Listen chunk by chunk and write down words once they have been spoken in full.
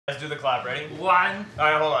Let's do the clap. Ready? One.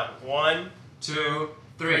 Alright, hold on. 1, 2,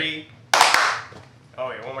 3. Oh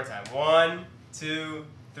wait, one more time. 1, 2,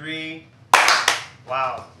 3.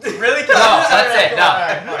 Wow. Really? No, that's it. No.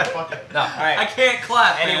 Alright, fuck it. No. Alright. I can't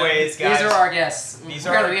clap. Anyways, guys. These are our guests. These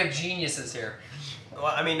Apparently we have geniuses here. Well,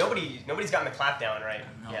 I mean, nobody's gotten the clap down right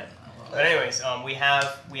No. yet. But anyways, we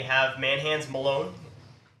have Manhands Malone,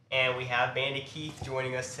 and we have Bandit Keith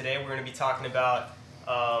joining us today. We're going to be talking about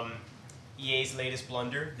EA's latest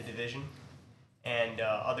blunder, The Division, and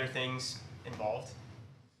other things involved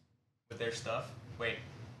with their stuff. Wait,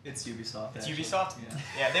 It's Ubisoft. it's actually. Ubisoft? Yeah.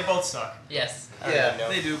 Yeah, they both suck. Yes. I don't even know.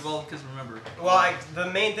 They do, well, because remember. Well, the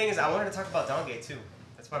main thing is I wanted to talk about Dongate too.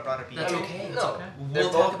 That's why I brought up EA. That's okay. That's no, okay. they're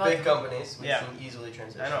We'll talk both about big them. companies. We Yeah. can easily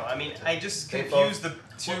transition. I know. I mean, I just They confuse both-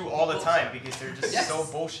 the two all the time because they're just Yes. so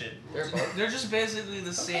bullshit. They're both. They're just basically the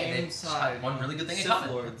Okay, same they side. have one really good thing in Sith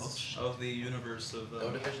common. Lords of the universe of No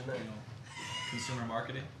division there. consumer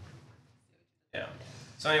marketing. Yeah.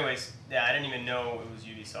 So anyways, yeah, I didn't even know it was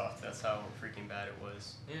Ubisoft. That's how freaking bad it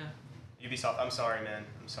was. Yeah. Ubisoft, I'm sorry, man.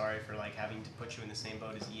 I'm sorry for like having to put you in the same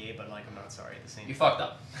boat as EA, but like I'm not sorry at the same You time. fucked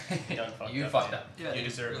up. You done fucked You up, fucked man. up. Yeah, You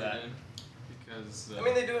deserve really that. did. Because I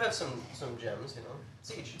mean, they do have some gems, you know.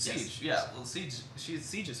 Siege. Siege, yeah. Well,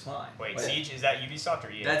 Siege is fine. Wait, Wait. Siege, is that Ubisoft or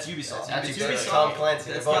EA? That's Ubisoft. That's It's Ubisoft. Tom Clancy.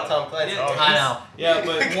 They're That's both not- Tom Clancy. Yeah. Oh, I know. Yeah,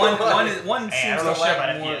 but one Hey, I seems don't to know shit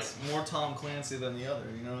about lack FPS. more Tom Clancy than the other.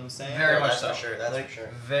 You know what I'm saying? Very much That's so. for sure. That's Like- for sure.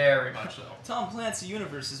 Very much so. Tom Clancy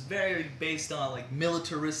universe is very based on like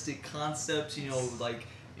militaristic concepts,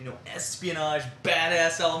 espionage,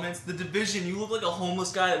 badass elements. The Division, you look like a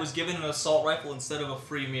homeless guy that was given an assault rifle instead of a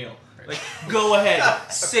free meal. Like, go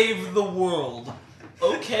ahead, save the world.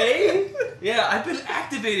 Okay? Yeah, I've been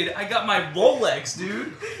activated. I got my Rolex,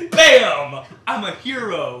 dude. Bam! I'm a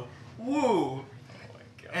hero. Woo! Oh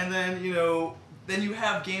my god. And then, then you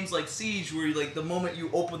have games like Siege where like the moment you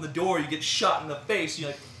open the door, you get shot in the face. You're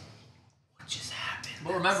like, what just happened?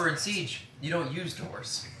 But remember, in Siege, you don't use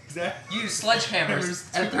doors. Exactly. You use sledgehammers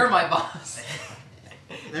Hammers and too. thermite bombs.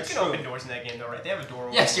 You can open doors in that game though, right? They have a door.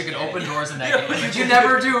 Yes, you can open doors in that Yeah, game, but you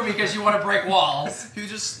never do because you want to break walls. You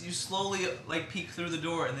slowly like peek through the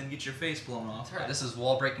door and then get your face blown off. That's right. This is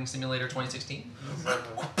Wall Breaking Simulator 2016.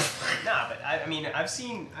 Nah, but I mean, I've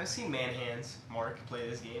seen Manhands Mark play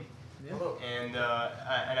this game, Hello. and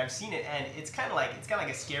I've seen it, and it's kind of like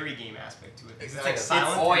a scary game aspect to it. It's like Exactly.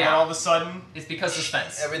 silent, Oh, and then yeah. all of a sudden, It's because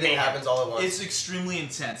suspense. Everything Man. happens all at once. It's extremely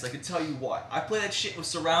intense. I can tell you what. I play that shit with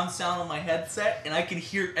surround sound on my headset, and I can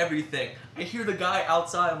hear everything. I hear the guy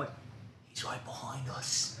outside. I'm like, he's right behind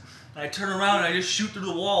us. And I turn around and I just shoot through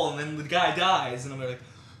the wall, and then the guy dies, and I'm like,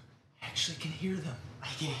 I actually can hear them. I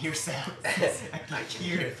can hear sounds. I can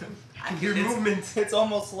hear them. I can hear It's- movement. It's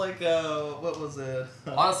almost like what was it?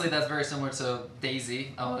 Honestly, that's very similar to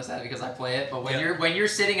Daisy. I want to say that because I play it. But when Yeah. you're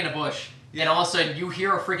sitting in a bush and all of a sudden you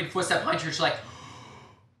hear a freaking footstep behind you, you're just like,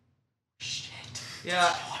 shit.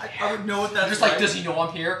 Yeah, I would know what that's You're just like, does he know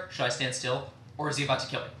I'm here? Should I stand still, or is he about to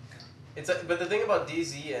kill me? It's but the thing about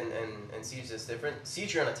DZ and Siege that's different.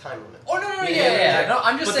 Siege, you're on a time limit. Oh no, Yeah. No,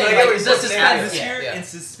 I'm just But saying, like, like, it's the like suspense. there. Yeah. Yeah. And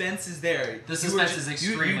suspense is there. The You suspense were is just-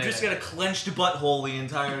 You extremely just there. got a clenched butthole the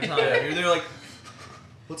entire time. You're there like,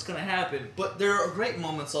 what's gonna happen? But there are great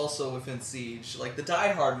moments also within Siege, like the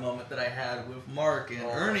Die Hard moment that I had with Mark and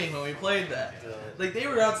Ernie when we played that. Like they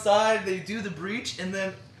were outside, they do the breach, and then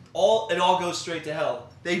it all goes straight to hell.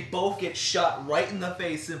 They both get shot right in the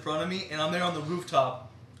face in front of me, and I'm there on the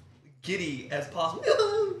rooftop, giddy as possible,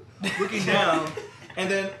 looking down, and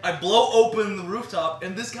then I blow open the rooftop,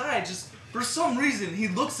 and this guy just, for some reason, he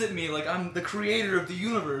looks at me like I'm the creator of the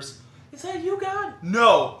universe. Is that you, God?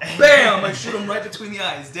 No. Bam! I shoot him right between the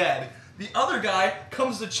eyes, dead. The other guy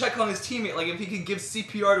comes to check on his teammate, like if he can give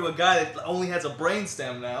CPR to a guy that only has a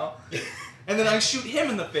brainstem now. And then I shoot him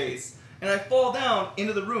in the face. And I fall down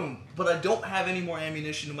into the room, but I don't have any more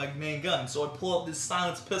ammunition in my main gun, so I pull out this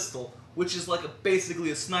silenced pistol, which is like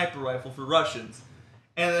basically a sniper rifle for Russians.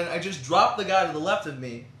 And then I just drop the guy to the left of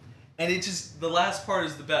me, and the last part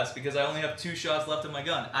is the best, because I only have 2 shots left in my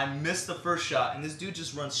gun. I miss the first shot, and this dude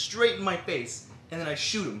just runs straight in my face, and then I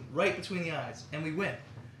shoot him right between the eyes, and we win.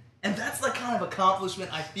 And that's the kind of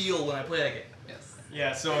accomplishment I feel when I play that game. Yes.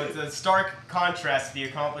 Yeah, so it's a stark contrast to the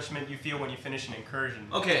accomplishment you feel when you finish an incursion.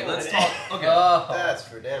 Okay, let's talk. Okay. That's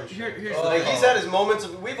for damn sure. Here's Like the he's had his moments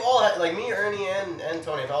of. We've all had, like me, Ernie, and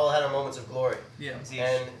Tony have all had our moments of glory. Yeah.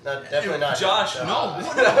 And definitely not Josh, him. no.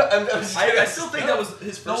 I'm just I still think that was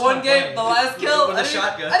his The first one time game, playing. the last kill, With a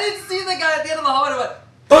shotgun. I didn't see the guy at the end of the hallway. I went,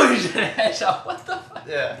 Headshot. What the fuck?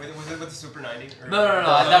 Yeah. Was it with the Super 90? Or- No,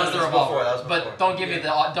 that was the was revolver. before, that was But before. don't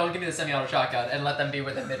give me the semi-auto shotgun and let them be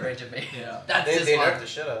within mid-range of me. Yeah. That's They just nerfed fun. the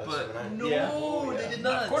shit out of But Super 90. no, Yeah. they did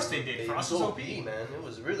not. Of course they did. It Frost was was OP, man. It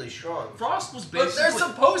was really strong. Frost was But basically. they're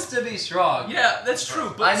supposed to be strong. Yeah, that's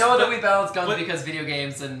true. But I know that but- we balance guns but- because video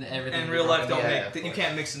games and everything. in real life don't Yeah, make of you course.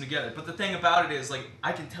 can't mix them together. But the thing about it is, like,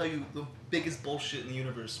 I can tell you the biggest bullshit in the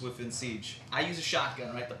universe within Siege. I use a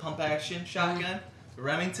shotgun, right? The pump action shotgun, the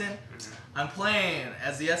Remington. I'm playing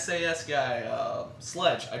as the SAS guy,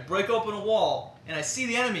 Sledge. I break open a wall and I see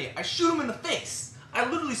the enemy. I shoot him in the face. I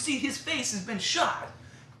literally see his face has been shot,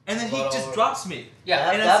 and then he just drops me.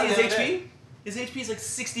 Yeah, and that I see his happened the other HP. His HP is like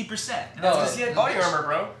 60%. And No, I was Because he had body armor,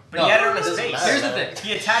 bro. But No. he had it on It his doesn't face. matter. Here's the thing.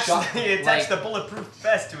 He attached Like- the bulletproof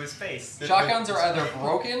vest to his face. Shotguns are either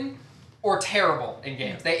broken or terrible in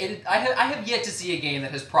games. I have yet to see a game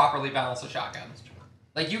that has properly balanced a shotgun.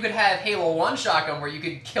 Like, you could have Halo 1 shotgun where you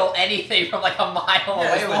could kill anything from like a mile yeah, away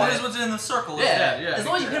as long with as it. what's in the circle is Yeah. dead. Yeah, As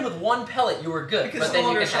long as you hit him with one pellet, you were good. Because But it's then no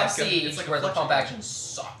you longer can a have shotgun, Siege it's like a where the fletcher pump gun. action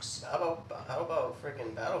sucks. How about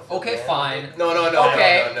freaking Battlefield? Okay, man? fine. No.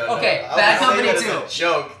 Okay, no. okay, I Bad was Company saying that 2. as a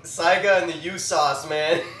joke. Saiga and the U-Sauce,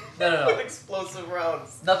 man. No. With explosive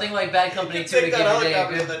rounds. Nothing like Bad Company You 2 to take give that your day a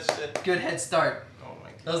helicopter good, with that shit. good head start. Oh my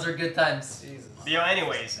god. Those are good times. Jesus.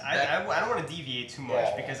 Anyways, I don't want to deviate too much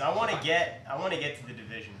Yeah. because I want to get to the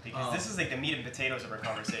division because Oh. this is like the meat and potatoes of our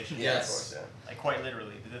conversation. Yeah, Yes. of course, yeah. Like quite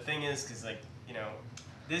literally. But the thing is, because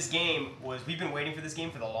this game we've been waiting for this game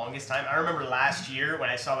for the longest time. I remember last year when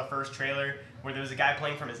I saw the first trailer where there was a guy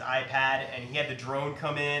playing from his iPad and he had the drone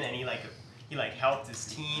come in and he helped his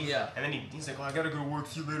team. Yeah. And then he's like, "Oh, I gotta go to work.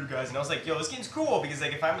 See you later, guys." And I was like, "Yo, this game's cool because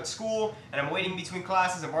like if I'm at school and I'm waiting between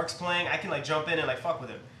classes and Mark's playing, I can like jump in and like fuck with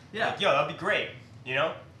him. Yeah. Like, yo, that'd be great, you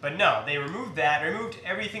know." But no, they removed that. Removed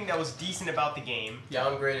everything that was decent about the game.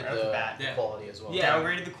 Downgraded Right off the bat. the Yeah. quality as well. Yeah.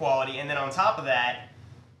 Downgraded the quality, and then on top of that,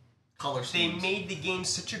 Color they schemes. made the game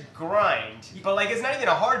such a grind. But like, it's not even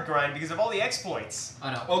a hard grind because of all the exploits.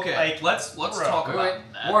 I know. Okay, Like, let's bro. talk Wait, about wait.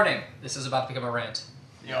 that. Warning. This is about to become a rant.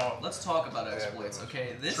 You know, Let's talk about exploits,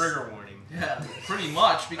 okay? This trigger warning. Yeah, pretty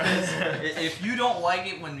much, because if you don't like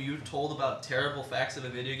it when you're told about terrible facts of a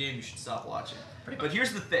video game, you should stop watching. But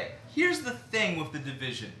here's the thing. Here's the thing with The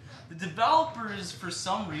Division. The developers, for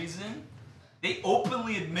some reason, they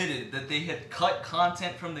openly admitted that they had cut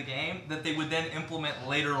content from the game that they would then implement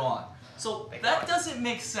later on. So that doesn't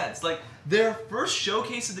make sense. Like, their first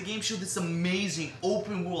showcase of the game showed this amazing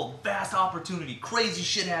open world, vast opportunity, crazy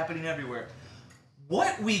shit happening everywhere.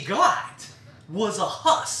 What we got was a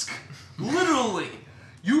husk. Literally.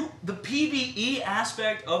 The PvE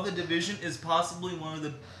aspect of The Division is possibly one of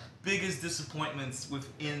the biggest disappointments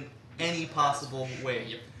within any possible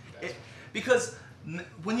way. Because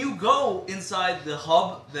when you go inside the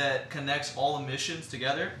hub that connects all the missions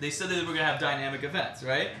together, they said that they were going to have dynamic events,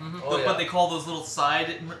 right? Oh, yeah. But they call those little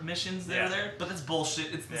side missions that Yeah. are there. But that's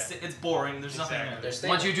bullshit. It's boring. There's nothing Exactly. there. They're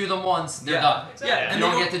Once you do them once, they're Yeah. done. Yeah, You and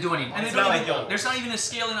don't they get to do anymore. And It's they don't not even, like Guild. there's not even a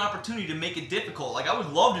scaling opportunity to make it difficult. Like, I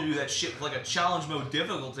would love to do that shit with like a challenge mode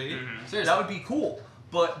difficulty. Seriously. That would be cool.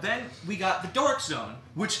 But then we got the Dark Zone,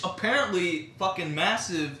 which apparently fucking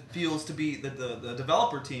Massive feels to be, the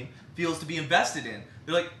developer team feels to be invested in.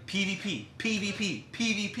 They're like, PvP, PvP,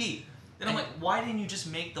 PvP. And I'm like, why didn't you just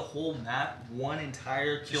make the whole map one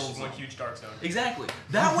entire kill Just zone? one huge dark zone. Exactly.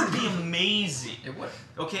 That would be amazing. It would.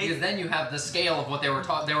 Okay? Because then you have the scale of what they were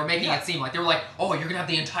they were making it seem like. They were like, oh, you're gonna have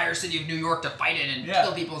the entire city of New York to fight in and Yeah.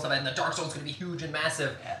 kill people and stuff, and the Dark Zone's gonna be huge and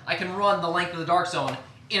massive. I can run the length of the Dark Zone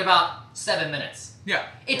in about 7 minutes. Yeah.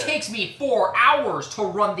 It Yeah. takes me 4 hours to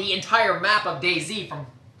run the entire map of DayZ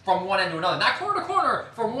from one end to another. Not corner to corner,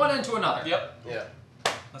 from one end to another. Yep. Yeah.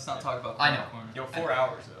 Let's not talk about I know. corner. Yo, 4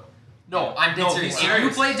 hours though. No, I'm dead No, serious. be If you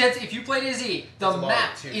serious. play if you play DayZ, the It's long, map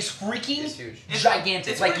it's huge. is freaking It's huge.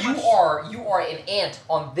 gigantic. it's Like pretty you much- are an ant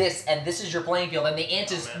on this, and this is your playing field, and the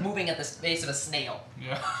ant is man. moving at the space of a snail.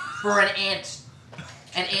 Yeah. For an ant's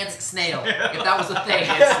snail. If that was a thing. It's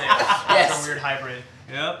Yes. a weird hybrid.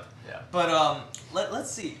 Yep. Yeah. But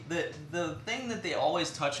let's see. The thing that they always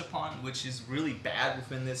touch upon, which is really bad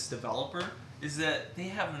within this developer, is that they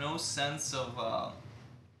have no sense of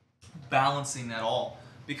balancing at all,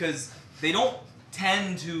 because they don't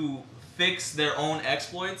tend to fix their own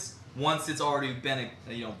exploits once it's already been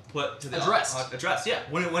put to the Addressed. addressed. Yeah.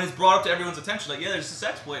 When it's brought up to everyone's attention, like, yeah, there's this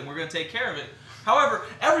exploit and we're gonna take care of it. However,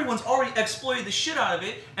 everyone's already exploited the shit out of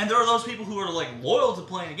it, and there are those people who are like loyal to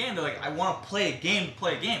playing a game. They're like, I want to play a game to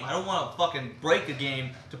play a game. I don't want to fucking break a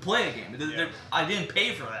game to play a game. Yeah. I didn't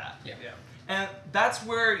pay for that. Yeah. Yeah. And that's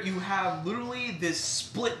where you have literally this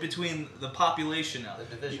split between the population now. The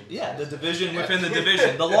division. Yeah, the division within the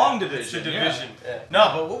division. The long division. It's the division. Yeah.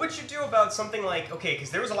 No, but what would you do about something like, okay, because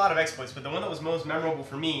there was a lot of exploits, but the one that was most memorable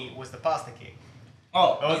for me was the pasta cake.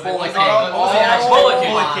 Oh, Bullet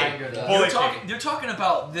Bullet King. King. Bullet King. You're talking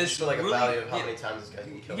about this Just for like a really, value of how many times this guy's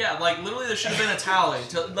been killed. Yeah, like literally there should have been a tally.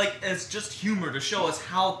 It's just humor to show us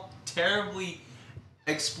how terribly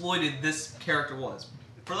exploited this character was.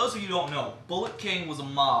 For those of you who don't know, Bullet King was a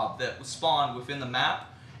mob that was spawned within the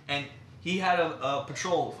map, and he had a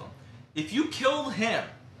patrol with him. If you killed him,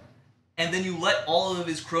 and then you let all of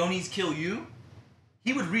his cronies kill you,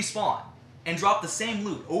 he would respawn and drop the same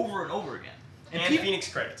loot over and over again. And Phoenix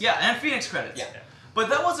credits. Yeah, and Phoenix credits. Yeah. But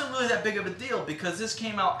that wasn't really that big of a deal because this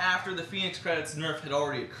came out after the Phoenix credits nerf had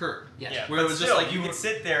already occurred. Yeah, where it was still, just like you could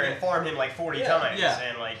sit there and farm him like 40 Yeah. times, Yeah.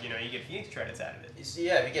 and like you get Phoenix credits out of it. You see,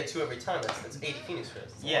 yeah, if you get 2 every time, that's 80 Phoenix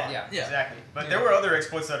credits. That's a lot. Yeah, Yeah. exactly. But there were other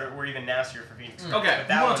exploits that were even nastier for Phoenix. credits, Okay, but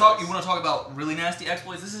that you one want was- to talk about really nasty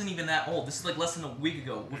exploits? This isn't even that old. This is like less than a week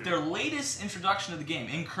ago. With their latest introduction of the game,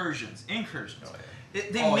 incursions.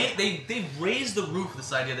 Oh, yeah. They've raised the roof.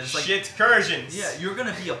 This idea that it's like Shitcursions. yeah, you're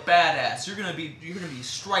gonna be a badass. You're gonna be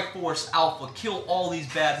Strike Force Alpha. Kill all these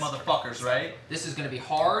bad motherfuckers, right? This is going to be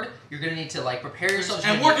hard. You're going to need to like prepare yourself.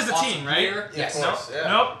 And work as a team, right? Yeah, Yes. of course. Yeah.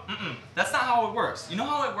 Nope. That's not how it works. You know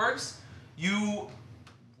how it works? You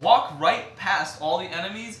walk right past all the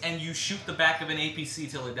enemies and you shoot the back of an APC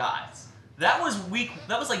till it dies. That was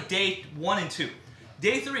like day 1 and 2.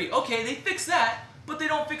 Day 3, okay, they fixed that, but they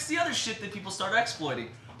don't fix the other shit that people start exploiting.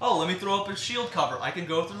 Oh, let me throw up a shield cover. I can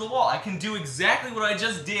go through the wall. I can do exactly what I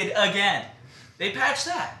just did again. They patched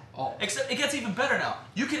that. Oh. Except it gets even better now.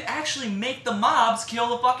 You can actually make the mobs kill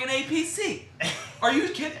the fucking APC. Are you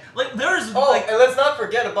kidding? Like there's Oh, like and let's not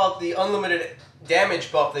forget about the unlimited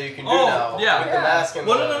damage buff that you can do now. yeah. With the mask and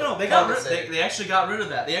Well, the no. They actually got rid of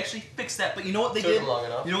that. They actually fixed that. But you know what they Took did? them long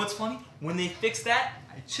enough. You know what's funny? When they fixed that,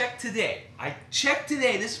 I checked today,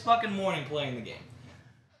 this fucking morning playing the game.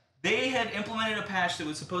 They had implemented a patch that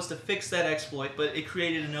was supposed to fix that exploit, but it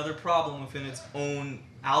created another problem within its own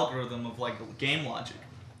algorithm of like game logic.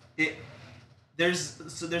 There's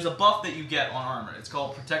a buff that you get on armor. It's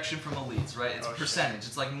called protection from elites, right? It's a percentage.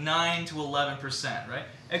 It's like 9 to 11%, right?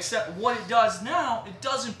 Except what it does now, it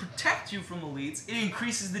doesn't protect you from elites. It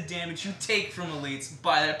increases the damage you take from elites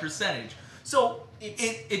by that percentage. So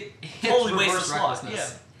it totally wastes the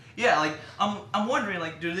slot. Yeah, like I'm wondering,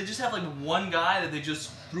 like, do they just have like one guy that they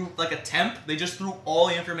just threw like a temp? They just threw all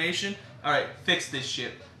the information. All right, fix this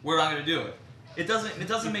shit. We're not gonna do it. It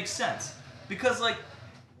doesn't make sense because like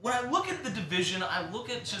when I look at the division, I look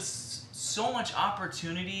at just so much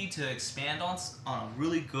opportunity to expand on a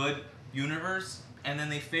really good universe, and then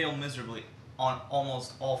they fail miserably on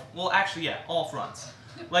almost all. Well, actually, yeah, all fronts.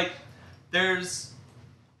 Like there's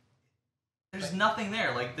nothing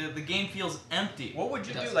there. Like the game feels empty. What would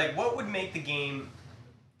you do? Like, what would make the game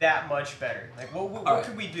that much better? Like, what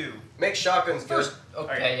could we do? Make shotguns good.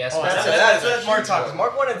 Okay, yes. Oh, that's that's a what Mark huge talked. one.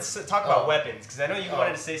 Mark wanted to talk about Oh. weapons because I know you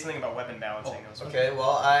wanted to say something about weapon balancing. Okay,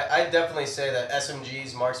 well, I definitely say that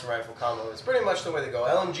SMG's marksman rifle combo is pretty much the way to go.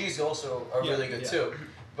 LMGs also are really good too.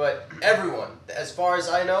 But everyone, as far as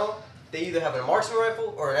I know, they either have a marksman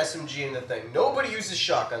rifle or an SMG in the thing. Nobody uses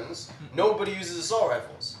shotguns. Nobody uses assault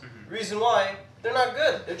rifles. Reason why? They're not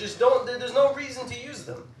good. They just don't. There's no reason to use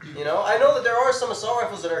them. You know, I know that there are some assault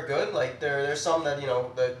rifles that are good. Like there's some that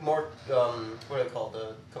the more what are they called?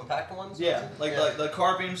 The compact ones. Yeah, like the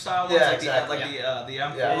carbine style ones, Yeah, like exactly. the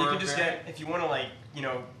M4. Yeah, you can just get if you want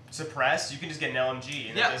to suppress. You can just get an LMG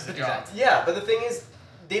and it does the job. Yeah, but the thing is,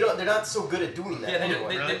 they're not so good at doing that Yeah,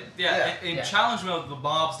 anyway. In challenge mode, the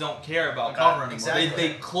mobs don't care about cover anymore. exactly.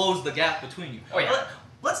 They close the gap between you. Oh, yeah.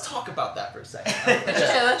 Let's talk about that for a second.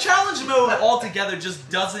 Yeah. Challenge mode altogether just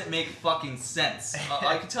doesn't make fucking sense.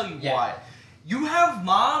 I can tell you why. You have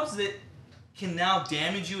mobs that can now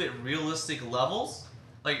damage you at realistic levels.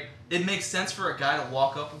 Like, it makes sense for a guy to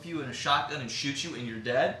walk up with you in a shotgun and shoot you and you're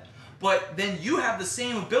dead. But then you have the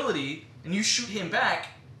same ability and you shoot him back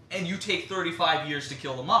and you take 35 years to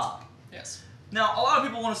kill the mob. Yes. Now, a lot of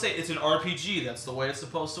people want to say it's an RPG, that's the way it's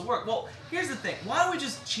supposed to work. Well, here's the thing. Why don't we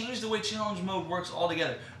just change the way challenge mode works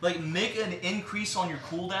altogether? Like, make an increase on your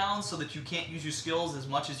cooldowns so that you can't use your skills as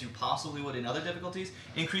much as you possibly would in other difficulties.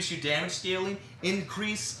 Increase your damage scaling.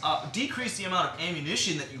 Decrease the amount of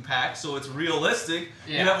ammunition that you pack so it's realistic.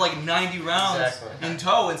 Yeah. You have like 90 rounds Exactly. in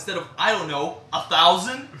tow instead of, I don't know,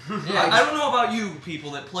 1,000? Yeah, I don't know about you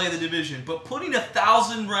people that play the Division, but putting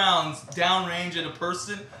 1,000 rounds downrange at a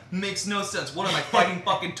person makes no sense. What am I fighting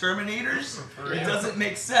fucking Terminators? It doesn't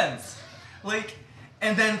make sense. Like,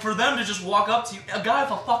 and then for them to just walk up to you, a guy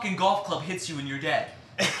with a fucking golf club hits you and you're dead.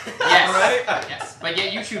 Yes. Right? Yes. But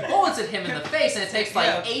yet you shoot bullets at him in the face, and it takes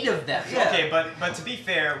like 8 of them. Yeah. Okay, but to be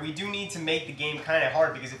fair, we do need to make the game kind of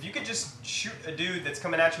hard, because if you could just shoot a dude that's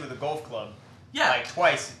coming at you with a golf club, like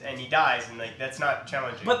twice, and he dies, and like that's not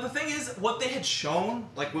challenging. But the thing is, what they had shown,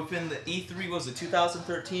 like within the E3, was the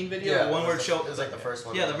 2013 video, the one where it showed. It was like the first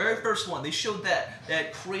one. Yeah, the very first one. They showed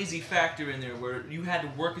that crazy factor in there where you had to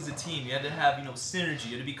work as a team. You had to have synergy.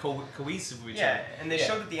 You had to be cohesive with each other. Yeah, and they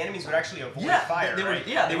showed that the enemies would actually avoid fire. They were, right?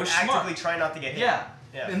 Yeah, they were would smart. actively try not to get hit.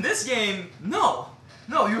 Yeah. In this game, no.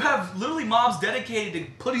 No, you have literally mobs dedicated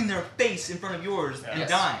to putting their face in front of yours and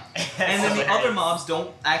dying. And then the other mobs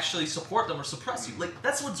don't actually support them or suppress you. Like,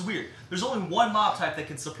 that's what's weird. There's only one mob type that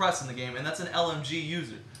can suppress in the game, and that's an LMG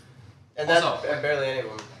user. And barely any of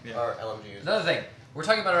them are LMG users. Another thing, we're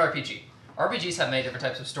talking about an RPG. RPGs have many different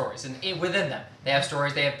types of stories, and within them, they have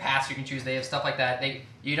stories, they have paths you can choose, they have stuff like that.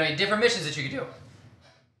 You have different missions that you can do.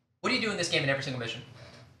 What do you do in this game in every single mission?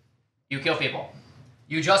 You kill people.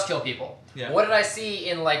 You just kill people. Yeah. What did I see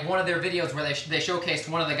in like one of their videos where they showcased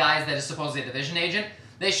one of the guys that is supposedly a division agent?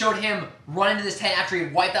 They showed him run into this tent after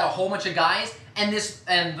he wiped out a whole bunch of guys, and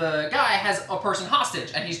the guy has a person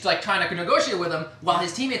hostage, and he's like trying to negotiate with him while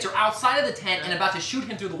his teammates are outside of the tent and about to shoot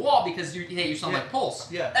him through the wall because you sound like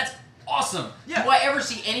Pulse. Yeah. That's awesome. Yeah. Do I ever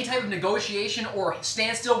see any type of negotiation or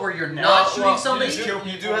standstill where you're not shooting somebody?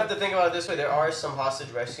 You do have to think about it this way. There are some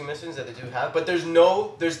hostage rescue missions that they do have, but the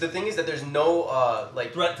thing is that there's no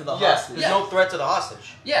like threat to the hostage. There's no threat to the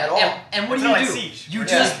hostage. Yeah, at all. and what It's do not you like do? Siege. You Yeah.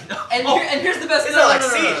 just and here's the best. It's not like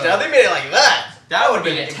Siege. Now they made it like that. That would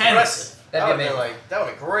be be intense. impressive. That'd That be would amazing. that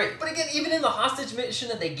would be great. But again, even in the hostage mission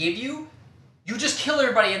that they give you, you just kill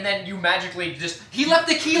everybody and then you magically he left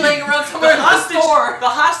the key laying around somewhere in the store. The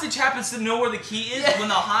hostage happens to know where the key is when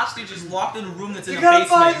the hostage is locked in a room that's in You a gotta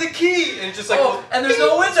basement. find the key, and it's just like and there's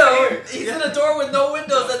no it's right window. here. He's in a door with no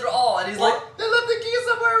windows at all, and he's like, they left the key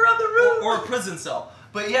somewhere around the room. Or a prison cell.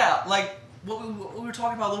 But yeah, like what we were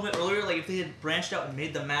talking about a little bit earlier, like if they had branched out and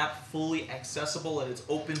made the map fully accessible and its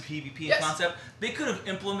open PvP concept, they could have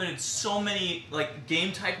implemented so many like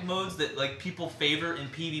game type modes that like people favor in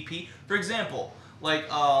PvP. For example, like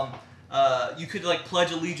you could like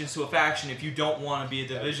pledge allegiance to a faction if you don't want to be a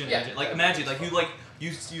division agent. Like imagine like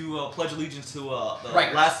you pledge allegiance to the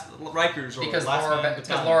Rikers or because last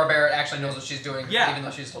Laura Barrett actually knows what she's doing, even though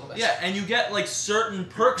she's still the best. Yeah, and you get like certain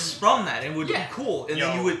perks from that. It would be cool, and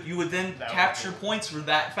then you would then capture points for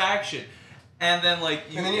that faction, and then like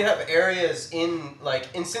and then you have areas in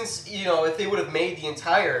since if they would have made the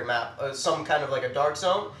entire map some kind of like a dark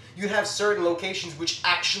zone, you'd have certain locations which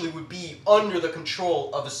actually would be under the control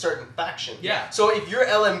of a certain faction. Yeah. So if you're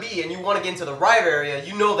LMB and you want to get into the riot area,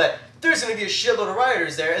 you know that there's going to be a shitload of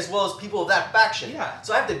rioters there, as well as people of that faction. Yeah.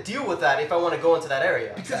 So I have to deal with that if I want to go into that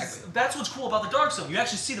area. Because that's what's cool about the Dark Zone. You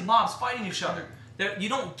actually see the mobs fighting each other. You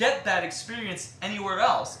don't get that experience anywhere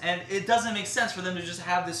else, and it doesn't make sense for them to just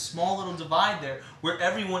have this small little divide there where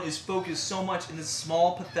everyone is focused so much in this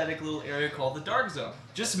small, pathetic little area called the Dark Zone.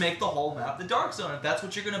 Just make the whole map the Dark Zone if that's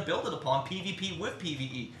what you're going to build it upon, PvP with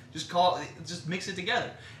PvE. Just mix it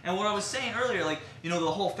together. And what I was saying earlier, like, the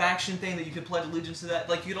whole faction thing that you could pledge allegiance to that,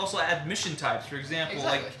 like, you could also add mission types, for example,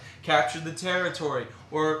 like capture the territory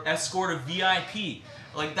or escort a VIP.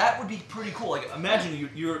 Like, that would be pretty cool. Like, imagine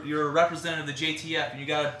you're a representative of the JTF and you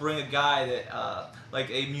gotta bring a guy that, like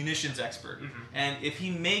a munitions expert. Mm-hmm. And if he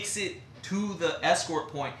makes it to the escort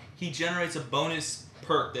point, he generates a bonus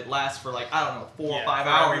perk that lasts for 4 or 5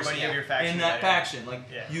 hours in that faction. Like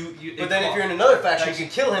but then if you're in another faction, you can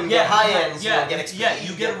kill him, get high ends, get XP,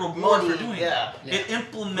 you get a reward for doing that. It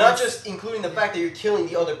implements not just including the fact that you're killing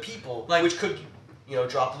the other people, which could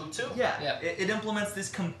drop loot too. Yeah. It implements this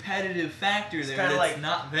competitive factor there that's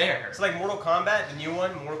not there. It's like Mortal Kombat, the new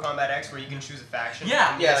one, Mortal Kombat X, where you can choose a faction.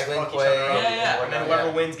 Yeah, like Lin Kuei. And then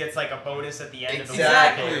whoever wins gets like a bonus at the end of the week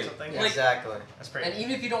or something. Yeah. Exactly. That's pretty. And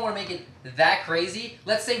even if you don't want to make it that crazy,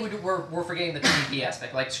 let's say we're forgetting the PvP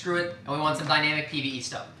aspect. Like, screw it, and we want some dynamic PvE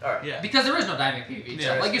stuff. Alright. Yeah. Because there is no dynamic PvE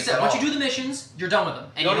stuff. Like you said, once you do the missions, you're done with them.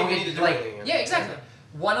 And you you don't need get to do like anything. yeah, exactly.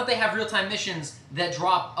 Why don't they have real-time missions that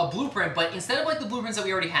drop a blueprint, but instead of like the blueprints that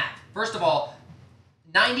we already have? First of all,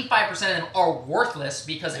 95% of them are worthless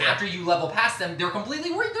because after you level past them, they're completely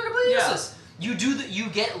useless. You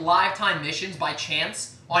get live time missions by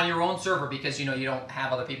chance on your own server because you don't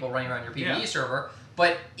have other people running around your PvE server.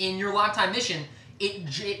 But in your live time mission,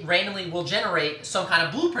 it randomly will generate some kind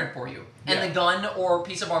of blueprint for you. And Yeah. the gun or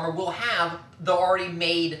piece of armor will have the already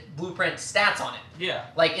made blueprint stats on it. Yeah.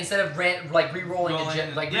 Like instead of re-rolling to try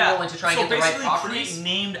and get the right So properties. basically create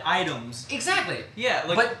named items. Exactly. Yeah,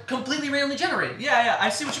 like, but completely randomly generated. yeah, I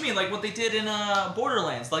see what you mean. Like what they did in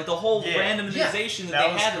Borderlands, like the whole randomization that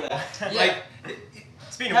they was had. cool. That. Yeah. Like,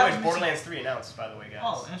 Speaking of which, Borderlands 3 announced, by the way, guys.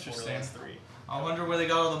 Oh, interesting. Borderlands 3. I wonder where they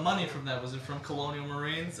got all the money from that. Was it from Colonial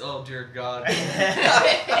Marines? Oh dear God.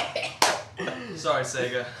 Sorry,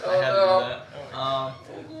 Sega. I had to do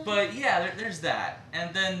that. But yeah, there's that.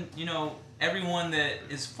 And then, you know, everyone that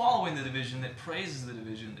is following the Division, that praises the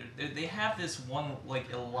Division, they have this one, like,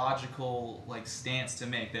 illogical, like, stance to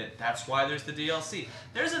make that's why there's the DLC.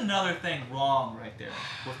 There's another thing wrong right there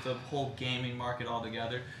with the whole gaming market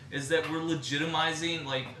altogether, is that we're legitimizing,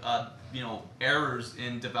 like, you know, errors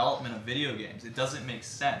in development of video games. It doesn't make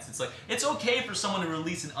sense. It's like, it's okay for someone to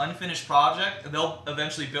release an unfinished project and they'll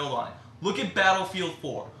eventually build on it. Look at Battlefield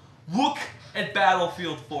 4. Look at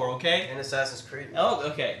Battlefield 4, okay? And Assassin's Creed. Oh,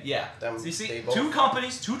 okay, yeah. Them, So you see, they both- two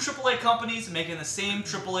AAA companies making the same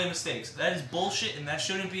AAA mistakes. That is bullshit, and that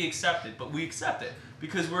shouldn't be accepted. But we accept it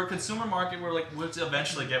because we're a consumer market. We're like, we'll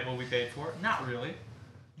eventually get what we paid for. Not really.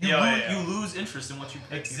 You lose interest in what you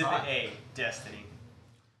paid. Exhibit A, Destiny.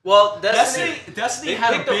 Well, Destiny they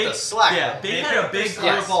had a picked up big the slack, yeah. though. They They had picked a up the big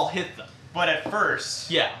slack. curveball hit them. But at first,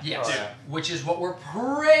 Yeah. Yes. Oh, yeah. Which is what we're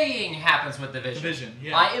praying happens with Division. Division,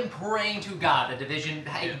 yeah. I am praying to God that Division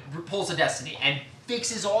pulls a Destiny and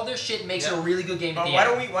fixes all their shit and makes it a really good game at But the why end.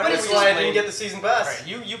 don't we? Why But don't it's we That's why I explain- didn't get the season pass.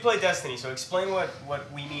 Alright, you play Destiny, so explain what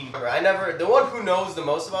we mean. I never. The one who knows the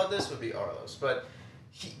most about this would be Arlos, but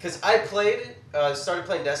because I started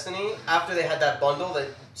playing Destiny after they had that bundle that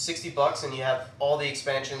 $60 and you have all the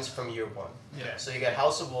expansions from year one. Yeah. So you get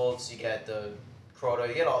House of Wolves, you get the Crota,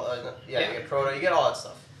 you get all. You get Crota, you get all that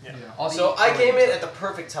stuff. Yeah. All the So I came in stories. at the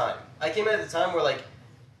perfect time. I came in at the time where like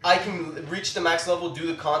I can reach the max level, do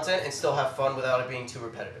the content, and still have fun without it being too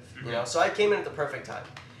repetitive. You know. So I came in at the perfect time,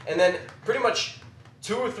 and then pretty much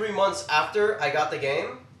 2 or 3 months after I got the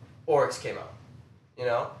game, Oryx came out. You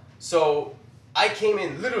know. So I came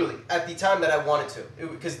in literally at the time that I wanted to,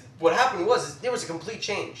 because what happened was there was a complete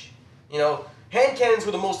change. You know, hand cannons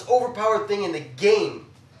were the most overpowered thing in the game.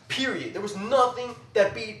 Period. There was nothing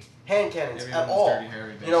that beat hand cannons Everyone at was all. Dirty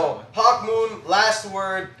Harry, You know, Hawk Moon, Last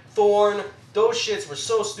Word, Thorn, those shits were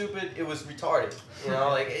so stupid, it was retarded. You know,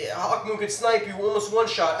 like, Hawk Moon could snipe you almost one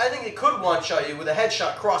shot. I think it could one shot you with a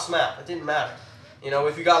headshot cross map. It didn't matter. You know,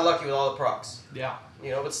 if you got lucky with all the procs. Yeah.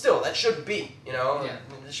 You know, but still, that shouldn't be. You know, Yeah.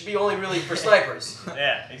 it should be only really for snipers.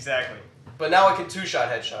 Yeah, exactly. But now it can 2-shot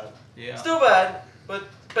headshot. Yeah. Still bad, but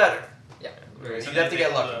better. Very So good. you have to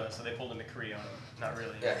get pulled lucky. so they pulled a McCree on him. Not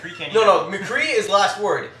really. Yeah. McCree can't No, McCree is Last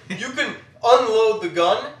Word. You can unload the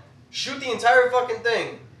gun, shoot the entire fucking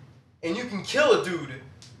thing, and you can kill a dude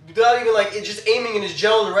without even like it just aiming in his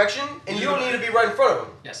general direction, and you don't need to be right in front of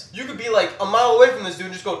him. Yes. You could be like a mile away from this dude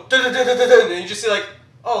and just go dun-dun-dun-dun-dun-dun, and you just see like,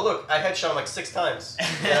 oh look, I headshot him like 6 times,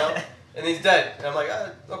 you know, and he's dead. And I'm like,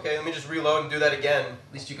 okay, let me just reload and do that again.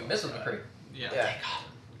 At least you can miss with McCree. Yeah. Yeah.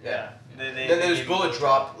 Yeah. Then there's gave bullet him-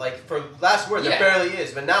 drop. Like for Last Word, there Yeah. barely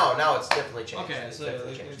is, but now it's definitely changed. Okay, It's so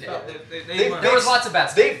definitely changed. they They- There was lots of bad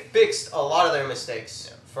stuff. They fixed a lot of their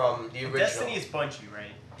mistakes from the original. Destiny is Bungie,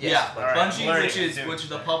 right? Yes, Yeah, but- Alright, Bungie, learning which is to do which it.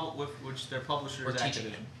 the which their publisher We're is teaching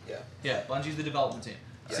Activision. Yeah. Yeah, Bungie's the development team.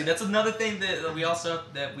 Yeah. See, that's another thing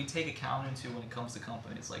that we take account into when it comes to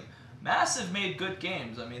companies. Like, Massive made good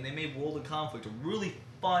games. I mean, they made World of Conflict, a really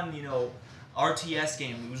fun, you know, RTS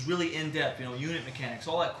game. It was really in depth, you know, unit mechanics,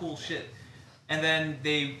 all that cool shit. And then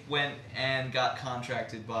they went and got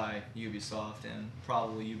contracted by Ubisoft, and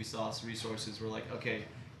probably Ubisoft's resources were like, okay,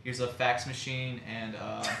 here's a fax machine and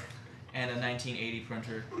a 1980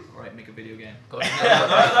 printer. All right, make a video game. Go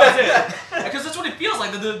That's it. Because that's what it feels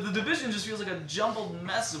like. The Division just feels like a jumbled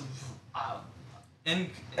mess of. And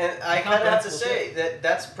I kind of have to say that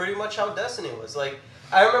that's pretty much how Destiny was. Like,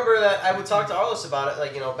 I remember that I would talk to Arlos about it,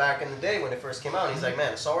 like, you know, back in the day when it first came out. And he's like,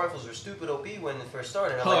 man, assault rifles were stupid OP when it first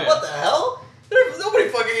started. And I'm Oh, like, yeah. what the hell? Nobody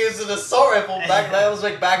fucking uses an assault rifle back. That was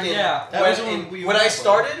like back in Yeah, that was when when I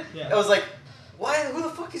started. Yeah. I was like, why? Who the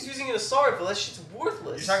fuck is using an assault rifle? That shit's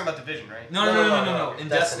worthless. You're talking about Division, right? No. In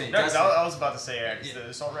Destiny. No, 'cause Destiny. I was about to say, the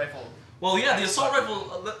assault rifle. Well, yeah, the assault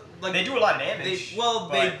rifle, like They do a lot of damage.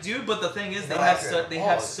 they do, but the thing is, they They're have accurate. they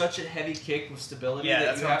have such a heavy kick with stability Yeah, that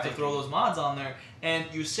that's you what have I'm to throw thinking. those mods on there, and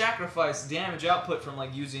you sacrifice damage output from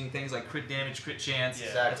like using things like crit damage, crit chance,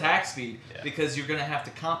 attack speed, because you're gonna have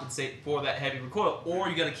to compensate for that heavy recoil, or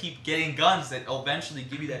you're gonna keep getting guns that eventually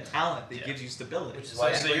give you that talent that gives you stability. Which is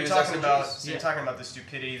why So you're talking about the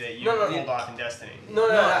stupidity that you hold off in Destiny. No.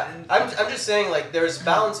 I'm just saying, like, there's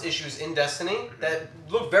balance issues in Destiny that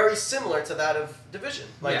look very similar to that of Division.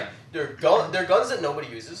 Like, they're guns that nobody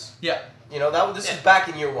uses. Yeah. You know, this is back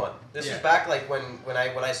in year 1. This was back like when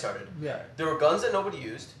I started. Yeah. There were guns that nobody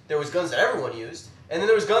used. There was guns that everyone used, and then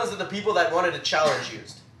there was guns that the people that wanted to challenge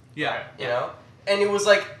used. Yeah. You know, and it was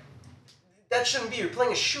like, that shouldn't be. You're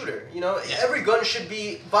playing a shooter. You know, every gun should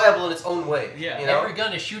be viable in its own way. Yeah. You know? Every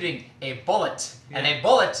gun is shooting a bullet, and a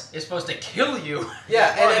bullet is supposed to kill you.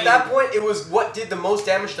 Yeah, and at that point, it was what did the most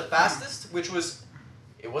damage the fastest, which was,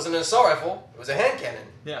 it wasn't an assault rifle, it was a hand cannon.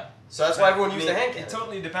 Yeah. So that's why everyone used the hand cannon. It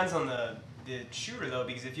totally depends on the shooter though,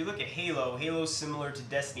 because if you look at Halo's similar to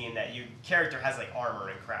Destiny in that your character has like armor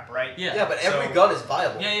and crap, right? Yeah. Yeah, but every gun is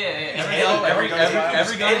viable. Every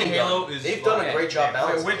gun in Halo is. They've done a great job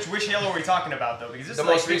balancing. Which Halo are we talking about though? Because this The is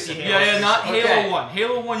like most 50 recent. Halos. Yeah, not Halo 1.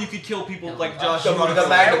 Halo 1, you could kill people like Josh. The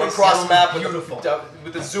Magnum across map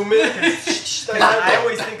with the zoom in. I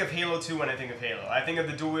always think of Halo 2 when I think of Halo. I think of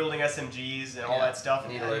the dual wielding SMGs and all that stuff.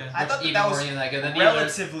 And I thought that was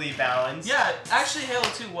relatively balanced. Yeah, actually Halo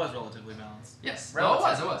 2 was relatively balanced. Yes, No, it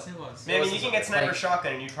was. Man, I mean, you can get sniper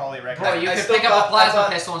shotgun and you'd probably wreck Bro, it. you I could still pick up a I plasma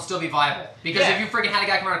thought- pistol and still be viable. Because if you freaking had a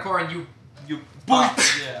guy come around a corner and you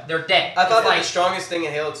Yeah. they're dead. I thought It's that like, the strongest thing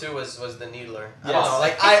in Halo 2 was the Needler. I Yes. don't know,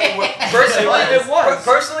 like It was.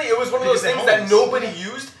 personally, it was one of those Because it things that homes. nobody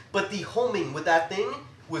used, but the homing with that thing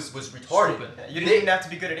was retarded. Stupid. You didn't even have to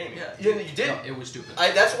be good at aiming. You did. no, it was stupid.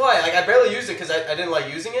 That's why I barely used it because I didn't like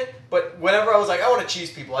using it. But whenever I was like, I want to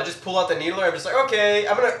cheese people, I just pull out the Needler. I'm just like, okay,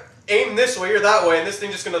 I'm gonna aim this way or that way, and this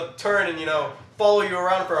thing's just gonna turn and follow you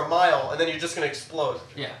around for a mile, and then you're just gonna explode.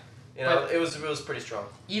 Yeah. You know, it was pretty strong.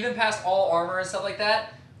 Even past all armor and stuff like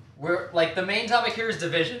that, we're like the main topic here is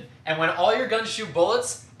Division. And when all your guns shoot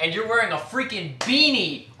bullets and you're wearing a freaking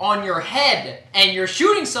beanie on your head and you're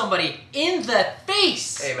shooting somebody in the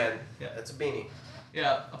face. Hey man, that's a beanie.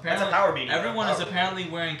 Yeah, apparently That's a power beanie. everyone is Power apparently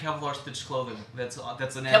wearing Kevlar stitched clothing. That's an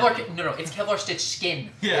Kevlar, it's Kevlar stitched skin.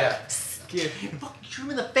 Yeah. You fucking shoot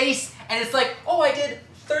him in the face and it's like, oh, I did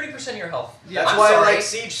 30% of your health. That's I'm why sorry. I like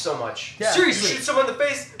Siege so much. Yeah. Seriously. You shoot someone in the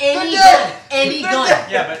face, Any they're gun, dead. any They're gun.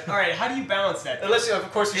 dead. Yeah, but all right, how do you balance that? Unless of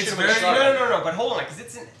course you It's shoot them with a very- shotgun. No, but hold on, because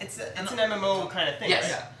it's an MMO kind of thing,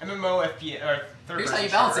 Yes. right? MMO, FPS, or third Here's person how you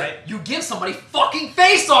balance shooter, it. right? You give somebody fucking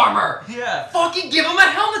face armor. Yeah. Fucking give them a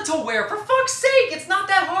helmet to wear, for fuck's sake! It's not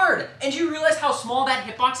that hard. And do you realize how small that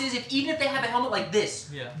hitbox is? Even if they have a helmet like this,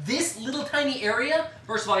 this little tiny area.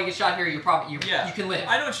 First of all, you get shot here, you can live.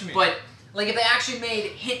 I know what you mean. But like, if they actually made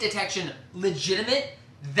hit detection legitimate,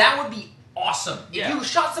 that would be awesome. If you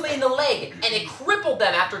shot somebody in the leg and it crippled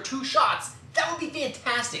them after 2 shots, that would be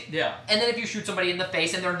fantastic. Yeah. And then if you shoot somebody in the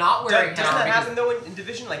face and they're not wearing Doesn't helmet, that happen though in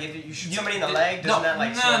Division? Like if you shoot somebody in the leg, doesn't that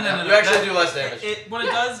like slow them down? You actually do less damage. What it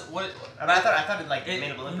does, I mean, I thought it like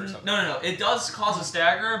made a limp or something. No. It does cause a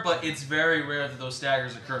stagger, but it's very rare that those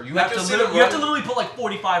staggers occur. You Like, have you'll to see them literally put like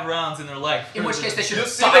 45 rounds in their leg. in which case they should You'll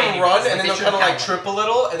have see them run, and then they'll kind of like trip a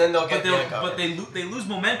little, and then they'll get But they lose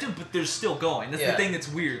momentum, but they're still going. That's the thing that's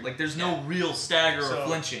weird. Like there's no real stagger or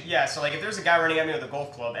flinching. Yeah, so like if there's a guy running at me with a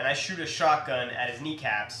golf club and I shoot a shotgun at his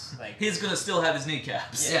kneecaps, like He's gonna still have his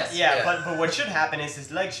kneecaps. Yes. Yeah, but what should happen is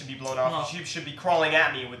his legs should be blown off. He should be crawling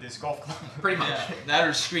at me with this golf club. Pretty much. Yeah. That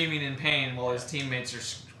or screaming in pain while his teammates are.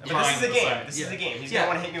 But this is a game. Side. This is a game. He's Yeah. gonna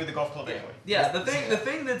want to hit me with the golf club anyway. Yeah, the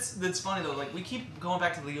thing that's funny though, like we keep going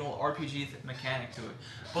back to the old RPG mechanic to it,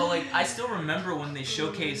 but like I still remember when they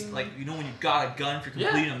showcased like when you got a gun for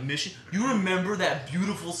completing a mission. You remember that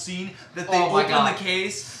beautiful scene that they open the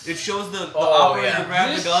case. It shows the operator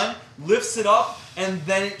grab the gun, lifts it up, and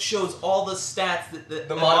then it shows all the stats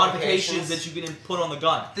the modifications that you can put on the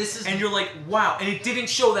gun. And you're like, wow! And it didn't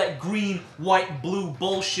show that green, white, blue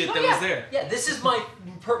bullshit that was there. Yeah, this is my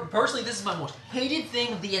personally, this is my most hated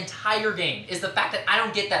thing of the entire game, is the fact that I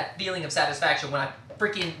don't get that feeling of satisfaction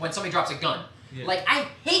when somebody drops a gun. Yeah. Like, I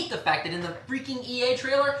hate the fact that in the freaking EA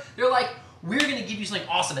trailer, they're like, we're gonna give you something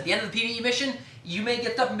awesome. At the end of the PvE mission, you may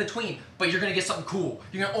get stuff in between, but you're gonna get something cool.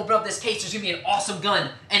 You're gonna open up this case, there's gonna be an awesome gun.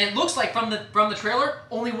 And it looks like from the trailer,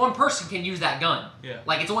 only one person can use that gun. Yeah.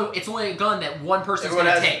 Like, it's only a gun that one person's Everyone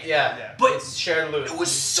gonna has, take. yeah. But it's shared loot. it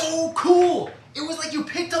was so cool! It was like you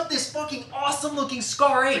picked up this fucking awesome looking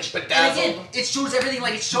Scar H. And again, it shows everything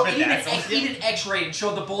like it even X-rayed and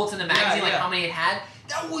showed the bullets in the magazine, like how many it had.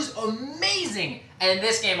 That was amazing. And in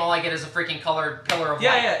this game, all I get is a freaking colored pillar of light.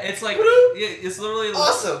 Yeah, it's like it's literally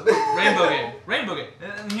Awesome. Rainbow game.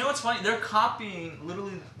 And you know what's funny? They're copying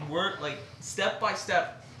literally like step by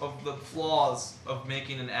step of the flaws of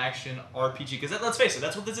making an action RPG. Because let's face it,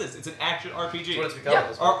 that's what this is. It's an action RPG. That's what it's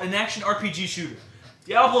become. An action RPG shooter.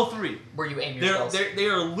 Diablo 3. Where you aim your spells. They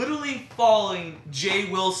are literally following Jay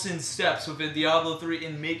Wilson's steps within Diablo 3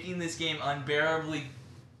 in making this game unbearably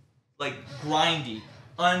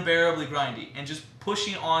grindy, and just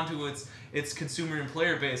pushing onto its consumer and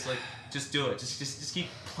player base. Like, just do it. Just keep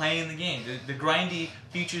playing the game. The grindy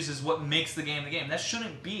features is what makes the game the game. That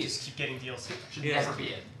shouldn't be it. Just keep getting DLC. Should never be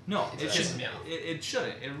it. No, It shouldn't. it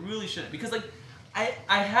shouldn't. It really shouldn't. Because I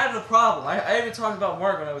had a problem. I even talked about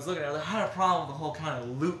Mark when I was looking at it. I had a problem with the whole kind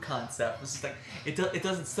of loot concept. It's just like it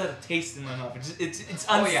doesn't set a taste in my mouth. It's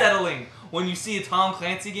unsettling when you see a Tom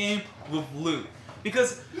Clancy game with loot.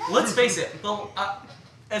 Because let's face it,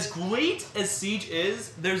 as great as Siege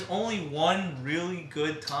is, there's only one really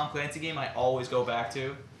good Tom Clancy game I always go back to,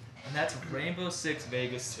 and that's Rainbow Six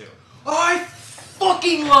Vegas 2. I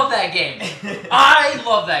fucking love that game. I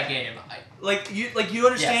love that game. You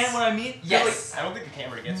understand what I mean? Yes. I don't think the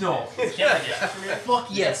camera gets No. it. The camera gets it from here? Fuck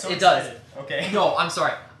yes, So it does. excited. Okay. No, I'm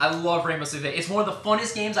sorry. I love Rainbow Six Vegas. It's one of the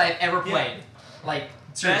funnest games I have ever played. Like,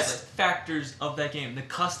 seriously. Best factors of that game, the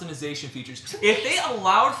customization features. If they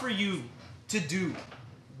allowed for you to do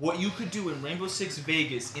what you could do in Rainbow Six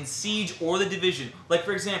Vegas, in Siege or The Division, like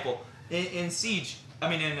for example, in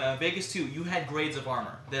Vegas 2, you had grades of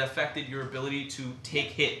armor that affected your ability to take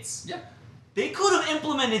hits. Yeah. They could have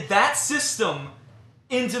implemented that system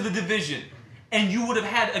into The Division, and you would have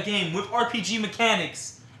had a game with RPG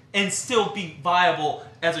mechanics and still be viable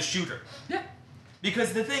as a shooter. Yeah.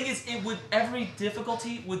 Because the thing is, every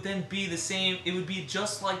difficulty would then be the same. It would be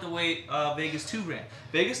just like the way Vegas 2 ran.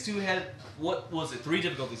 Vegas 2 had, 3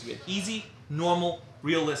 difficulties. We had easy, normal,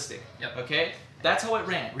 realistic. Yep. Okay? That's how it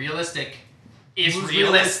ran. Realistic It is was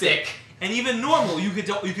realistic. And even normal, you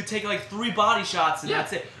could take like 3 body shots and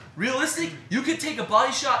that's it. Realistic, you could take a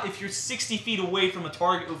body shot if you're 60 feet away from a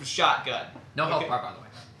target with a shotgun. No health bar, by the way.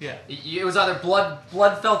 Yeah. It was either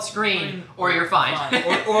blood-felt screen or you're fine.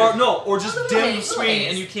 or just dim Little screen haze.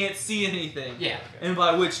 and you can't see anything. Yeah. And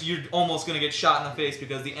by which you're almost gonna get shot in the face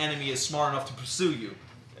because the enemy is smart enough to pursue you.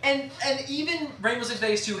 And even Rainbow Six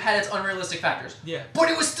Vegas 2 had its unrealistic factors. Yeah. But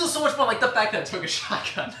it was still so much fun, like the fact that it took a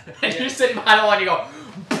shotgun. And you're sitting behind the one and you go,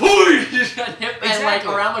 boom! You shot him, and like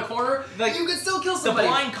Exactly. around the corner, Like, you could still kill The somebody.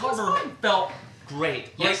 blind cover felt great.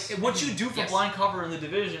 Yes. Like what you do for Yes. blind cover in The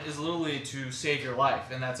Division is literally to save your life,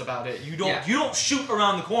 and that's about it. You Yeah. don't shoot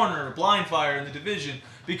around the corner or blind fire in The Division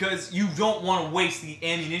because you don't want to waste the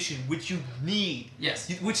ammunition which you need. Yes.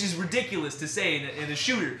 Which is ridiculous to say in a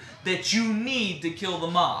shooter that you need to kill the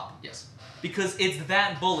mob. Yes. Because it's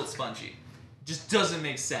that bullet spongy. Just doesn't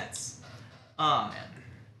make sense. Man.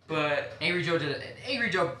 But Angry Joe Angry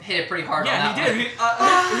Joe hit it pretty hard on yeah, that he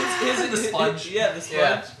one. did. The sponge. Yeah, the sponge.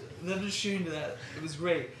 Yeah. Them just shooting to that. It was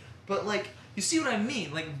great. But like, you see what I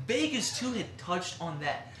mean? Like Vegas 2 had touched on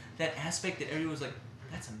that aspect that everyone was like,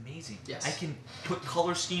 that's amazing. Yes. I can put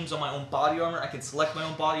color schemes on my own body armor. I can select my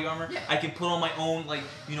own body armor. Yeah. I can put on my own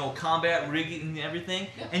combat rig and everything.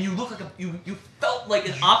 Yeah. And you look like you felt like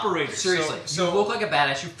an operator. Seriously. So- you look like a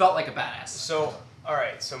badass. You felt like a badass. So,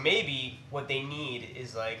 alright, so maybe what they need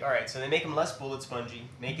is alright, so they make them less bullet spongy,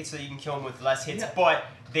 make it so you can kill them with less hits, Yeah. but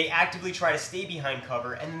they actively try to stay behind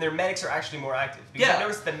cover, and then their medics are actually more active. Because Yeah. I've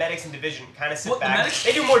noticed the medics in Division kind of sit What, the back. medics?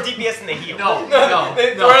 They do more DPS than they heal. No. They're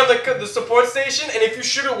on the support station, and if you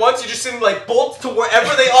shoot it once, you just send like bolts to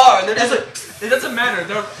wherever they are, and they're just like. It doesn't matter.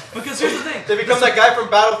 Because here's the thing. They become that guy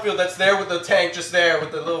from Battlefield that's there with the tank, just there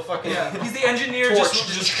with the little fucking. Yeah, he's the engineer Torch.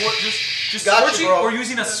 just Gotcha, torching bro. or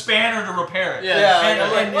using a spanner to repair it. Yeah. Yeah, And,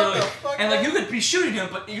 I'm like, and, what you're the like- fuck? and like man? you could be shooting him,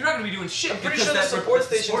 but you're not gonna be doing shit I'm pretty because sure the that support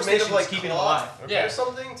station is made of like keeping him alive. cloth Yeah. or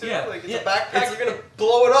something too. Yeah. Like it's Yeah. a backpack. It's- You're gonna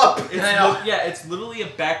blow it up. It's I know. it's literally a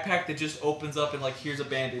backpack that just opens up and like here's a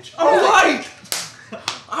bandage. Alright!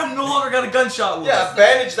 I'm no longer got a gunshot wound. Yeah, a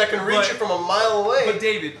bandage that can reach But- you from a mile away. But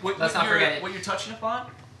David, what Let's not forget it. you're touching upon,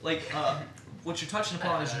 what you're touching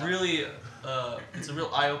upon is really, it's a real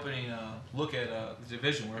eye-opening look at the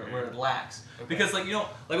Division where it lacks. Because like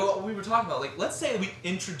what we were talking about, like let's say we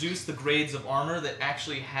introduce the grades of armor that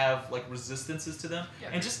actually have like resistances to them, Yeah.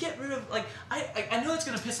 and just get rid of like I know it's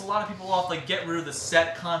gonna piss a lot of people off, like get rid of the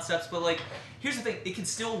set concepts, but like here's the thing, it can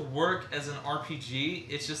still work as an RPG.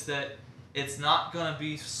 It's just that it's not going to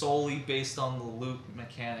be solely based on the loot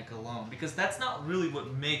mechanic alone, because that's not really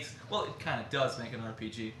what makes, well, it kind of does make an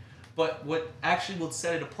RPG, but what actually would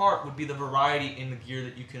set it apart would be the variety in the gear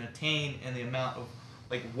that you can attain and the amount of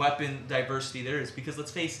like weapon diversity there is, because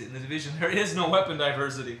let's face it, in the Division there is no weapon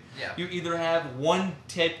diversity. Yeah. You either have one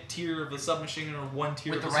tier of a submachine gun or one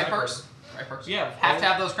tier With of the a right sniper. perks. Right perks. Yeah. Have to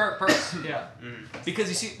have those perks. Yeah. Because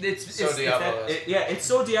you see, it's So Diablo-esque. it's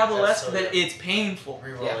so Diablo-esque so that it's painful.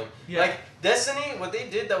 Rerolling. Yeah. Like Destiny, what they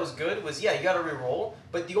did that was good was you gotta reroll,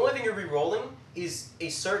 but the only thing you're rerolling is a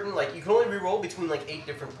certain you can only reroll between 8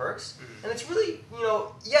 different perks, and it's really you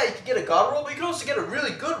can get a god roll, but you can also get a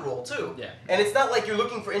really good roll too. Yeah. And it's not like you're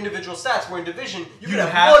looking for individual stats. Where in Division you can You have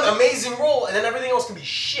have one amazing roll, and then everything else can be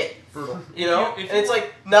shit. Brutal. And it's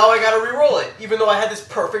like now I gotta reroll it, even though I had this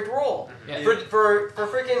perfect roll. Yeah. For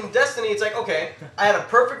freaking Destiny, it's like okay, I had a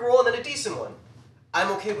perfect roll and then a decent one. I'm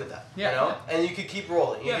okay with that. Yeah. And you could keep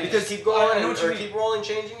rolling. You Yeah, could because just keep going, I know what you or mean. keep rolling,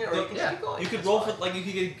 changing it, or you can Yeah. just keep going. You could That's roll fine. for you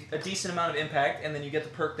could get a decent amount of impact, and then you get the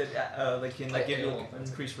perk that can give you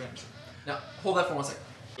increased range. Now, hold that for 1 second.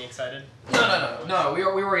 You excited? No.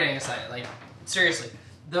 We were getting excited. Like, seriously.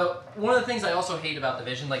 One of the things I also hate about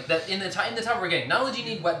Division, in the time we're getting, not only do you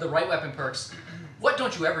need the right weapon perks, what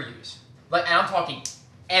don't you ever use? And I'm talking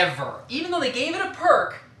ever. Even though they gave it a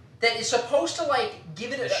perk that is supposed to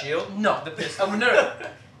give it The shield? No, The pistol. no.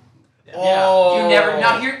 Oh, You never.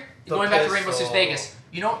 Now here, the going back to Rainbow Six pistol. Vegas.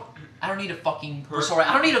 I don't need a fucking sword.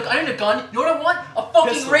 I don't need a gun. You know what I want? A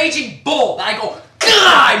fucking Pistol. raging bull that I go,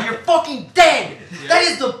 God, you're fucking dead. Yeah. That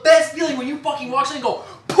is the best feeling when you fucking walk in and go,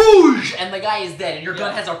 poosh, and the guy is dead, and your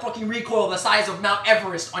gun has a fucking recoil the size of Mount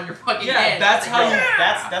Everest on your fucking head. that's how you.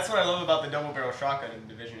 That's what I love about the double barrel shotgun in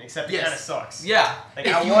Division. Except it Yes. kind of sucks. Yeah. Like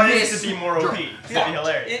If I you wanted it miss, to be more OP. you're It's to be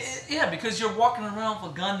hilarious. Yeah, because you're walking around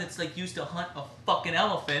with a gun that's used to hunt a fucking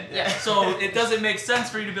elephant. Yeah. So it doesn't make sense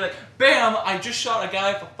for you to be like, bam, I just shot a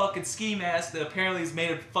guy with a fucking ski mask that apparently is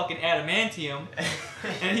made of fucking adamantium,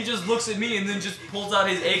 and he just looks at me and then just pulls out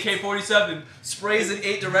his AK-47, sprays in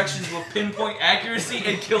 8 directions with pinpoint accuracy,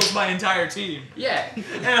 and kills my entire team. Yeah.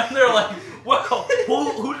 And they're like, well,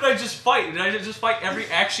 who did I just fight? Did I just fight every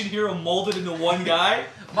action hero molded into one guy?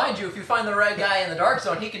 Mind you, if you find the right guy in the dark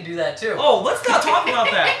zone, he can do that too. Oh, let's not talk about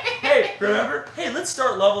that. Hey, remember? Hey, let's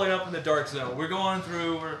start leveling up in the dark zone. We're going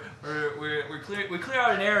through. We clear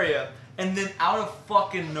out an area, and then out of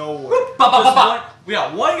fucking nowhere, we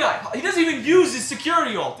got one guy. He doesn't even use his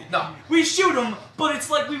security ulti. No. We shoot him, but it's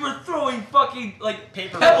like we were throwing fucking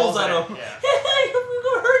Paper pebbles balls at at him. it, yeah. Hey, we're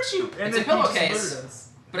gonna hurt you. And It's a then he just pillowcase. murdered us.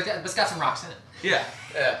 But it's got some rocks in it. Yeah,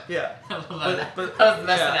 Yeah. yeah. I love that. But- That was the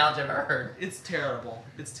best yeah. analogy I've ever heard. It's terrible.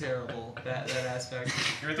 It's terrible that aspect.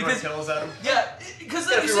 You were throwing pills at him? Yeah, because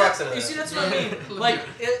Get a few rocks in you there. see, that's what I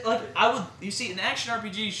mean. You see, an action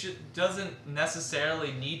RPG doesn't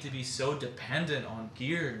necessarily need to be so dependent on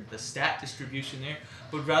gear and the stat distribution there,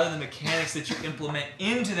 but rather the mechanics that you implement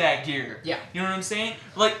into that gear. Yeah. You know what I'm saying?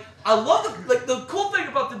 I love the cool thing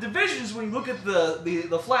about the Division is when you look at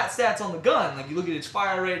the flat stats on the gun, you look at its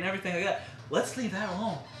fire rate and everything like that. Let's leave that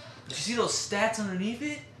alone. But you see those stats underneath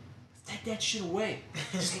it? Take that shit away.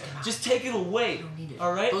 Just take it away. You don't need it.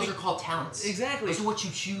 All right? Those are called talents. Exactly. Those are what you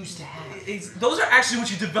choose to have. Those are actually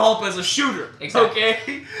what you develop as a shooter. Exactly.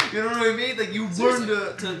 Okay? You know what I mean? You learn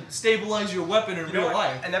to stabilize your weapon in You know real what?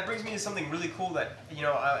 life. And that brings me to something really cool that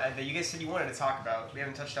that you guys said you wanted to talk about. We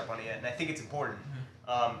haven't touched up on it yet, and I think it's important.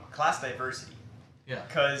 Class diversity. Yeah.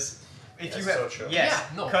 Because if you That's have so true. yes,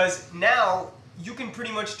 Yeah, no. because now you can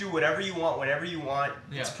pretty much do whatever you want, whenever you want.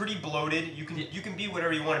 Yeah. It's pretty bloated. You can be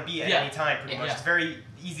whatever you want to be at Yeah. any time. Pretty much, Yeah. it's very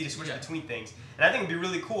easy to switch Yeah. between things. And I think it'd be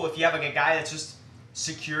really cool if you have a guy that's just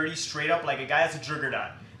security straight up, like a guy that's a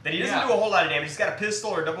juggernaut. That he doesn't Yeah. do a whole lot of damage. He's got a pistol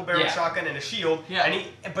or a double barrel Yeah. shotgun and a shield. Yeah.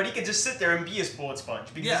 But he can just sit there and be a bullet sponge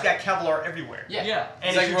because Yeah. he's got Kevlar everywhere. Yeah. Yeah. And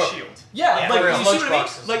He's a like huge Rook. shield. Yeah, Yeah. like For real. you see what I mean?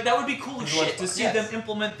 Lunchboxes. Like that would be cool as Lunchboxes. shit to see Yes. them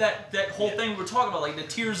implement that whole thing we were talking about, the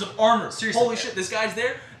tiers of armor. Seriously. Holy shit, this guy's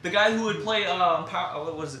there. The guy who would play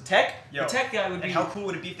what was it, Tech? Yo. The Tech guy would be And how cool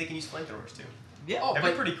would it be if they can use flamethrowers too? yeah. Oh, That'd be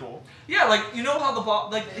but pretty cool. Yeah, you know how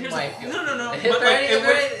the here's might the, go- no. Hit But right, it would,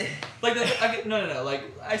 right. no.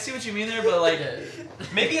 I see what you mean there, but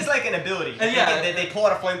Maybe it's like an ability. Yeah. They pull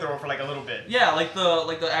out a flamethrower for like a little bit. yeah, like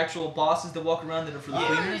the actual bosses that walk around that are for the Yeah.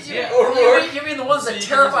 cleaners. You, Yeah. you mean the ones So that you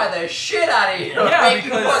can terrify the shit out of you? Yeah, Make you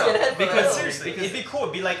because- fucking head because first. Seriously, because- it'd be cool.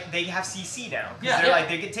 It'd be like they have CC now. 'Cause Yeah. they're Yeah. like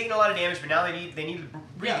they're taking a lot of damage, but now they need a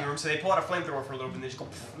breathing Yeah. room, so they pull out a flamethrower for a little bit and they just go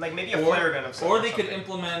like maybe a Or- flare gun of some Or or they could something.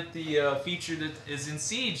 implement the feature that is in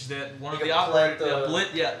Siege that one You of the could operators, plant the-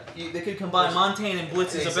 Blitz, they could combine Montaigne and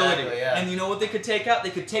Blitz's Exactly, ability. yeah. And you know what they could take out? They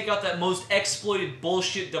could take out that most exploited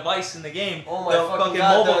bullshit device in the game. Oh my the fucking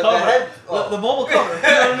God, mobile the cover. head- The mobile cover.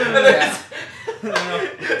 Yeah. No, I know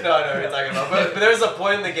what you're talking about. But there was a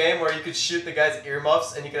point in the game where you could shoot the guy's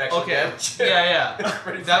earmuffs and you could actually damage him. Yeah.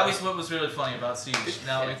 Pretty That funny. was what was really funny about Siege.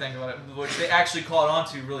 Now we think about it, which they actually caught on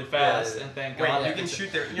to really fast, and thank Wait, God. you can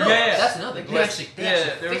shoot their No, Yeah. that's another thing. They actually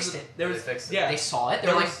fixed it. There was, They fixed it. yeah. They saw it.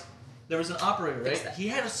 They're like, There was an operator, Fix right? that. He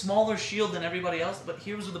had a smaller shield than everybody else, but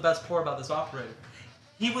here was the best part about this operator.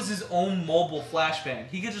 He was his own mobile flashbang.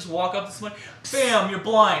 He could just walk up to someone, bam, you're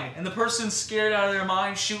blind. And the person's scared out of their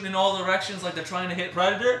mind, shooting in all directions like they're trying to hit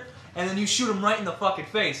Predator, and then you shoot them right in the fucking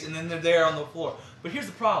face, and then they're there on the floor. But here's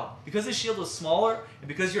the problem. Because his shield was smaller, and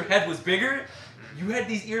because your head was bigger, you had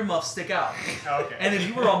these earmuffs stick out. Okay. And if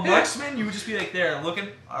you were a marksman, you would just be like there, looking,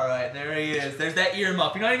 alright, there he is. There's that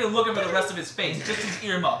earmuff. You're not even looking for the rest of his face, just his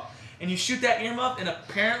earmuff. And you shoot that earmuff, and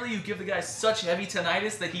apparently you give the guy such heavy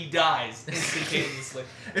tinnitus that he dies instantaneously.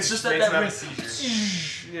 It's just that Makes him have a ring-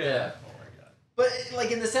 seizure. Yeah. Oh my god. but like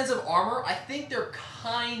in the sense of armor, I think they're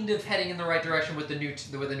kind of heading in the right direction with the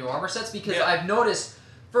new armor sets because Yeah. I've noticed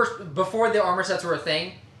first before the armor sets were a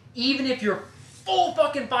thing, even if you're full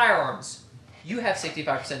fucking firearms, you have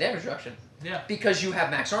 65% damage reduction Yeah. because you have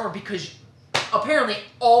max armor because apparently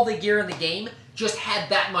all the gear in the game just had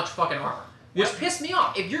that much fucking armor. Which Yep. pissed me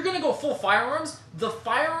off. If you're gonna go full firearms, the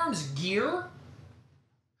firearms gear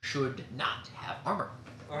should not have armor.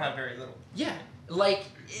 Or have very little. Yeah, like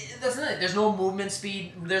that's not it. There's no movement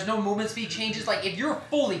speed. There's no movement speed changes. Like if you're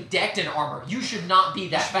fully decked in armor, you should not be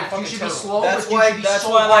that should be fast. You fucking should be turtle. slow. That's but you why- should be That's so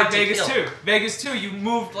why I hard like to Vegas kill. 2. Vegas 2, you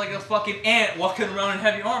moved like a fucking ant walking around in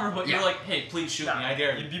heavy armor, but Yeah. you're like, hey, please shoot me, I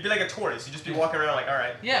dare you. You'd be like a tortoise. You'd just be walking around like, all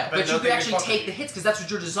right. Yeah, But you nothing could actually fuck take with the hits because that's what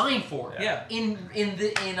you're designed for. Yeah. In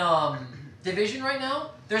Division right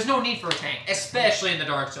now, there's no need for a tank, especially in the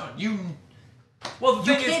Dark Zone. Well,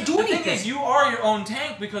 the You thing can't is, do the thing anything. is, you are your own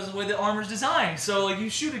tank because of the way the armor's designed. So, like, you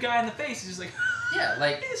shoot a guy in the face, he's just like, Yeah,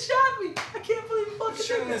 like he shot me. I can't believe he fucking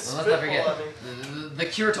Shooting did this this. Well, let's not spitball forget at me. the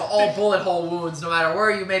cure to all bullet hole wounds, no matter where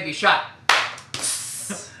you may be shot.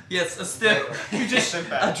 Yes, a stiff. You just. Sit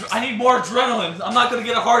back. I need more adrenaline. I'm not gonna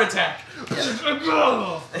get a heart attack.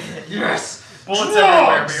 Yes. Bullets Drugs!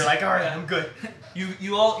 everywhere, but you're like, all right, I'm good. You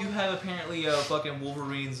have apparently fucking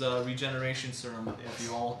Wolverine's regeneration serum with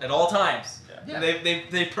you all at all times. Yeah. And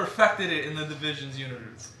they perfected it in the Division's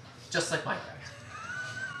universe. Just like Minecraft.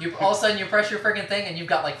 You all of a sudden you press your freaking thing and you've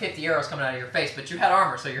got like 50 arrows coming out of your face, but you had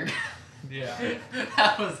armor, so you're. Yeah.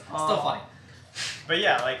 That was still funny. But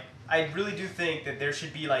yeah, like I really do think that there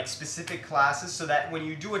should be like specific classes so that when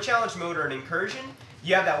you do a challenge mode or an incursion,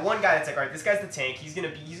 you have that one guy that's like, all right, this guy's the tank. He's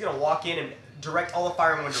gonna walk in and direct all the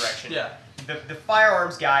fire in one direction. Yeah. The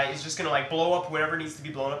firearms guy is just gonna like blow up whatever needs to be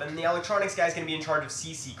blown up, and then the electronics guy is gonna be in charge of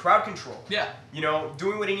CC, crowd control. Yeah. You know,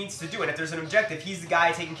 doing what he needs to do, and if there's an objective, he's the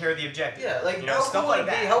guy taking care of the objective. Yeah, like you know, how stuff cool would like it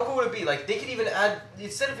be? that. How cool would it be? Like they could even add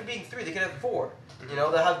instead of it being 3, they could have 4. You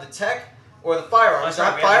know, they have the tech or the firearms. Oh, They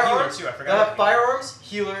that's have right, we have the firearms. healer, too. I They forgot have that. firearms,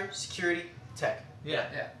 healer, security, tech. Yeah.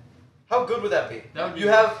 Yeah. How good would that be? That would be You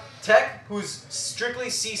have tech who's strictly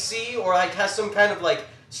CC or like has some kind of like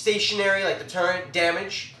stationary like deterrent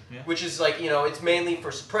damage, Yeah. which is like, you know, it's mainly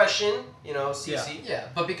for suppression, you know, CC. Yeah,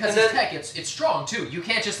 but because And it's then- tech, it's strong too. You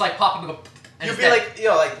can't just like pop up and go. And You'd it's be dead. like, you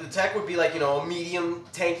know, like the tech would be like, you know, a medium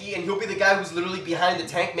tanky, and he'll be the guy who's literally behind the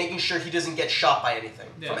tank, making sure he doesn't get shot by anything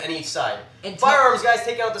Yeah. from any side. And Firearms guys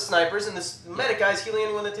taking out the snipers, and this medic guy's healing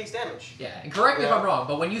anyone that takes damage. Yeah, and correct me if Yeah. I'm wrong,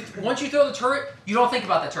 but once you throw the turret, you don't think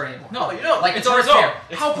about that turret anymore. No, you don't. Like It's the on turret's its own. there.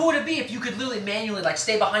 It's- How cool would it be if you could literally manually like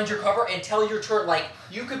stay behind your cover and tell your turret like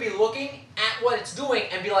you could be looking at what it's doing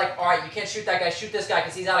and be like, all right, you can't shoot that guy, shoot this guy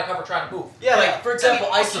because he's out of cover trying to move. Yeah, Yeah. like for example,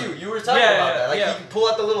 That'd be awesome. IQ. You were talking Yeah, about that. Like yeah. you can pull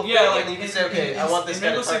out the little Yeah, thing, like and then you can say, okay, I want this in guy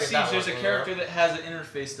to Rainbow target Six that Siege, there's a one, you know? character that has an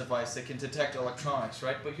interface device that can detect electronics,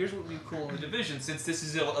 right? But here's what would be cool in the Division, since this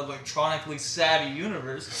is an electronically savvy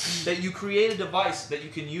universe, that you create a device that you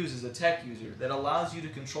can use as a tech user that allows you to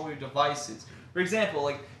control your devices. For example,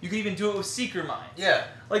 like you can even do it with Seeker Mines. Yeah.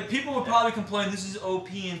 Like people would probably complain this is OP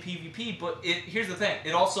in PvP, but here's the thing: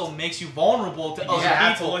 it also makes you vulnerable to You other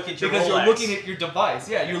have to people look at your because Rolex. you're looking at your device.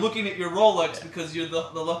 Yeah, you're looking at your Rolex because you're the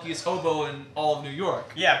luckiest hobo in all of New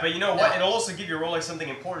York. Yeah, but you know what? Yeah. It'll also give your Rolex something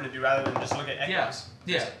important to do rather than just look at echoes.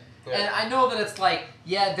 Yeah. Yeah. And I know that it's like,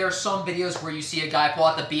 yeah, there's some videos where you see a guy pull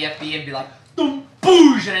out the BFB and be like, boom,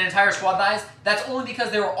 boosh, and an entire squad dies. That's only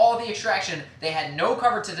because they were all the extraction, they had no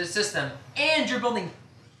cover to the system, and you're building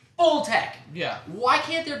full tech. Yeah. Why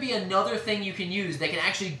can't there be another thing you can use that can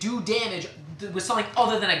actually do damage with something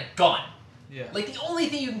other than a gun? Yeah. Like, the only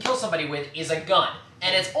thing you can kill somebody with is a gun.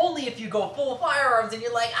 And it's only if you go full firearms and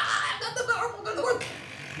you're like, I've got the powerful gun in the world.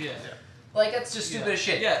 Yeah. Like, that's just stupid as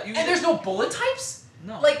shit. Yeah, And there's no bullet types?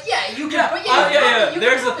 No. Like, yeah, you can. Yeah, but yeah. you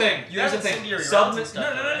There's can the thing. You There's the have thing. incendiary rounds Submit. and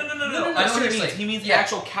stuff, No. No, I know what he seriously. means. He means the Yeah.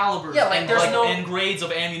 actual calibers Yeah, like, and there's no- and grades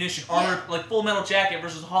of ammunition, armor, like Full Metal Jacket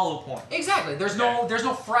versus Hollow Point. Exactly. There's no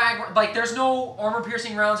frag, like there's no armor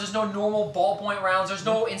piercing rounds. There's no normal ballpoint rounds. There's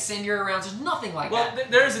no incendiary rounds. There's nothing like Well, that.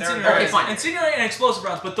 there is incendiary. Okay, fine. Incendiary and explosive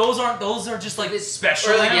rounds, but those are just like It's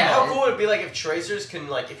special. Or like, Yeah. how cool would it be like if tracers can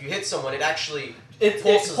like if you hit someone, it actually It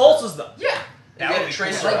pulses pulses them. Yeah. You That get would a be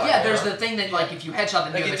tracer cool. Like, round, yeah, you there's know? the thing that, like, if you headshot,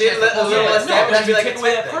 then Like, you you have a did chance let to a pull little it. less No, damage, but be you like take a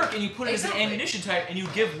away tech that thing. perk and you put it as an Exactly. ammunition type, and you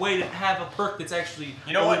give way to have a perk that's actually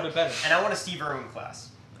You know a what? little bit better. And I want a Steve Irwin class.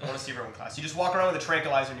 I want a Steve Irwin class. You just walk around with a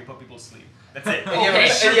tranquilizer and you put people to sleep. That's it. And you have, Okay,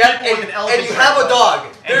 a- shoot and you have, people with an elephant and you have a dog.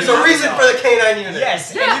 And There's you a have a reason dog. for the canine unit.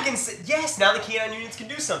 Yes, Yeah. and you can yes. Now the canine units can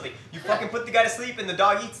do something. You fucking put the guy to sleep and the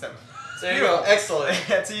dog eats them. There you go. Excellent.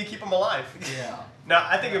 That's how you keep them alive. Yeah. No,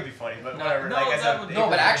 I think it would be funny, but No, whatever. no, like I that said, would- No,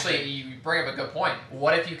 but actually, you bring up a good point.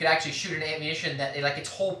 What if you could actually shoot an ammunition that, like, its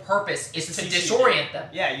whole purpose is to CC. disorient them?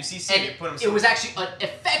 yeah, you see, And you put him. it was actually an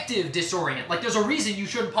effective disorient. Like, there's a reason you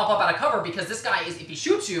shouldn't pop up out of cover because this guy is, if he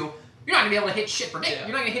shoots you, you're not gonna be able to hit shit for dick. Yeah.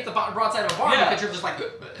 You're not gonna hit the broadside of a barn Yeah. because you're just like.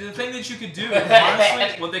 The thing that you could do,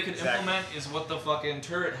 honestly, what they could Exactly. implement is what the fucking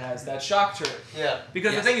turret has, that shock turret. Yeah.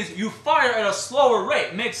 Because Yes. the thing is, you fire at a slower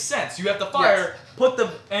rate. Makes sense. You have to fire, put the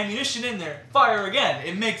ammunition in there, fire again.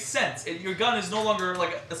 It makes sense. Your gun is no longer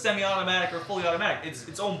like a semi-automatic or fully automatic. It's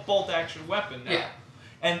its own bolt-action weapon now. Yeah.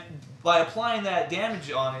 And by applying that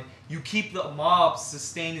damage on it, you keep the mobs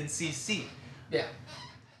sustained in CC. Yeah.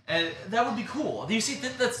 And that would be cool. You see,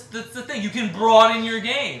 that's the thing. You can broaden your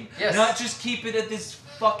game. Yes. Not just keep it at this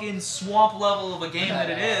fucking swamp level of a game that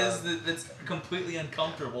it is, that's completely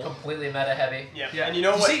uncomfortable. Completely meta heavy. Yeah. Yeah, And you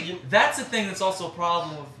know what? See, that's the thing that's also a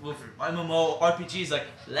problem with MMO RPGs. Like,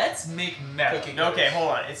 let's make meta. Cookie. Okay, hold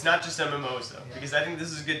on. It's not just MMOs though, because I think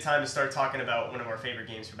this is a good time to start talking about one of our favorite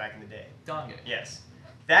games from back in the day. Donge. Yes,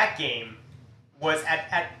 that game was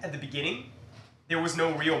at the beginning. There was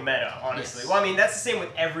no real meta, honestly. Yes. Well, I mean, that's the same with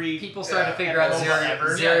every. People started to figure out MMO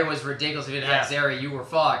ever. Zeri was ridiculous. If you didn't have Zeri, you were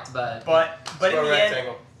fucked. But But in Square the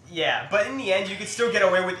rectangle. end, yeah. But in the end, you could still get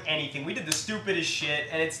away with anything. We did the stupidest shit,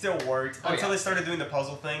 and it still worked until they started doing the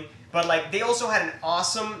puzzle thing. But like, they also had an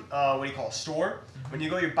awesome store. When you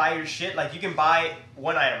go, you buy your shit. Like, you can buy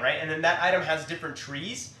one item, right? And then that item has different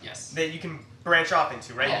trees yes. that you can branch off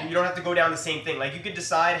into, right? Yeah. You don't have to go down the same thing. Like, you could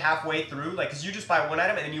decide halfway through, like, because you just buy one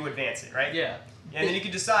item and then you advance it, right? Yeah. And then you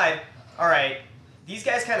could decide, all right, these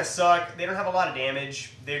guys kind of suck. They don't have a lot of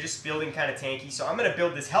damage. They're just building kind of tanky. So I'm going to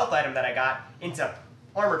build this health item that I got into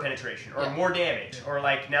armor penetration or more damage. Or,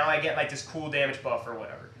 like, now I get, like, this cool damage buff or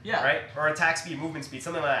whatever. Yeah. Right? Or attack speed, movement speed,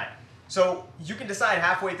 something like that. So you can decide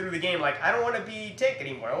halfway through the game, like, I don't want to be tank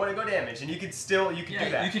anymore. I want to go damage. And you could do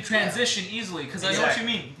that. You can transition easily, because I know what you Exactly.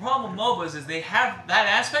 mean. The problem with MOBAs is they have that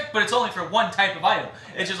aspect, but it's only for one type of item.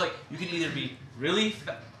 It's just like, you can either be really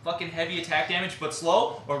fucking heavy attack damage but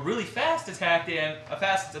slow, or really fast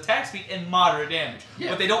attack speed and moderate damage. Yeah.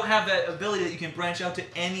 But they don't have that ability that you can branch out to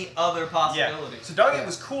any other possibility. So Donge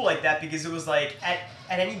was cool like that because it was like at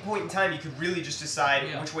any point in time you could really just decide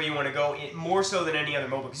Yeah. which way you want to go, more so than any other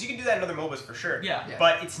MOBA. Because you can do that in other MOBAs for sure. Yeah. Yeah.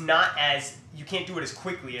 But it's not as you can't do it as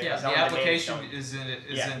quickly Yeah, as the on demand application stuff.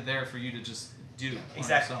 isn't there for you to just do. on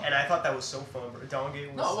Exactly. its own. And I thought that was so fun. Bro. Donge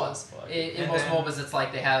was No, it so was. fun. In And most then- MOBAs, it's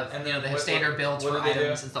like they have, and they then have what- standard builds what for do they do?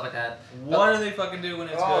 items and stuff like that. What do they fucking do when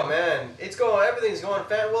it's Oh good? man, it's going. Everything's going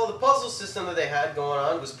fast. Well, the puzzle system that they had going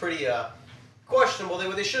on was pretty questionable.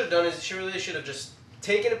 What they should have done is they should have just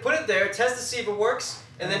taken it, put it there, test to see if it works,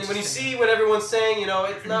 and then when you see what everyone's saying, you know,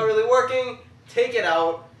 it's not really working, take it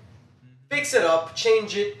out, fix it up,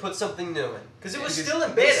 change it, put something new in. Because it was Because still in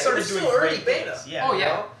they beta. It started was doing still early great beta. things. Yeah. Oh you yeah,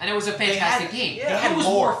 know? and it was a They fantastic had- game. yeah. They had It was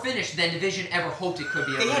lore. more finished than Division ever hoped it could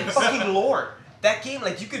be. They had released. fucking lore. That game,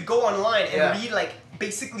 like, you could go online and Yeah. read, like,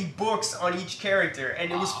 basically books on each character,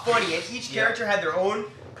 and it was Oh. funny. And each character had their own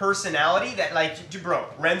personality that, like, bro,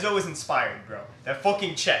 Renzo was inspired, bro. That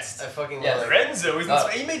fucking chest. I fucking Yeah. love it. Renzo is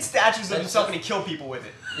inspired. He made statues of That's himself just- and he killed people with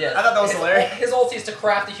it. Yeah. I thought that was hilarious. His ulti is to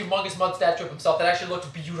craft a humongous mud statue of himself that actually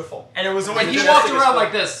looked beautiful. And it was always And he different. walked around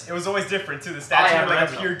like this. It was always different too. The I statue am would like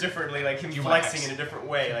Renzo. appear differently, like him You flexing Max. in a different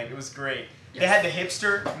way. Like it was great. They Yes. had the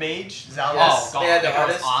hipster mage, Zalos. Oh, God, They had the that was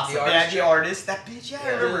artist, awesome. the They had the chick. artist. That bitch, yeah, I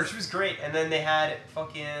Yeah. remember. She was great. And then they had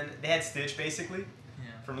Stitch basically Yeah.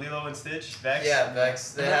 from Lilo and Stitch. Vex. Yeah,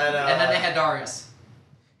 Vex. They And had. then- and then they had Darius.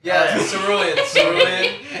 Yeah, Oh, Cerulean.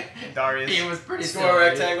 Cerulean. Darius. He was pretty Square silly.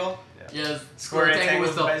 rectangle. Yes, Square Rectangle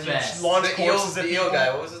was the rectangles, best. launch The eel, courses at the eel people. guy.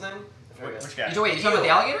 What was his name? I forget. Which guy? Wait, you talking about the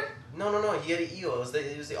alligator? No. He had an eel. It was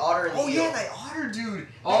the otter and the eel. Oh yeah, that otter dude. That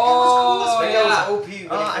Oh, guy That was guy yeah. was OP when he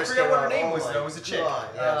I first forget came what her out. name Oh was my though. It was a chick. God,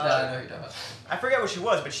 Yeah, I know yeah. who you're talking about. I forget what she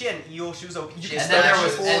was, but she had an eel. She was OP. She And was then there Snatch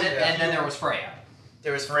was, Full, and then there was Freya.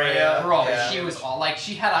 There was Freya. Freya. Bro, yeah. she was all like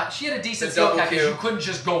she had a decent The skill double cap because Q. you couldn't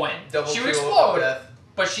just go in. Double She would Q of explode, death.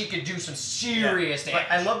 but she could do some serious But damage.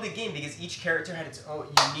 I love the game because each character had its own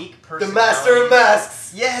unique The personality. Master of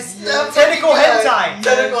Masks. Yes, Yeah, Tentacle fucking Hentai.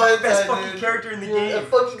 Tentacle Hentai, Best dude. fucking character in the I game.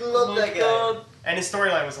 fucking love that guy. And his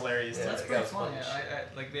storyline was hilarious. Yeah. too. That's that pretty guy's fun. fun. Yeah,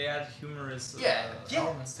 like they add humorous Yeah.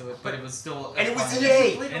 elements to it, but it was still. And it was fun.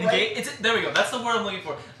 EA. There we go. That's the word I'm looking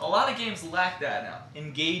for. A lot of games lack that now.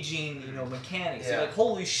 Engaging, mechanics. Yeah. You're like,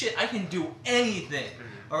 holy shit, I can do anything.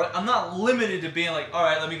 All right, I'm not limited to being like, all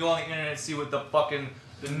right, let me go on the internet and see what the fucking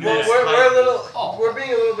the Well, newest we're hype a little, Oh. we're being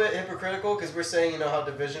a little bit hypocritical because we're saying, how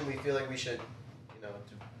Division we feel like we should,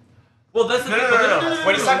 Well, that's the No, thing. no, but no, no.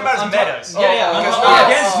 What he's talking about is I'm metas. Yeah, yeah. Oh, I'm oh,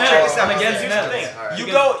 against oh, metas. check this out. I'm against Here's the metas. thing. Alright. You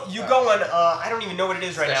Because- go on. I don't even know what it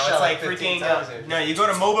is right It's now. shot It's like like 15 freaking. times here. No, you go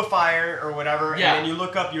to MOBA Fire or whatever, Yeah. and then you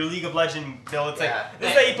look up your League of Legend build. It's Yeah. like this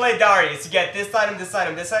is how you play Darius. You get this item, this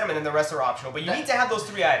item, this item, and then the rest are optional. But you need to have those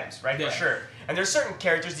 3 items, right? Yeah. For sure. And there's certain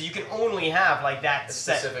characters that you can only have like that A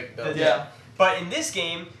set. specific build. Yeah. But in this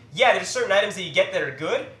game, yeah, there's certain items that you get that are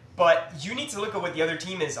good. But you need to look at what the other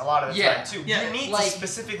team is a lot of the time too. Yeah, You need like- to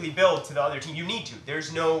specifically build to the other team. You need to.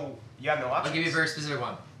 You have no options. I'll give you a very specific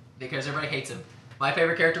one because everybody hates him. My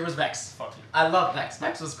favorite character was Vex. Fuck you. I love Vex.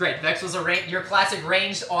 Vex was great. Vex was your classic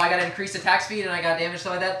ranged, I gotta increase attack speed and I got damage,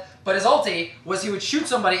 stuff like that. But his ulti was he would shoot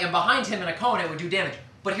somebody and behind him in a cone it would do damage.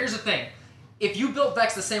 But here's the thing. If you built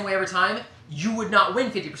Vex the same way every time, you would not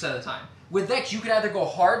win 50% of the time. With Vex, you could either go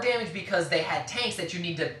hard damage because they had tanks that you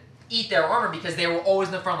need to eat their armor because they were always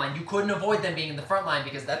in the front line. You couldn't avoid them being in the front line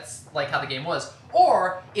because that's like how the game was.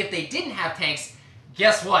 Or, if they didn't have tanks,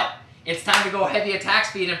 guess what? It's time to go heavy attack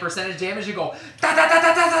speed and percentage damage. You go da da da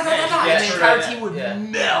da da da da da da, and the entire team would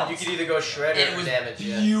melt. You could either go shredder It or was damage.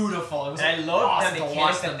 beautiful. It was And I love awesome that to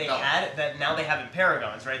watch mechanic them that they melt. had that now they have in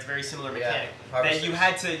Paragons, right? It's a very similar Yeah, mechanic. harvesters.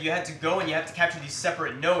 That you had to go and you have to capture these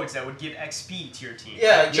separate nodes that would give XP to your team.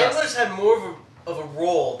 Yeah, Yes. junglers had more of a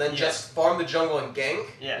role than Yeah. just farm the jungle and gank.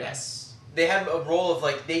 Yeah. Yes. They had a role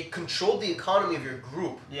of they controlled the economy of your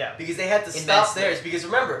group. Yeah. Because they had to stop Immensely. theirs. Because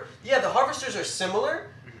remember, yeah, the harvesters are similar,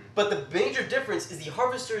 but the major difference is the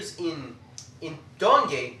harvesters in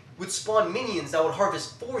Dawngate would spawn minions that would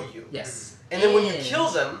harvest for you. Yes. And then when you kill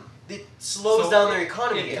them, it slows down their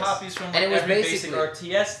economy. It copies from And it was every basic basically-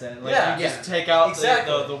 RTS then. Like Yeah. you just take out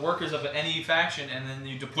Exactly. the workers of any faction and then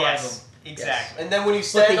you deploy Yes. them. Exactly. And then when you But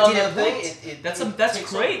stand they on did that it thing, right. That's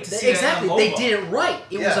takes great over. to see. Exactly, that on they mobile. did it right.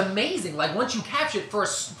 It was Yeah. amazing. Like once you captured it for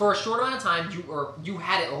a short amount of time, you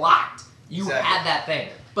had it locked. You Exactly. had that thing.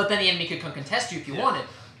 But then the enemy could come contest you if you wanted.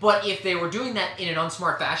 But if they were doing that in an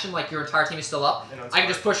unsmart fashion, like your entire team is still up, I can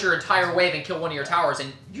just push your entire wave and kill one of your towers,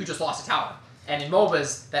 and you just lost a tower. And in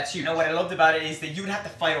MOBAs, that's huge. And what I loved about it is that you would have to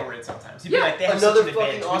fight over it sometimes. You'd Yeah. be like, they have Another such an fucking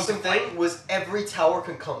advantage. We need awesome to fight. thing was every tower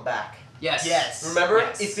can come back. Yes. Yes. Remember,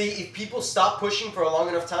 Yes. if people stop pushing for a long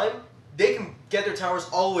enough time, they can get their towers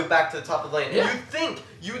all the way back to the top of the lane. Yeah. And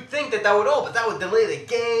you would think that would but that would delay the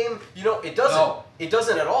game. It doesn't. No. It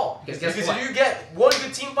doesn't at all. Because guess Because what? if you get one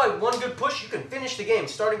good team fight, one good push, you can finish the game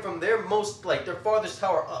starting from their farthest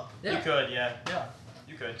tower up. Yeah. You could, yeah. Yeah.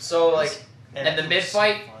 You could. So And the mid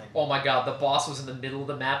fight, oh my god, the boss was in the middle of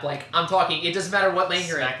the map. Like, I'm talking, it doesn't matter what lane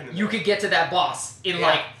you're Smack in in. the You middle. could get to that boss in Yeah.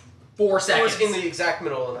 like 4 it seconds. was in the exact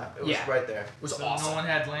middle of the map. It was Yeah. right there. It was So awesome. no one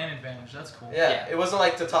had land advantage. That's cool. Yeah. Yeah. It wasn't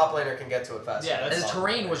like the top laner can get to it faster. Yeah, And that's the awesome.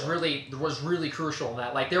 terrain was really crucial in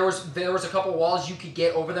that. Like there was a couple walls you could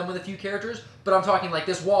get over them with a few characters, but I'm talking like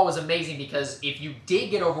this wall was amazing because if you did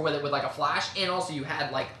get over with it with like a flash, and also you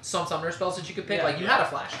had like some summoner spells that you could pick, Yeah, like you yeah. had a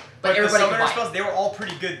flash, But but the everybody could summoner buy it. spells, they were all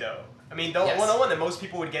pretty good though. I mean, the Yes. one that most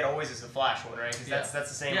people would get always is the flash one, right? Because that's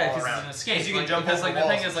the same Yeah, all because around. it's an escape. 'Cause you can jump because over like the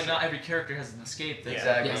walls thing is and like shit. not every character has an escape. That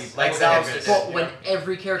Exactly. Yes. Like Exactly. Zal's But when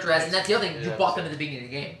every character has, and that's the other thing, you Yeah. bought them at the beginning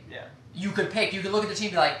of the game. Yeah. You could pick, you could look at the team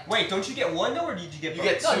and be like, Wait, don't you get one though, or did you get You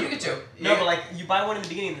both? get no, two. you get 2. No, but like you buy one in the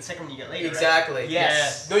beginning and the second one you get later. Exactly. Right?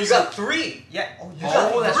 Yes. No, you got 3. Yeah. Oh, you You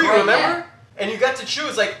got got that's 3, right, remember? And you got to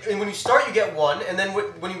choose, and when you start, you get 1, and then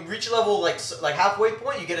when you reach level, like halfway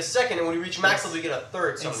point, you get a second, and when you reach max level, you get a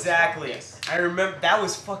third. Exactly. Yes. I remember that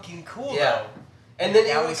was fucking cool Yeah. though. And then,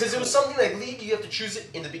 That was because it was something like League, you have to choose it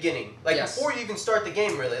in the beginning. Like, Yes. before you even start the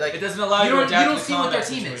game, really. Like, It doesn't allow you, you to don't adapt to the see what their combat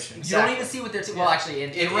team situation. is. You don't even see what their team. Well, actually,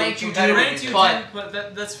 in In ranked you do, competitive, Ranked you but can,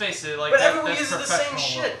 but let's face it, like but that, everyone that's uses the same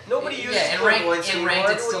professional shit. Nobody Yeah, uses in clairvoyance ranked anymore.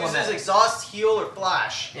 it's Everyone still a uses meta. exhaust, heal, or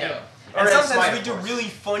flash. Yeah. And Or sometimes smite, we of do course. really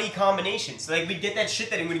funny combinations. Like we'd get that shit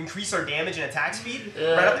that it would increase our damage and attack speed,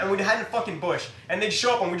 Yeah. right up, and we'd hide in a fucking bush, and they'd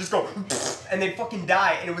show up and we'd just go, and they'd fucking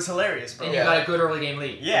die, and it was hilarious, bro. And you got a good early game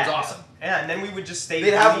lead. Yeah. It was awesome. Yeah, and then we would just stay.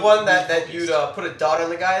 They'd have really, one that really you'd focused. put a dot on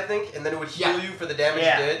the guy, I think, and then it would heal Yeah. you for the damage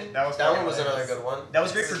Yeah, you did. that was That fucking one was another hilarious. good one. That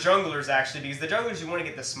was great for junglers actually, because the junglers you want to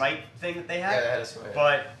get the smite thing that they Yeah, had. they had a smite.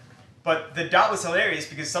 But the dot was hilarious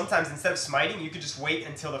because sometimes instead of smiting, you could just wait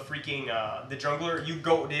until the freaking the jungler you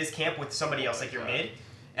go to his camp with somebody else like your mid,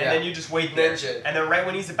 and Yeah. then you just wait there, Ninja it. and then right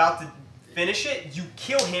when he's about to finish it, you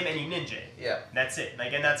kill him and you ninja it. Yeah. That's it.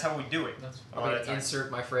 Like, and that's how we do it. a lot of Okay, times. insert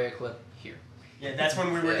my Freya clip here. Yeah, that's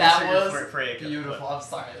when we were That insert your was Freya clip. beautiful. I'm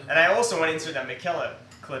sorry. And I also want to insert that Michaela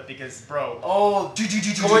clip because, bro, Oh,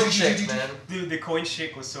 coin shake, man. dude, the coin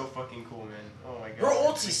shake was so fucking cool, man. Oh my god. Her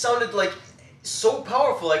ulti sounded like so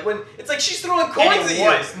powerful. Like when it's like she's throwing And coins it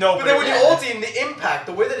at was. you. No, but then when you yeah. ulti and the impact,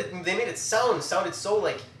 the way that they made it sounded so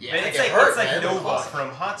like. Yeah. Man, Like it's it like hurt, it's like man. It was Nova awesome. from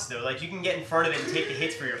Hots though. Like you can get in front of it and take the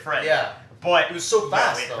hits for your friend. Yeah. But It was so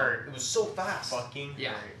fast it though. hurt. It was so fast. Fucking Yeah.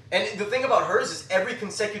 hurt. And the thing about hers is every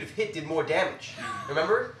consecutive hit did more damage.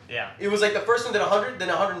 Remember? Yeah. It was like the first one did 100, then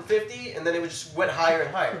 150, and then it just went higher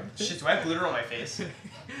and higher. Shit, do I have glitter on my face?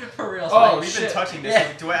 For real. Oh, We've been shit. touching this.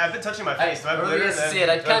 Yeah. I've been touching my face. Do I have Nobody glitter? gets to and see it.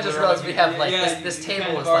 I then- kind of just realized we have like Yeah, this you table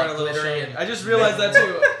kind is of are like a little glittery shiny. and I just realized that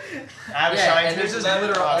too. I have a Yeah, shine and there's too. just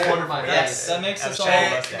glitter all over my That's, face. that makes I have us a all. shiny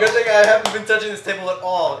Hey, mustache. good thing I haven't been touching this table at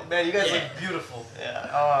all. Man, you guys Yeah. look beautiful. Yeah.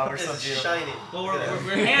 Oh, we're so It's beautiful. shiny. Well, Look at that.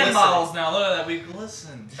 we're hand Listen. models now. Look at that. We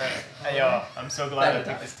glistened. Hey, yo, I'm so glad I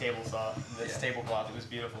took this tablecloth. It was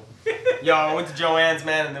beautiful. Yo, I went to Joanne's,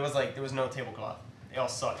 man, and there was no tablecloth. They all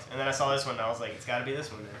sucked. And then I saw this one, and I was like, it's got to be this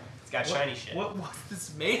one, man. It's got shiny shit. What's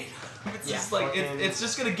this made of? It's Yeah, just like fucking- it's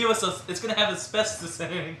just gonna give us it's gonna have asbestos in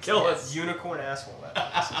it and kill us. Unicorn asshole. That's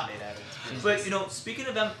what this is made out of. It's beautiful. But you know, speaking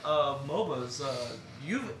of MOBAs,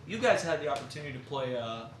 you guys had the opportunity to play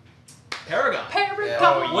Paragon. Yeah.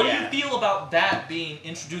 Oh, What do yeah. you feel about that being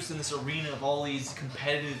introduced in this arena of all these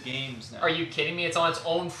competitive games now? Are you kidding me? It's on its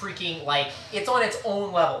own freaking, like, it's on its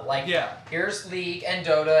own level. Like, Yeah. here's League and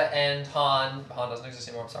Dota and Han. Han doesn't exist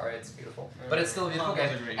anymore, I'm sorry, it's beautiful. But it's still a beautiful Han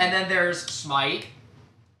game. was a great And game. then there's Smite.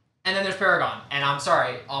 And then there's Paragon. And I'm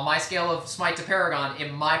sorry, on my scale of Smite to Paragon,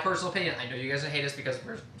 in my personal opinion, I know you guys hate us because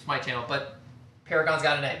we're Smite channel, but Paragon's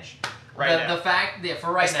got an edge. Right now. The fact that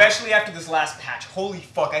for right Especially after this last patch. Holy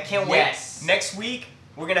fuck, I can't Yes. wait. Next week,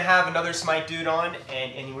 we're going to have another Smite dude on,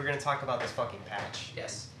 and we're going to talk about this fucking patch. now.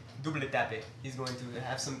 Yes. Double tape. He's going to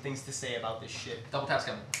have some things to say about this shit. Double tap's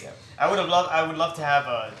coming. Yeah. I would love to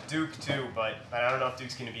have Duke too, but I don't know if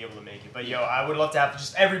Duke's gonna be able to make it. But yo, I would love to have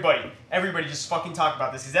just everybody just fucking talk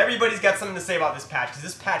about this, because everybody's got something to say about this patch, because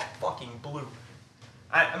this patch fucking blew.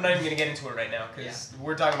 I'm not even gonna get into it right now, because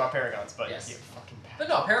we're talking about Paragons, but Yes. yeah, fucking patch. But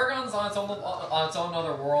no, Paragon's on its own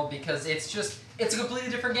other world because it's a completely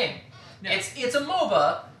different game. Yeah. It's a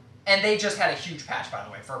MOBA, and they just had a huge patch, by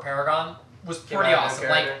the way, for Paragon. Was Came pretty out of awesome. the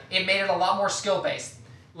Like, character. it made it a lot more skill based.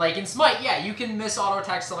 Like in Smite, yeah, you can miss auto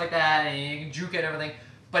attack, stuff like that, and you can juke it and everything.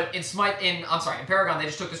 But in in Paragon, they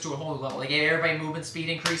just took this to a whole new level. They gave everybody movement speed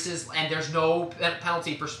increases, and there's no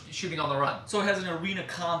penalty for shooting on the run. So it has an arena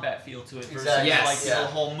combat feel to it versus Exactly. Yes. like Yeah. the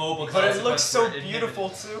whole mobile. But it looks so consequence for beautiful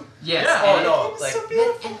too. Yes. Yeah. Oh and- no, It's like so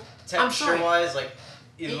beautiful. I'm sorry. texture-wise, like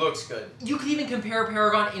it looks good. You could even compare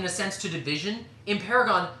Paragon in a sense to Division. In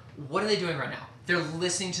Paragon, what are they doing right now? They're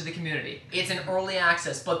listening to the community. It's an early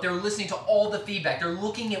access, but they're listening to all the feedback. They're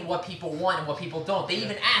looking at what people want and what people don't. They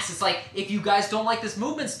even ask, it's like, if you guys don't like this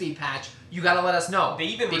movement speed patch, you gotta let us know. They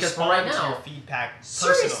even because for respond right to now, your feedback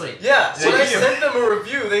seriously. personally. Yeah, They when I do. sent them a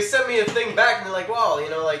review, they sent me a thing back, and they're like, "Wow, you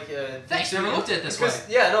know, like." Thanks, never looked at it this because,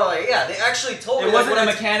 way. Yeah, no, like, yeah, they actually told me. It wasn't like, a when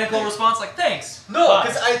I- mechanical response like thanks. No, Bye.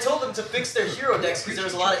 because I told them to fix their hero decks because there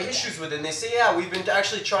was a lot of issues with it. And they say, yeah, we've been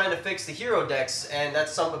actually trying to fix the hero decks, and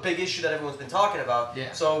that's a big issue that everyone's been talking about.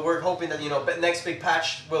 Yeah. So we're hoping that next big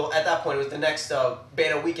patch will at that point, it was the next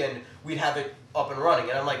beta weekend, we'd have it up and running.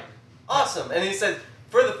 And I'm like, awesome. And he said,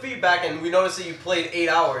 for the feedback, and we noticed that you played 8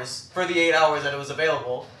 hours for the 8 hours that it was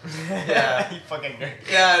available. Yeah. You fucking nerd.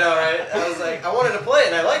 Yeah, I know, right? I was like, I wanted to play it,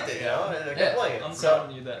 and I liked it, you know, and I kept Yeah. playing it. I'm So-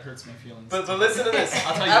 telling you, that hurts my feelings. but listen to this.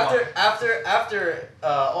 I'll tell you after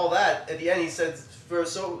all that, at the end he said,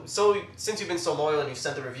 so since you've been so loyal and you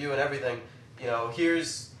sent the review and everything,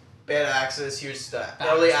 here's beta access, here's the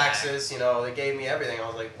early access. They gave me everything. I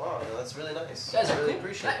was like, wow, that's really nice. Guys I are really cool.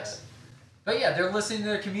 appreciate Thanks. that. But yeah, they're listening to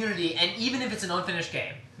their community, and even if it's an unfinished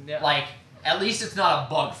game, Yeah. like, at least it's not a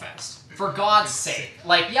bug fest. For God's sake.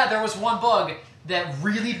 Like, yeah, there was one bug that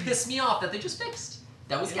really pissed me off that they just fixed.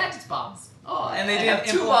 That was Gadget's bombs. Oh, And they I didn't have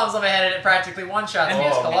two implement- bombs on my head and it practically one-shots me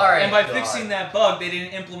as Oh, Kalari. And by God. fixing that bug, they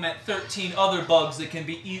didn't implement 13 other bugs that can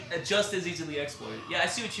be just as easily exploited. Yeah, I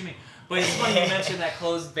see what you mean. But it's funny you mentioned that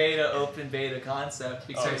closed beta, open beta concept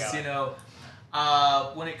because, God. you know,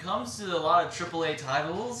 when it comes to a lot of AAA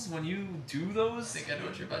titles, when you do those... I think I know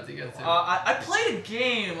what you're about to get to. I played a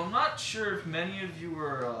game. I'm not sure if many of you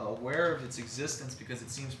were aware of its existence because it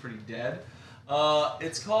seems pretty dead.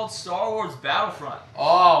 It's called Star Wars Battlefront.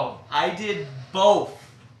 Oh, I did both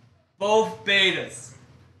betas.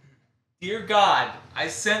 Dear God, I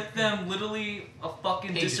sent them literally a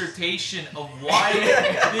fucking Pages. dissertation of why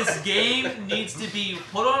this game needs to be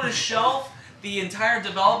put on a shelf. The entire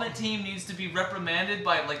development team needs to be reprimanded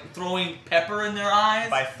by like throwing pepper in their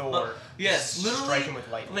eyes. By Thor. Yes, literally. Striking with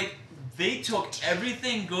lightning. Like they took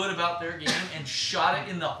everything good about their game and shot it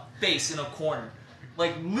in the face in a corner,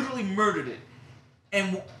 like literally murdered it.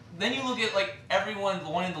 And then you look at like everyone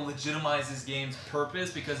wanting to legitimize this game's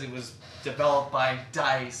purpose because it was developed by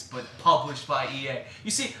DICE but published by EA.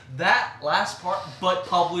 You see, that last part, but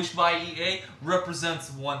published by EA,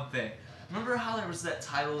 represents one thing. Remember how there was that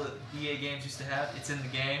title that EA games used to have? It's in the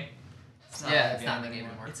game. It's Yeah, it's not in the game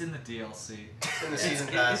anymore. It's in the DLC. It's in the season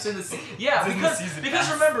pass. It's in the yeah, It's in the because season because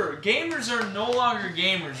pass. remember, gamers are no longer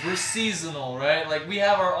gamers. We're seasonal, right? Like we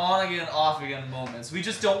have our on again, off again moments. We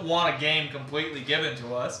just don't want a game completely given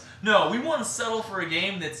to us. No, we want to settle for a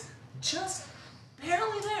game that's just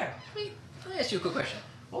barely there. let me ask you a quick question.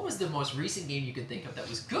 What was the most recent game you could think of that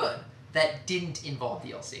was good that didn't involve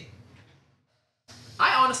DLC?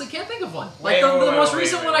 I honestly can't think of one. Like the most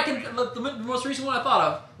recent one I can, the most recent one I thought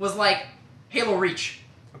of was like Halo Reach.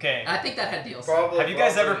 Okay. And I think that had DLC. Probably. Have you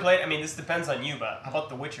guys ever played? I mean, this depends on you, but how about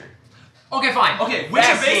The Witcher? Okay, fine. Okay, That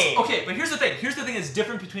Witcher based. game. Okay, but here's the thing. Here's the thing that's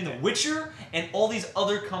different between The Witcher and all these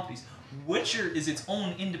other companies. Witcher is its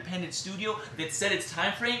own independent studio that set its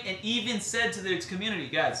time frame and even said to its community,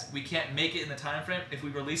 guys, we can't make it in the time frame. If we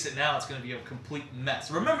release it now, it's going to be a complete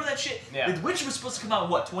mess. Remember that shit? Yeah. The Witcher was supposed to come out in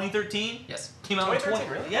what, 2013? Yes. Came out in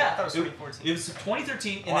 2013, really? Yeah. I thought it was 2014. It was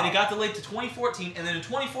 2013, and Wow. then it got delayed to 2014, and then in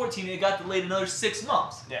 2014 it got delayed another 6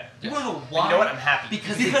 months. Yeah. You want to know But why? you know what? I'm happy.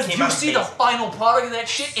 Because it Because came you out see the amazing. final product of that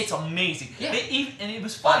shit, it's amazing. Yeah. And it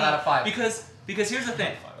was funny 5 out of 5. because here's the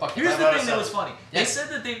thing. Fuck Here's 5 the out of thing that was 7. funny. Yeah. They said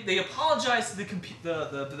that they apologized to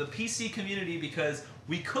the PC community because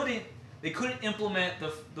they couldn't implement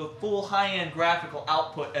the full high-end graphical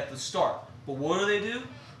output at the start. But what do?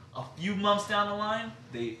 A few months down the line,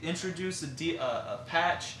 they introduce a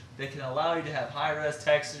patch that can allow you to have high-res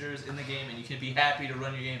textures in the game, and you can be happy to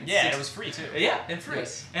run your game. In Yeah, 60 it was free too. Yeah, and free.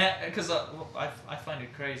 Yes. And because I find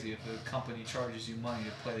it crazy if a company charges you money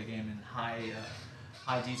to play the game in high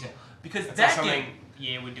detail. Because That's that like something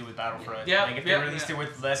game. EA would do with Battlefront. Yeah, Like if they yeah, released yeah. it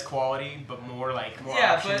with less quality but more more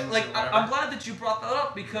Yeah, options but like or whatever. I'm glad that you brought that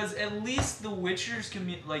up because at least the Witcher's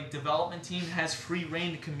development team has free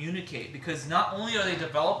reign to communicate because not only are they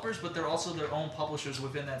developers but they're also their own publishers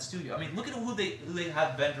within that studio. I mean, look at who they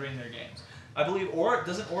have vendoring their games. I believe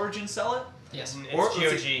doesn't Origin sell it? Yes. It's Or-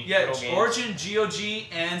 GOG. Yeah, Good it's old games. Origin, GOG,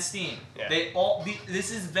 and Steam. Yeah.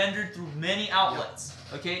 This is vendored through many outlets.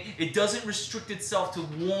 Okay, it doesn't restrict itself to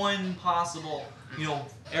one possible,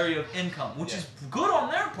 area of income, which is good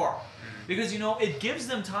on their part, because it gives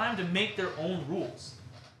them time to make their own rules.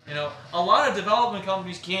 A lot of development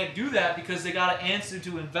companies can't do that because they got to answer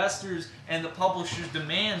to investors and the publishers'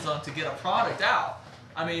 demands on to get a product out.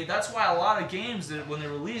 I mean, that's why a lot of games that when they're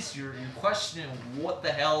released, you're questioning what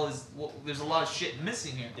the hell is. There's a lot of shit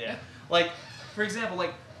missing here. Yeah. Like, for example,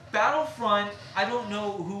 like Battlefront. I don't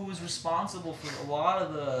know who was responsible for a lot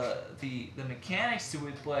of the mechanics to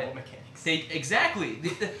it, but Old mechanics. exactly.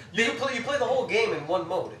 You play the whole game in one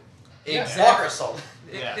mode. Exactly. Walker Assault.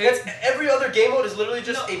 Yeah. Every other game mode is literally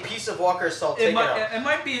just a piece of Walker Assault It taken might, out. it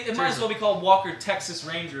might as well be called Walker Texas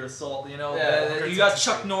Ranger Assault. Yeah, Walker you got Texas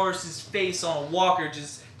Chuck Ranger. Norris's face on a walker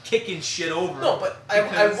just kicking shit over. No, but I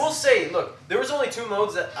because- will say, look, there was only 2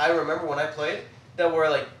 modes that I remember when I played that were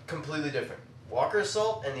like completely different. Walker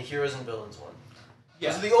Assault and the Heroes and Villains one. Yeah.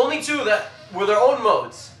 Those are the only 2 that were their own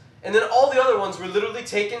modes. And then all the other ones were literally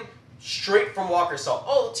taken straight from Walker Assault.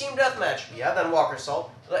 Oh, the Team Deathmatch, you have that in Walker Assault.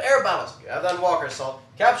 The air battles, you have that in Walker Assault.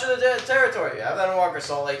 Capture the territory, you have that in Walker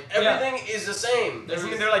Assault. Like, everything is the same.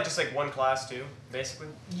 Isn't there like just like one class too, basically?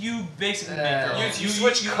 You basically make your own. You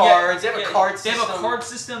switch cards, they have a card They have a system. card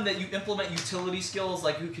system that you implement utility skills,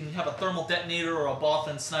 like you can have a thermal detonator or a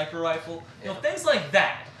Bothan sniper rifle. Things like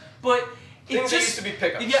that. But Things it that just used to be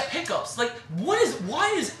pickups. Yeah, pickups. Like, why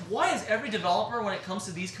is every developer, when it comes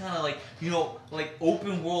to these kind of like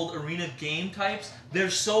open world arena game types, they're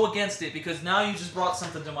so against it? Because now you just brought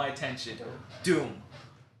something to my attention. Doom.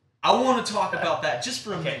 I want to talk about that just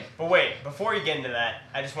for a minute. But wait, before you get into that,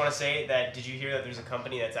 I just want to say that did you hear that there's a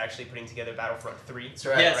company that's actually putting together Battlefront 3 That's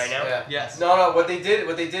right. Yes. right now? Yeah. Yes. No. What they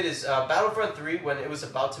did is Battlefront 3 when it was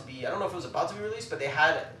about to be. I don't know if it was about to be released, but they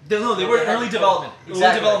had. They were in early development. Exactly.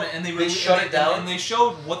 Early development, and They shut it down. and they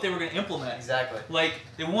showed what they were going to implement. Exactly. Like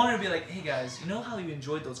they wanted to be like, hey guys, you know how you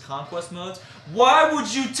enjoyed those conquest modes? Why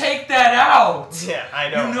would you take that out? Yeah,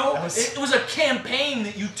 I know. You know, That was- it was a campaign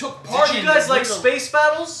that you took part in. Did you guys like With a- space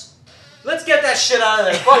battles? Let's get that shit out of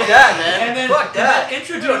there. Fuck that, man. And then, Fuck that. And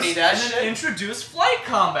then We don't need that shit. introduce flight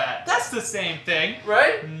combat. That's the same thing.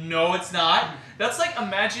 Right? No, it's not. That's like,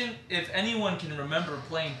 imagine if anyone can remember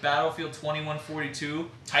playing Battlefield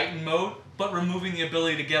 2142 Titan mode, but removing the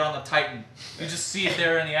ability to get on the Titan. You just see it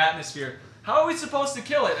there in the atmosphere. How are we supposed to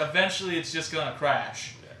kill it? Eventually, it's just gonna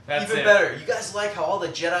crash. That's Even it. better. You guys like how all the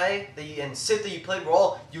Jedi and Sith that you played were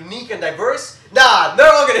all unique and diverse? Nah,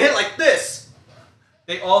 they're all gonna hit like this.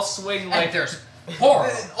 They all swing like And there's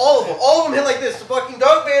horror. All of them hit like this. The fucking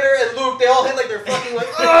Darth Vader and Luke, they all hit like they're fucking like.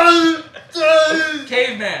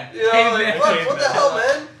 caveman. You know, Caveman. like, what the hell,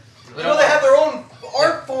 man? You know, they have their own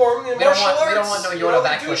art form in We don't martial want, arts. we don't want no you know, Yoda they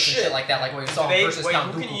do backflips and shit like that, like what we saw in They, versus wait,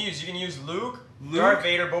 Count who can Dooku. you use? You can use Luke, Luke. Darth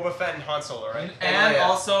Vader, Boba Fett, and Han Solo, right? And yeah.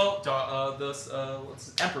 also, what's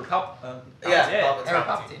his, Emperor Yeah, Palpatine. Emperor Palpatine.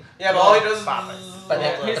 Palpatine. Yeah, but all he does is. But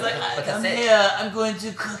all He's the- like, But that's come it. here, I'm going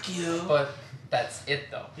to cook you. But that's it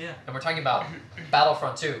though. Yeah. And we're talking about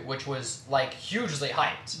Battlefront 2, which was like hugely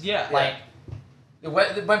hyped. Yeah. Like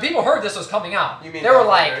when people heard this was coming out, You mean they were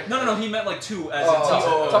Battlefront, like, right? No, he meant like 2 as Oh, in So,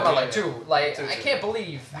 oh, talking about okay, like 2, like Two, I two. can't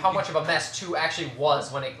believe how much of a mess 2 actually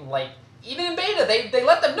was when it like even in beta they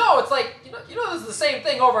let them know it's like you know this is the same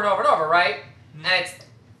thing over and over and over, right? Mm-hmm. And it's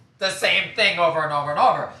the same thing over and over and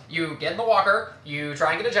over. You get in the walker, you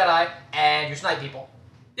try and get a Jedi, and you snipe people.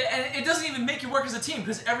 Yeah, and it doesn't even make you work as a team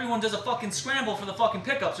because everyone does a fucking scramble for the fucking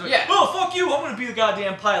pickup. So Yeah. oh fuck you, I'm gonna be the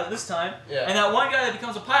goddamn pilot this time. Yeah. And that one guy that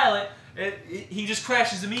becomes a pilot, he just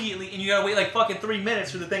crashes immediately, and you gotta wait like fucking 3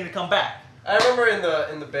 minutes for the thing to come back. I remember in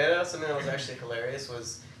the beta, something that was actually hilarious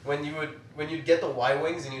was when you'd get the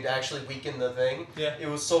Y-wings and you'd actually weaken the thing. Yeah. It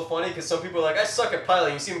was so funny because some people are like, I suck at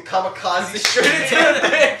piloting. You see them kamikaze straight into the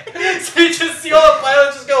thing. So you just see all the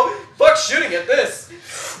pilots just go, fuck shooting at this.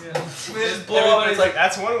 Yeah. They just blow up and it's like,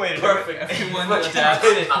 That's one way to do perfect. it. Everyone Fucking adapts.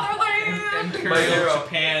 did it. Imperial My hero.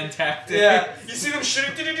 Japan tactic. Yeah, you see them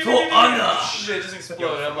shooting. Full honor. Shit just exploded.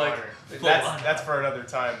 Yo, I'm like, Full honor. That's for another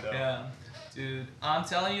time though. Yeah. Dude, I'm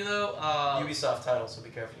telling you though, Ubisoft title, so be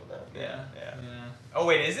careful with that. yeah. Yeah. Yeah. Oh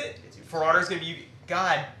wait, is it? For Honor's gonna be.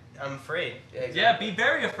 God, I'm afraid. Yeah, exactly. Yeah, be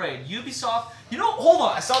very afraid. Ubisoft. You know, hold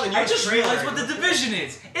on. I saw the I newest just trailer. realized what the Division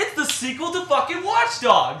is. It's the sequel to fucking Watch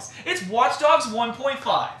Dogs. It's Watch Dogs 1.5.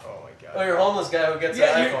 Oh my god. Oh, you're a homeless guy who gets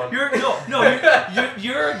Yeah, an iPhone. you're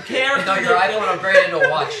you're a character. No, your iPhone upgraded into a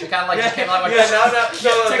watch. You kind of like just came out like Yeah, no, that's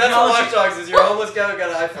what technology. Watch Dogs is. You're a homeless guy who got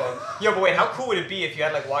an iPhone. Yo, but wait, how cool would it be if you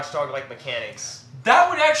had like Watchdog like mechanics?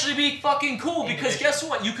 That would actually be fucking cool In because Division. guess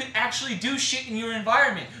what? You could actually do shit in your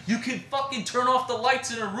environment. You could fucking turn off the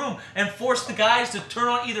lights in a room and force the guys to turn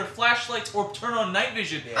on either flashlights or turn on night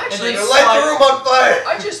vision. Yeah. And Actually, they They light slide- the room on fire.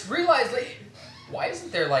 I just realized, like, why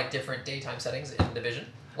isn't there like different daytime settings in Division?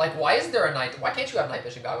 Like, why isn't there a night? Why can't you have night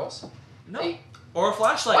vision goggles? No. Hey, Or a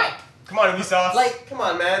flashlight. why? Come on, Ubisoft. Like, Come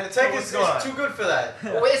on, man. The tech What's is going on? too good for that.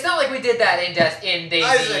 well, it's not like we did that in DayZ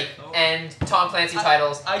Isaac. and Tom Clancy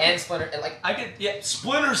titles I and get- Splinter. And like, I could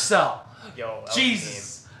Splinter Cell. Yo, that was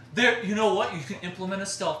Jesus. There, you know what? You can implement a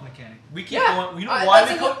stealth mechanic. We keep Yeah, going. You know I- why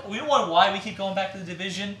that's we a you know why we keep going back to the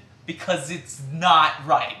Division? Because it's not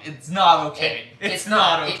right. It's not okay. It's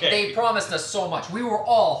not okay. They promised us so much. We were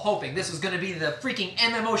all hoping this was going to be the freaking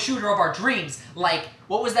MMO shooter of our dreams. Like,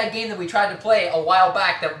 what was that game that we tried to play a while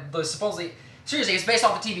back that was supposedly... Seriously, it's based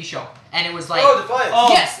off a TV show. And it was like... Oh, Defiance. Oh.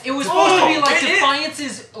 Yes, it was supposed to be like it-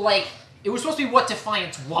 Defiance's... Like, it was supposed to be what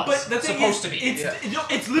Defiance was But the thing supposed is, to be. it's you know,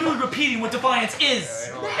 it's literally repeating what Defiance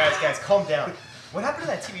is. Guys, calm down. What happened to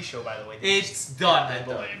that TV show, by the way? It's done, I It's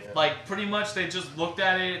done, believe. yeah. Like, pretty much they just looked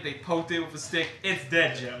at it, they poked it with a stick. It's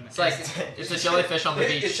dead, Jim. It's like, it's a jellyfish on the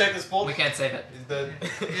Hey, beach. check this bolt. We can't save it. Is the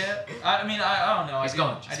Yeah, I mean, I don't know. He's I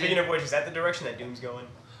gone. didn't- I Speaking didn't- of which, is that the direction that Doom's going?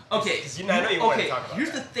 Okay, 'Cause I know you wanted to talk about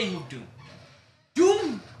here's that. the thing with Doom.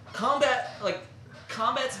 Doom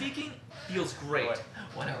combat speaking, feels great. What?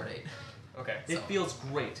 1 hour and 8. Okay. It feels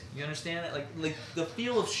great. You understand it? Like the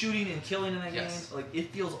feel of shooting and killing in that Yes. game, like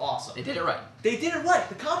it feels awesome. They did it right. They did it right.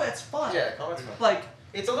 The combat's fun. yeah, comments fun. Like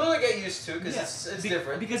It's a little to get used to because yeah, it's be-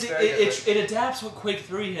 different. because It's it, very it, different. it adapts what Quake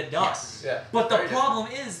 3 had done. Yes. Yeah. But the very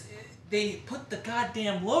problem is, they put the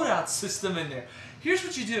goddamn loadout system in there. Here's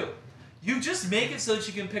what you do. You just make it so that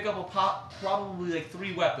you can pick up probably like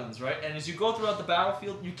 3 weapons, right? And as you go throughout the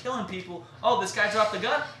battlefield, you're killing people. Oh, this guy dropped a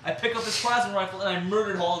gun. I pick up this plasma rifle and I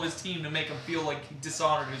murdered all of his team to make him feel like he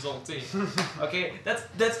dishonored his whole team. Okay,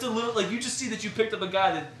 that's the little like you just see that you picked up a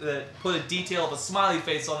guy that put a detail of a smiley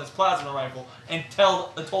face on his plasma rifle and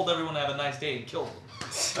told everyone to have a nice day and killed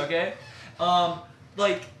him. Okay,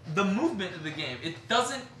 like the movement of the game, it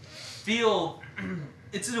doesn't feel.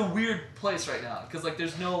 It's in a weird place right now because like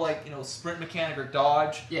there's no like sprint mechanic or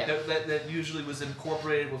dodge that usually was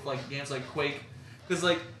incorporated with like games like Quake because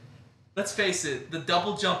like let's face it, the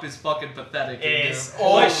double jump is fucking pathetic. It is.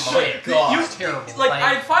 Oh my shit! god, it's terrible. Like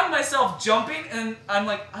I find myself jumping and I'm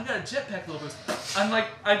like I got a jetpack little bit. I'm like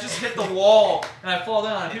I just hit the wall and I fall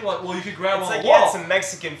down and people are like well you could grab on the wall. It's like you had some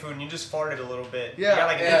Mexican food and you just farted a little bit. Yeah. You got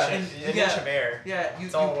like an inch of air. Yeah,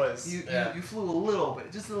 that's all it was. You flew a little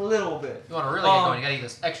bit, just a little bit. You want to really get going, you gotta eat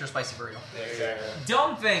this extra spicy burrito. Exactly.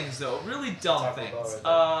 Dumb things though, really dumb things.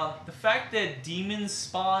 The fact that demons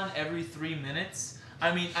spawn every 3 minutes.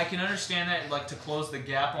 I mean, I can understand that, like, to close the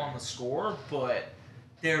gap on the score, but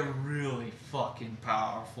they're really fucking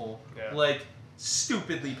powerful. Yeah. Like,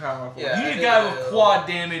 stupidly powerful. Yeah, you need a guy with quad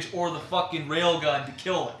damage or the fucking railgun to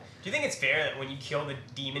kill it. Do you think it's fair that when you kill the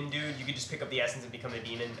demon dude, you could just pick up the essence and become the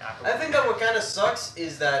demon afterwards? I think that what kind of sucks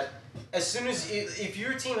is that as soon as if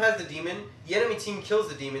your team has the demon, the enemy team kills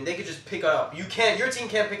the demon, they could just pick it up. Your team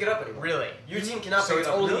can't pick it up anymore. Really? Your team cannot So pick it's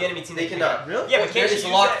it up. only the enemy team They that can cannot. pick it up. Really? Yeah, but can't you It's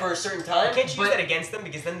use locked that? for a certain time. Can't you use that against them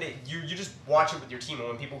because then you just watch it with your team and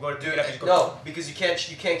when people go to pick it up, you just go. No, because you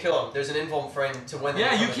can't kill them. There's an invuln frame to when.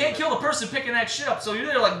 Yeah, you can't kill the person picking that shit up, so you're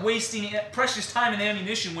there like wasting precious time and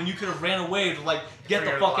ammunition when you could have ran away to like get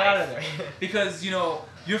the fuck out of there. Because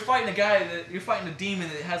you're fighting a guy you're fighting a demon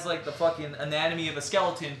that has like the fucking anatomy of a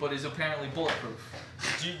skeleton but is apparently bulletproof.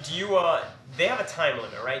 Do you they have a time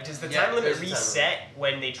limit, right? Does the time limit reset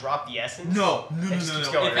when they drop the essence? No. It just keeps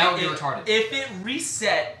going, That would be retarded. If it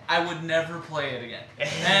reset, I would never play it again.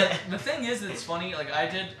 And the thing is, it's funny. Like I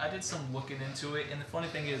did some looking into it, and the funny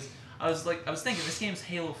thing is, I was thinking this game's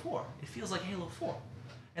Halo 4. It feels like Halo 4,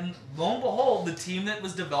 and lo and behold, the team that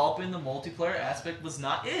was developing the multiplayer aspect was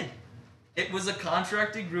not id. It was a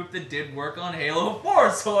contracted group that did work on Halo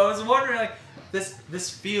 4. So I was wondering, like, this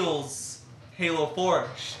feels Halo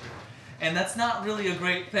 4-ish. And that's not really a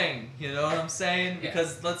great thing, you know what I'm saying? Yeah.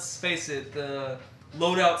 Because let's face it, the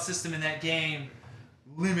loadout system in that game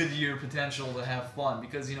limited your potential to have fun.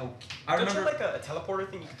 Because I Don't remember you have like a teleporter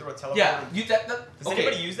thing? You can throw a teleporter. yeah, Does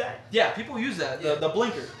anybody use that? yeah, people use that the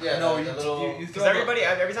blinker. Yeah, no, the you little- you Because throw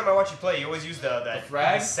every time I watch you play, you always use the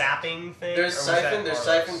frag? sapping thing. There's or was siphon, that there's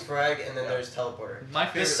Marvel's? siphon, frag, and then there's teleporter. My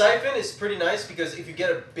The favorite. siphon is pretty nice because if you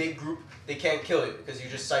get a big group, they can't kill you because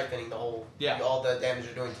you're just siphoning the whole, all the damage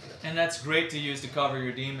you're doing to them. And that's great to use to cover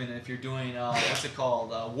your demon if you're doing what's it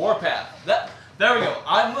called, Warpath. There we go.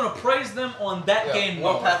 I'm gonna praise them on that game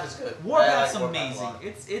mode. Warpath is good. Warpath's I like Warpath amazing. a lot.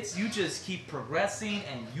 It's you just keep progressing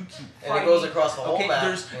and you keep fighting. And it goes across the whole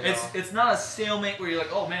map. It's not a stalemate where you're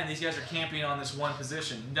like, oh man, these guys are camping on this one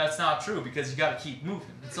position. That's not true because you got to keep moving.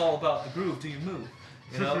 It's all about the groove. Do you move?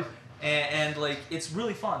 and like it's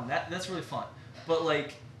really fun. That's really fun. But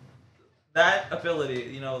like. That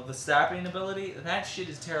ability, the sapping ability, that shit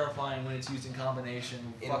is terrifying when it's used in combination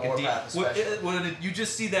with In fucking Warpath especially. when you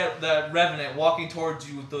just see that Revenant walking towards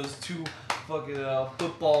you with those 2 fucking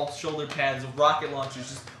football shoulder pads of rocket launchers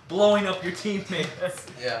just blowing up your teammates.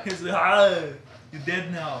 Yeah. He's like, you're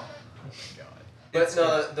dead now. God. But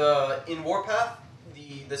no, in Warpath,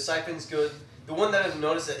 the siphon's good. The one that I've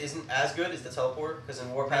noticed that isn't as good is the teleport, because in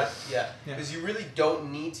Warpath, because you really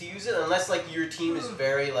don't need to use it unless like your team is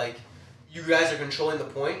very like. You guys are controlling the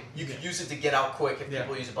point. You could use it to get out quick if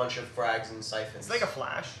people use a bunch of frags and siphons. It's like a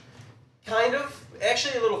flash. Kind of.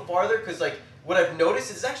 Actually, a little farther, because like what I've noticed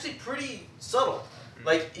is actually pretty subtle.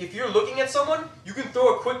 Like if you're looking at someone, you can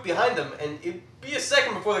throw a quick behind them, and it'd be a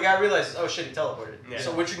second before the guy realizes, oh shit, he teleported. Yeah.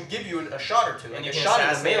 So which can give you a shot or two, And like you a can shot in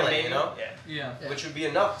the assassinate melee, him, Yeah. which would be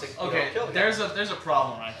enough to kill the guy. there's a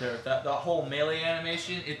problem right there. That whole melee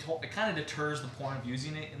animation, it kind of deters the point of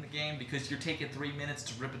using it in the game because you're taking 3 minutes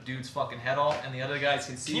to rip a dude's fucking head off, and the other guys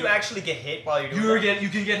can see. Can you actually get hit while you're doing that? You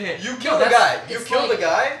can get hit. You kill the guy. You kill the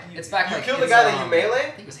guy. It's back You like kill the it's, guy that you I melee,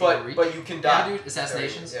 think it was Halo Reach. but you can die. Yeah, dude,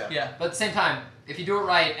 assassinations. Yeah. But at the same time, if you do it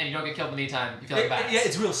right and you don't get killed in the meantime, you feel like a badass. Yeah,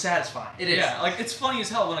 it's real satisfying. It is. Yeah, like it's funny as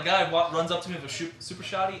hell when a guy runs up to me with a super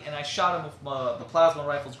shotty, and I shot him with the plasma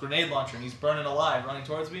rifle's grenade launcher, and he's burning alive, running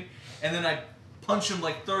towards me, and then I punch him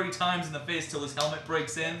like 30 times in the face till his helmet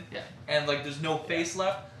breaks in, and like there's no face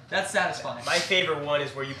left. That's satisfying. My favorite one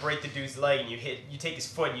is where you break the dude's leg and you take his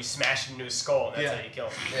foot and you smash it into his skull, and that's how you kill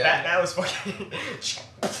him. Yeah. That was fucking.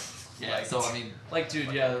 Yeah. Like, So I mean, Like,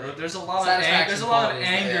 dude, yeah, there's a lot of Satisfaction there's a lot of qualities,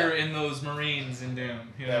 anger in those Marines in Doom.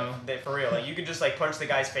 You know. for real. Like you could just like punch the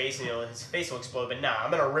guy's face and his face will explode. But nah,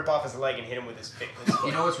 I'm gonna rip off his leg and hit him with his foot.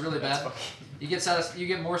 you know what's really That's bad? fucking- You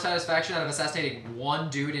get more satisfaction out of assassinating one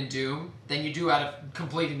dude in Doom than you do out of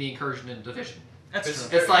completing the incursion in Division. That's There's, true.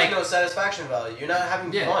 there's like- no satisfaction value. You're not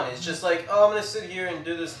having Yeah. fun. It's just like, oh, I'm gonna sit here and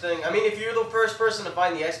do this thing. I mean, if you're the first person to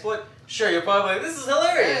find the exploit, sure, you're probably like, this is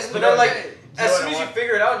hilarious. Yeah, But then, like, okay. You as know soon what as I you want?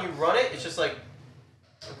 figure it out and you run it, it's just like,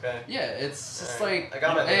 okay. Yeah, it's just Alright. like I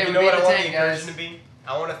got my- hey, You we know beat what I the want the tank, guys. incursion to be?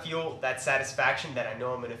 I want to feel that satisfaction that I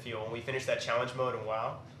know I'm gonna feel when we finish that challenge mode in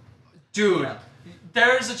WoW. Dude. Yeah.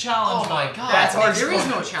 There's a challenge. Oh my mode. god. That's hard There to is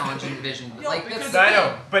find. no challenge in Division. Yeah, Like because that's the the I thing.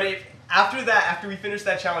 know, but after we finish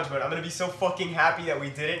that challenge mode, I'm gonna be so fucking happy that we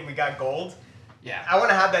did it and we got gold. Yeah. I want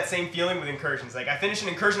to have that same feeling with incursions. Like I finish an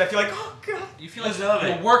incursion, I feel like, oh god. You feel like love you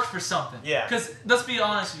it. worked for something. Yeah. Because let's be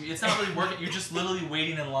honest with you, it's not really working. You're just literally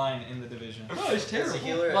waiting in line in the Division. Oh, it's As a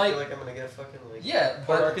healer, I Like- feel like I'm gonna get fucking like. Yeah,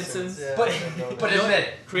 but Parkinson's. Yeah, but I don't know. but admit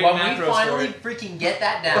it. Create When we macros for finally it. freaking get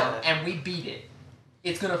that down and we beat it,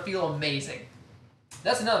 it's gonna feel amazing.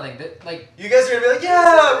 That's another thing. That like You guys are gonna be like,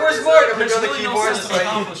 yeah, where's Mark? I'm gonna There's go on the really no keyboard. sense Just of like,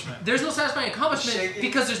 accomplishment. there's no satisfying accomplishment Shaking.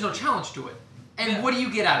 because there's no challenge to it. And Yeah. what do you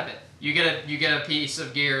get out of it? You get a piece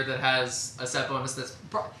of gear that has a set bonus that's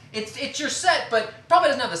it's your set, but probably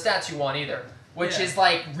doesn't have the stats you want either, which Yeah. is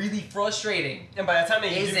like really frustrating. And by the time that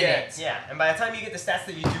you do Isn't get, it? yeah, and by the time you get the stats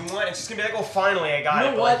that you do want, it's just gonna be like, oh, finally I got You it.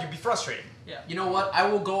 know But what? like you'd be frustrated. You know what? I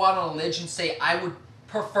will go out on a ledge and say I would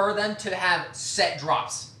prefer them to have set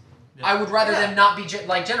drops. Yeah. I would rather Yeah. them not be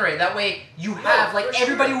generated. That way you have like for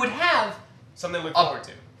everybody sure. would have. Something to look Oh. forward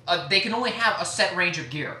to. They can only have a set range of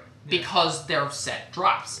gear because they're set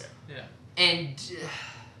drops. Yeah. And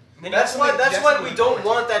And then you That's have why. something- That's you why have we something to don't look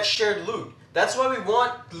forward want that shared loot. That's why we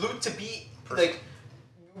want loot to be like.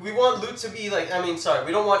 We want loot to be like. I mean, sorry,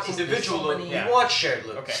 we don't want Just individual there's so loot. many- We want shared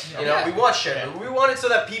loot. Okay. You know, Yeah. we want shared Yeah. loot. We want it so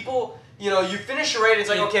that people. You know, you finish your raid, it's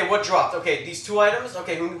like, Yeah. okay, what dropped? Okay, these 2 items.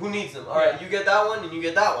 Okay, who needs them? All right, you get that one, and you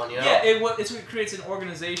get that one. You know. Yeah, it's what creates an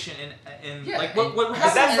organization and Yeah, like and- what Because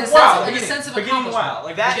happens that's in the a sense problem. of- in a Beginning- sense of beginning accomplishment. WoW,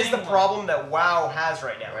 like That is the beginning WoW. problem that WoW has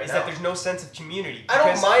right now. Right Is now. that there's no sense of community. I don't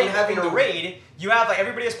Because mind in having the the- raid. You have like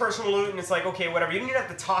everybody has personal loot, and it's like okay, whatever. You don't even have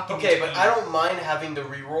to talk. In Okay, but between. I don't mind having the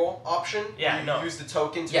reroll option. Yeah, you no. use the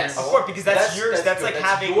token to Yes. reroll. Of course, because that's yours. That's good. like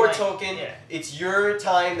having, your like- token. yeah. It's your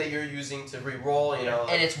time that you're using to reroll. You know,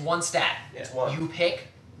 and it's one stat. it's one. You pick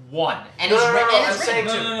one. And no, it's no, no, ra- no, and I'm it's saying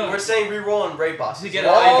written. No, no, no. we're saying reroll and raid bosses. To get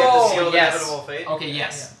Why it- you get Oh, the seal of yes. inevitable fate. Okay,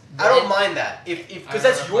 yes. I don't And- mind that if I because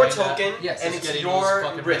that's never your played that. token Yes, and it's it's getting those your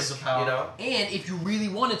fucking risk. rings of power. You know. And if you really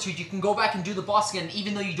wanted to, you can go back and do the boss again.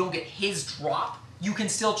 Even though you don't get his drop, you can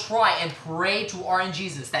still try and pray to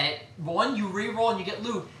RNGesus that one, you reroll and you get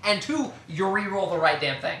loot, and two, you reroll the right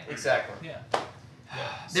damn thing. Exactly. Yeah.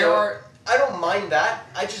 There So, are I don't mind that.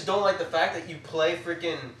 I just don't like the fact that you play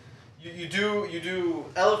freaking. You do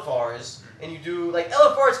LFRs and you do like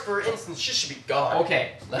LFRs for instance just should be gone.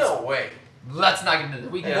 okay. No way. Let's not get into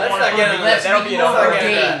that. We can Yeah, go let's on not for get into let's that. That'll we be can go another for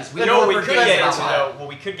day. days. We You can know go what we for could days get about into that. though? What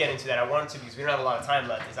we could get into that I wanted to because we don't have a lot of time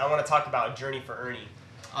left. Is I want to talk about Journey for Ernie.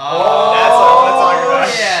 Oh, That's what I wanna talk about.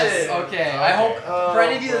 Yes. Shit. Okay. I hope Oh for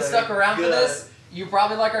any of you that my stuck around for God. this, you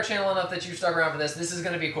probably like our channel enough that you stuck around for this. This is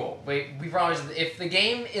gonna be cool. We promise. If the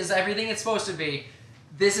game is everything it's supposed to be,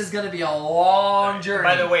 this is gonna be a long journey.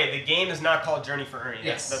 By the way, the game is not called Journey for Ernie.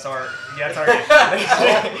 Yes. That's our.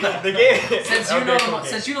 The game. Since you Okay, know cool,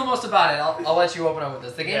 since you know most about it, I'll let you open up with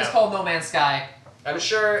this. The game is Yeah. called No Man's Sky. I'm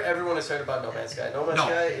sure everyone has heard about No Man's Sky. No Man's No,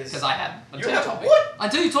 Sky is. because I hadn't. You Until you haven't? told me. What?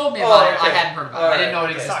 Until you told me Oh, about it, I okay. hadn't heard about it. I Alright, didn't know it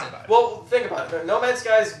okay. Let's talk existed. about it. Well, think about it. No Man's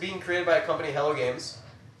Sky is being created by a company, Hello Games.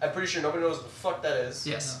 I'm pretty sure nobody knows what the fuck that is.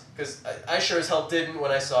 Yes. Because I sure as hell didn't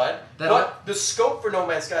when I saw it. That But the scope for No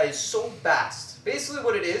Man's Sky is so vast. Basically,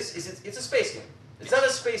 what it is it's a space game. It's not a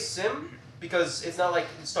space sim because it's not like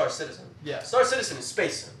Star Citizen. Yeah. Star Citizen is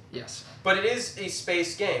space sim, Yes. but it is a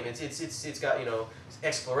space game. It's got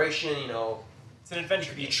exploration. It's an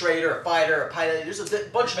adventure Be a game. trader, a fighter, a pilot. There's a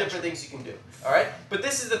bunch of different things you can do. All right, but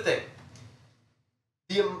this is the thing.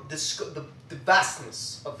 The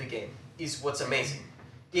vastness of the game is what's amazing.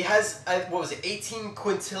 It has 18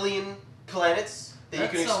 quintillion planets that you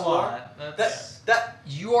can That's a explore. lot. That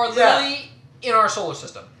You are Yeah. literally in our solar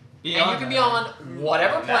system. and you can be that. on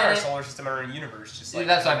whatever Not our planet. solar system or our universe, just like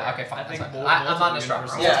That's what I mean. Okay, fine. I That's think fine. both- I'm not multiple in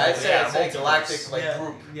Astronomer. universes. yeah, I'd say Yeah, it's a multiverse. galactic yeah.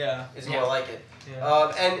 group Yeah. is Yeah. more like it.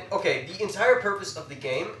 Yeah. And okay, the entire purpose of the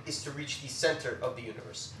game is to reach the center of the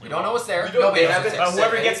universe. We don't know what's there. We don't- Nobody they knows haven't- what's there.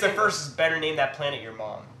 Whoever gets there anything- first is better name that planet your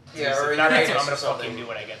mom. Yeah, So or if not, your that's what anus I'm gonna or something. fucking do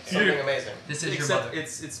when I get there. Something amazing. This is your Except mother.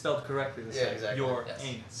 it's spelled correctly this Yeah, way. exactly. Your Yes.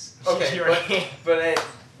 anus. Okay, Your-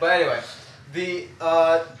 but anyway, the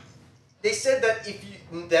They said that if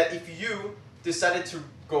you decided to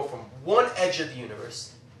go from one edge of the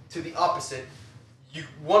universe to the opposite,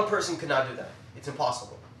 one person could not do that. It's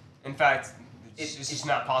impossible. In fact, it's just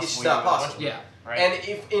not possible. It's just not possible. Yeah. Right? And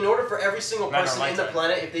if, in order for every single Not in our person in the lifetime.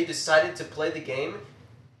 planet, if they decided to play the game,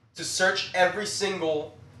 to search every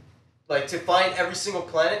single, like to find every single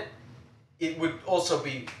planet, it would also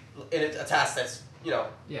be a task that's, you know,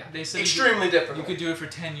 Yeah. They said extremely difficult. you could do it for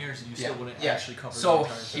 10 years and you still Yeah. wouldn't Yeah. actually cover the So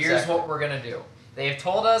entire thing. here's Exactly. what we're gonna do. They have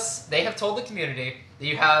told the community that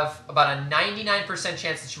you have about a 99%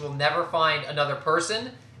 chance that you will never find another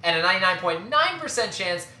person, and a 99.9%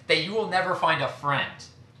 chance that you will never find a friend.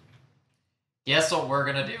 Guess what we're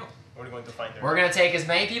gonna do? What are we going to find there? We're gonna take as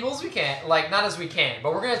many people as we can, like not as we can,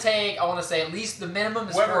 but we're gonna take, I want to say at least the minimum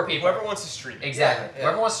is 4 people. Whoever wants to stream. Exactly. Yeah, yeah.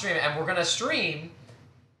 Whoever wants to stream it, and we're gonna stream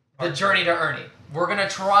the journey to Ernie. We're gonna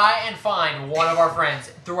try and find one of our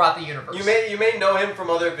friends throughout the universe. You may know him from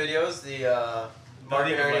other videos, the Mark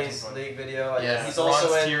League and of Ernie's Legends one. League video. Yeah. He's also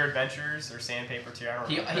Bronze in. Tier Adventures or Sandpaper Tier. I don't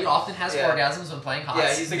remember. He often has Yeah. orgasms when playing HOTS.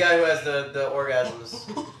 Yeah, he's the guy who has the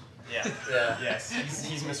orgasms. Yeah. Yeah. Yes,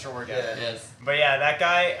 he's Mr. Orgasm. Yeah. Yes. But yeah, that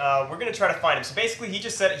guy, we're gonna try to find him. So basically, he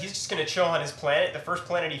just said he's just gonna chill on his planet. The first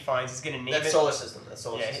planet he finds, he's gonna name That's it. solar system. That's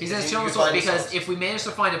solar Yeah, system. He's in You- his you children's find soul the solar because system. if we manage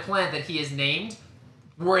to find a planet that he is named,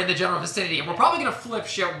 we're in the general vicinity, and we're probably gonna flip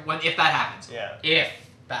shit if that happens. Yeah. If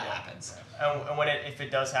that Yeah. happens. And when if it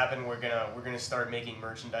does happen, we're gonna start making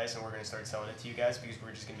merchandise and we're gonna start selling it to you guys because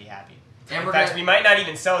we're just gonna be happy. And In we're fact, gonna- we might not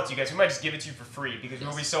even sell it to you guys. We might just give it to you for free because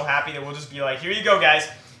we'll be so happy that we'll just be like, here you go, guys.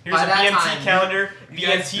 Here's By a that BMT time, calendar, You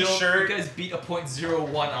guys BMT built- shirt. You guys beat a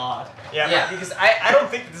 .01 odd. Yeah, Yeah. because I don't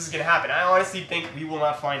think that this is gonna happen. I honestly think we will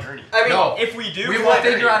not find Ernie. I mean, No. If we do, We we'll will find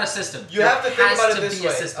figure Ernie. out a system. you have to There think has about it to this be a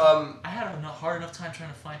way. system. I had a hard enough time trying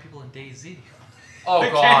to find people in DayZ. Oh I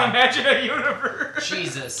can't god. imagine a universe.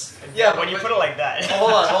 Jesus. Yeah, when you put it like that.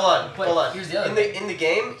 hold on. But here's the other In the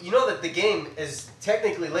game, you know that the game is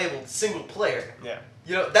technically labeled single player. Yeah.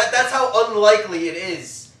 You know that's how unlikely it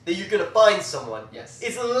is that you're gonna find someone. Yes.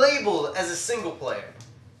 It's labeled as a single player.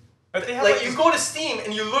 But they have Like you go to Steam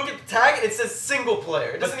and you look at the tag and it says single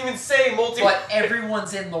player. It doesn't even say multi. But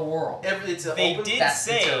everyone's in the world. It's an They open. did That's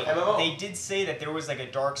say the MMO. they did say that there was like a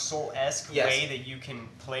Dark Soul-esque Yes. way that you can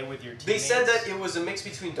play with your teammates. They said that it was a mix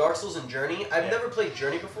between Dark Souls and Journey. I've Yeah. never played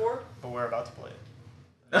Journey before. but we're about to play it.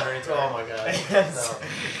 Oh my god. No.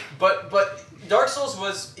 But Dark Souls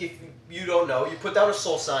was, if you don't know, you put down a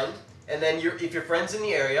soul sign, and then if your friend's in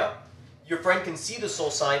the area, your friend can see the soul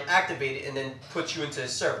sign, activate it, and then put you into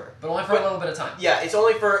his server. But only for a little bit of time. Yeah, it's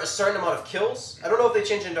only for a certain amount of kills. I don't know if they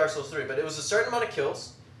changed in Dark Souls 3, but it was a certain amount of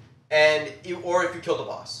kills, or if you killed the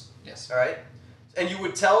boss. Yes. All right, and you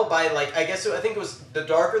would tell by I think it was the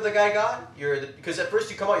darker the guy got. Because at first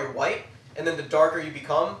you come out you're white, and then the darker you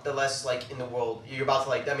become, the less in the world you're about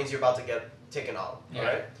to that means you're about to get taken out. Yeah. All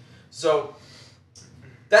right, so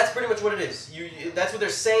that's pretty much what it is. That's what they're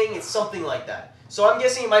saying. It's something like that. So I'm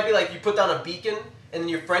guessing it might be you put down a beacon, and then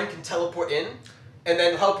your friend can teleport in, and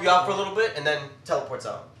then help you out for a little bit, and then teleports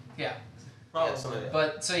out. Yeah. Yeah, something like that.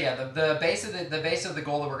 But so yeah, the base of the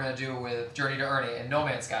goal that we're gonna do with Journey to Ernie and No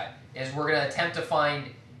Man's Sky is we're gonna attempt to find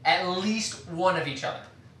at least one of each other.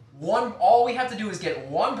 All we have to do is get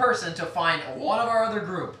one person to find one of our other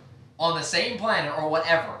group on the same planet or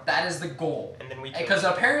whatever. That is the goal. And then we Because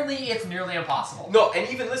apparently it's nearly impossible. No, and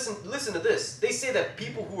even listen to this. They say that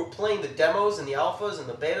people who were playing the demos and the alphas and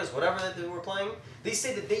the betas, whatever that they were playing, they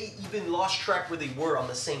say that they even lost track where they were on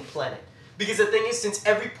the same planet. Because the thing is, since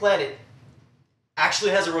every planet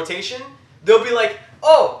actually has a rotation, they'll be like,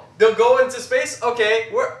 oh, they'll go into space. Okay,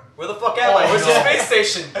 where the fuck am I? Where's the space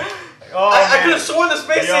station? Oh, I man. could have sworn the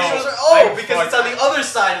space Yo, station was I because it's on the other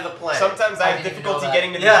side of the planet. Sometimes I I have didn't difficulty know that.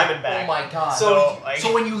 getting to the Yeah. gym and back. Oh my god. So-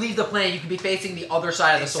 So when you leave the planet, you can be facing the other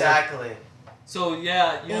side of the sword. Exactly. So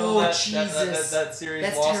yeah, you know Oh, that Jesus. series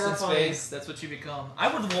That's Lost terrifying. in Space. That's what you become. I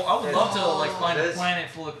would love to find it a is. planet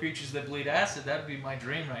full of creatures that bleed acid. That'd be my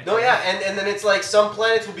dream right No, there. yeah, and then it's some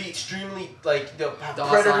planets will be extremely they'll have Docile.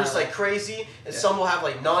 predators like crazy, and some will have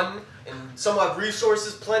none, and some will have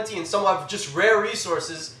resources plenty, and some will have just rare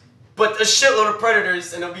resources, but a shitload of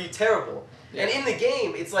predators, and it'll be terrible. Yeah. And in the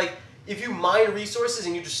game, it's if you mine resources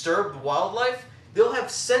and you disturb the wildlife, they'll have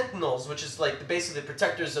sentinels, which is basically the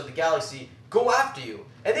protectors of the galaxy, go after you,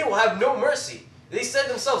 and they will have no mercy. They said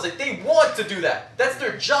themselves they want to do that. That's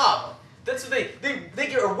their job. That's what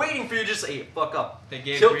they are waiting for you to just say, hey, fuck up. They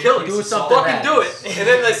gave Kill Greenpeace it. Do a something solid- Fucking do it. And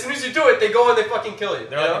then as soon as you do it, they go and they fucking kill you.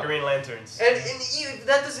 They're you like know? the Green Lanterns. And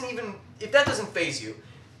if that doesn't phase you,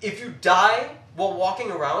 if you die while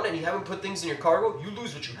walking around and you haven't put things in your cargo, you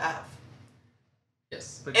lose what you have.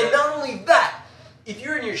 Yes. But And that- not only that, if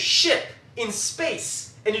you're in your ship in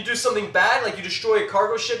space and you do something bad, like you destroy a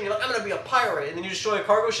cargo ship, and you're like, I'm gonna be a pirate, and then you destroy a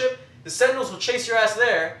cargo ship, the Sentinels will chase your ass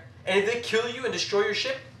there, and if they kill you and destroy your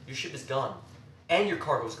ship is gone. And your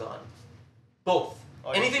cargo's gone. Both.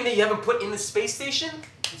 Oh, Anything that you haven't put in the space station,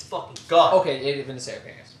 it's fucking gone. Okay, even to say,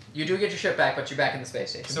 okay, guys. You do get your ship back, but you're back in the space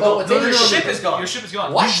station. So but what's your interesting- ship is gone. Your ship is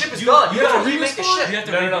gone. What? Your ship is gone. You have to remake the ship. You have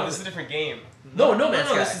to No, this is a different game. No, No Man's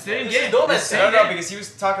Sky. This is the same This game. is No Man's This Sky. same No, game. because he was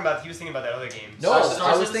thinking about that other game. No,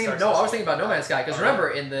 Star I was thinking about No Man's Sky because Oh, remember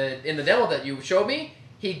in the demo that you showed me,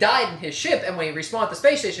 he died in his ship, and when he respawned at the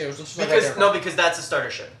space station, it was just like right there. Because that's a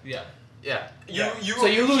starter ship. Yeah. Yeah. So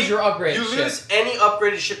you lose your upgraded You ship. lose any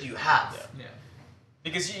upgraded ship you have. Yeah.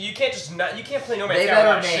 Because you can't just you can't play No Man's They Sky better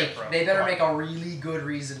without a ship, bro. they better Come on. make a really good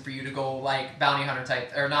reason for you to go like bounty hunter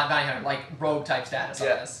type or not bounty hunter like rogue type status on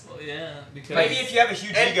Yeah. this. Well, yeah. Because Maybe if you have a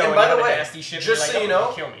huge And- ego and and, by you have the a way, nasty ship, just you're so like, you "Oh,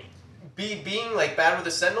 know, kill me." Being like bad with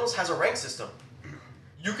the Sentinels has a rank system.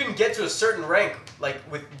 You can get to a certain rank like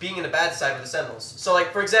with being in the bad side with the Sentinels. So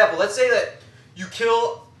like for example, let's say that you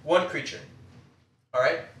kill one creature. All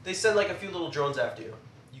right, they send like a few little drones after you.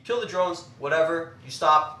 You kill the drones, whatever. You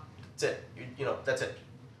stop. That's it. You know that's it.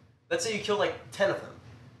 Let's say you kill like 10 of them.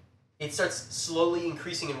 It starts slowly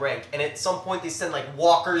increasing in rank, and at some point they send like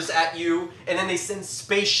walkers at you, and then they send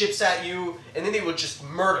spaceships at you, and then they will just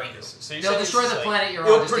murder you. So you're They'll saying destroy this the is planet you're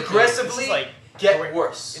It'll on. Just to kill you. progressively This is like get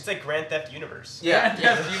worse. It's like Grand Theft Universe. Yeah.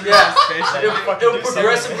 Yeah. It'll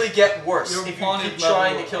progressively get worse Your if you opponent keep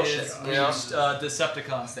trying to level kill shit. is You know? reached,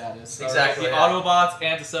 Decepticon status. Exactly, The yeah. Autobots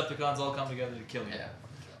and Decepticons all come together to kill you. Yeah.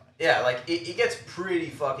 Yeah, like it gets pretty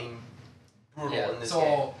fucking brutal Yeah. in this So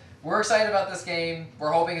game. we're excited about this game.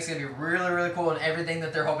 We're hoping it's gonna be really, really cool and everything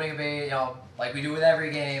that they're hoping to be. You know, like we do with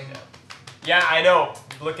every game. Yeah, I know.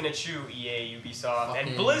 Looking at you, EA, Ubisoft, and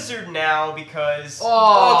Fucking- Blizzard now because.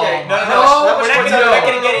 Oh, Okay, No, how no, much we're not more gonna, time- we're not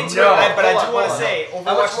gonna get into no. it, but I Hold do on, want to hold on. say, How much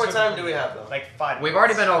Overwatch more is time a- do we have though? Like 5 We've minutes.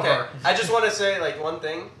 already been over. Okay, I just want to say like one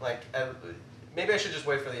thing. Like maybe I should just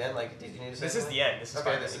wait for the end. Like, did you need to say? This is something? the end. This is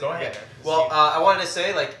Okay, 5 this minutes. is Go the ahead. end. Let's Well, see. I wanted to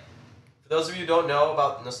say like, for those of you who don't know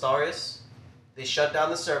about Nostarius, they shut down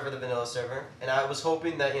the server, the vanilla server, and I was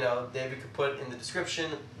hoping that David could put in the description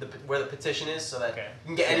where the petition is, so that Okay. you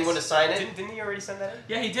can get anyone to sign it. Didn't he already send that in?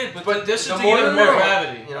 Yeah, he did, But but this is the to more give the him more merrier.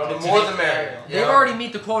 gravity. You know, the To more make- the merrier. They've already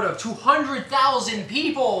meet the quota of 200,000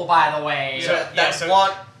 people, by the way. So Yeah, that so-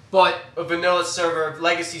 want But a vanilla server,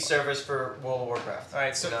 legacy servers for World of Warcraft. All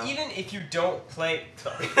right, so you know? even if you don't play, the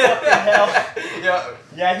fucking hell. yeah,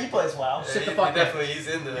 Yeah, he plays WoW. Sit the he fuck down. definitely he's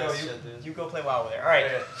into Yo, that shit, dude. you go play WoW over there. All right.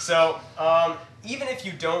 Okay. So even if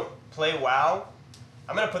you don't play WoW,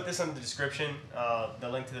 I'm gonna put this in the description. The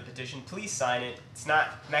link to the petition. Please sign it. It's not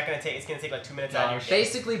gonna take. It's gonna take like 2 minutes out of your day.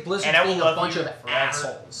 basically, Blizzard's And I will being a love bunch you of forever.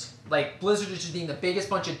 assholes. Like Blizzard is just being the biggest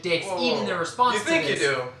bunch of dicks, Whoa. even in their response. You think to you this.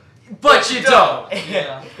 do? But you don't.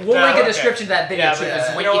 Yeah. We'll No, link a okay. description to that video Yeah, too. but, 'cause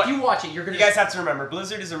you when- know if what? you watch it, you're gonna. You guys have to remember,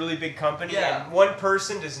 Blizzard is a really big company, Yeah. and one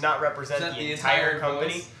person does not represent Represent the the entire entire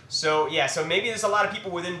company. voice. So yeah, so maybe there's a lot of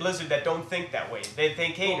people within Blizzard that don't think that way. They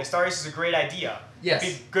think, hey, Nostarius is a great idea. Yes.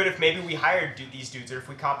 It'd be good if maybe we hired these dudes, or if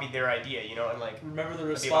we copied their idea, and like. Remember the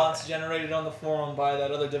That'd be about response that. generated on the forum by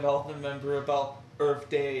that other development member about Earth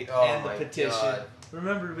Day Oh and the my petition. God.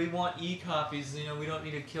 Remember, we want e-copies. We don't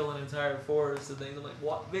need to kill an entire forest and things. I'm like,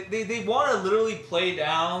 what? They want to literally play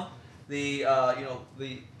down the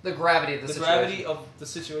the gravity of the the situation. gravity of the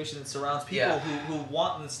situation that surrounds people Yeah. who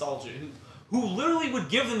want nostalgia, who literally would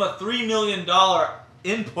give them a $3 million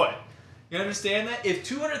input. You understand that? If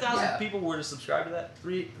 200,000 Yeah. people were to subscribe to that,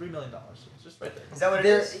 $3 million. It's just right there. Is that what it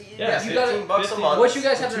There- is? Yeah, you gotta. 15 bucks a 15 month. What you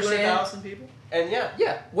guys have to understand. 200,000 people. And yeah,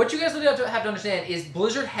 Yeah, what you guys have to understand is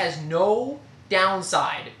Blizzard has no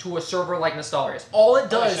downside to a server like Nostarius. All it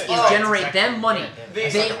does shit. is Oh, generate exactly. them money.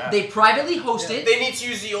 They- They privately host it. they need to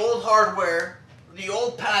use the old hardware, the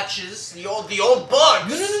old patches, the old bugs.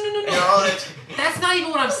 No. You know, it's- That's not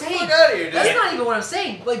even what I'm saying. Fuck out of here, dude. That's not even what I'm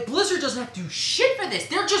saying. Like Blizzard doesn't have to do shit for this.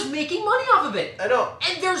 They're just making money off of it. I know.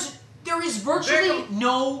 And there is virtually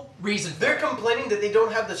no reason for They're it. complaining that they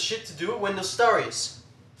don't have the shit to do it when Nostarius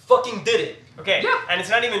fucking did it. Okay, Yeah. and it's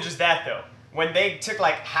not even just that though. When they took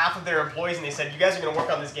like half of their employees and they said, "You guys are gonna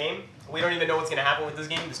work on this game. We don't even know what's gonna happen with this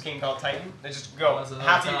game called Titan." They just go, That's another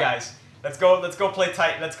half of you time. guys. Let's go play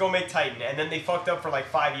Titan. Let's go make Titan. And then they fucked up for like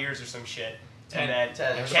 5 years or some shit. And then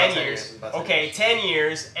 10 it was 10 about 10 years. years, about 10 Okay, years. 10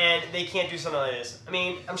 years, and they can't do something like this. I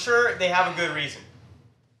mean, I'm sure they have a good reason.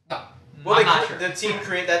 No. Well, I'm not sure. that team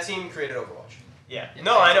created Overwatch. Yeah. Yeah.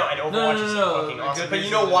 No, I know. And Overwatch no, is no, fucking a awesome. good But you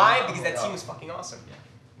reason know to why? not Because that hold team out. was fucking awesome. Yeah.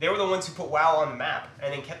 They were the ones who put WoW on the map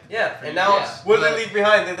and then kept. Yeah, and now Yeah. what do they leave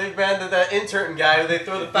behind? They leave behind that intern guy who they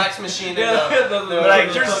throw the fax machine in. Yeah, The, Like,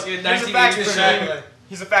 the here's fucking a fax 1980s machine. version.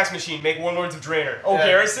 He's a fax machine. Make Warlords of Draenor. Oh, Yeah.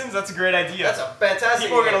 Garrisons? That's a great idea. That's a fantastic.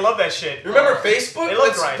 People are game. gonna love that shit. Remember Facebook? It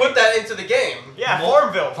looks Let's right. put that into the game. Yeah, Mo-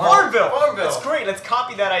 Farmville. That's great. Let's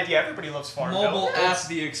copy that idea. Everybody loves Farmville. Mobile app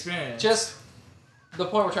the experience. Just the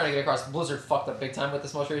point we're trying to get across, Blizzard fucked up big time with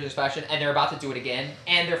this most recent expansion, and they're about to do it again,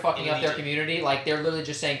 and they're fucking up their community. Like, they're literally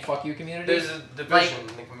just saying, fuck you, community. There's a division in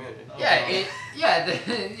the community. Yeah,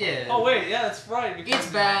 yeah. Oh wait, yeah, that's right. It's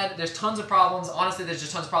bad. There's tons of problems. Honestly, there's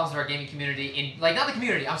just tons of problems in our gaming community. Not the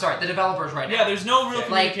community. I'm sorry, the developers right now. Yeah, there's no real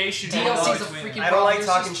Like, communication. DLC's a between freaking them. I don't like There's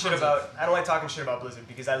talking just shit tons about. I don't like talking shit about Blizzard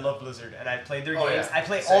because I love Blizzard and I played their Oh, games. yeah. I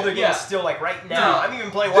play all their games Yeah. still. Like right now, No. I'm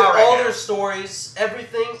even playing WoW right all now. their stories,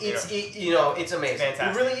 everything. It's amazing.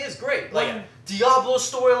 Fantastic. It really is great. Oh, Like yeah. Diablo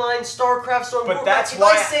storyline, StarCraft story. But Warcraft. that's if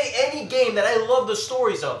why I say any game that I love the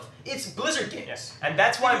stories of, it's Blizzard games. Yes. And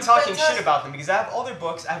that's why I'm It's talking fantastic. shit about them because I have all their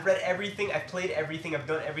books. I've read everything. I've played everything. I've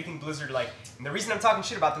done everything Blizzard like. And the reason I'm talking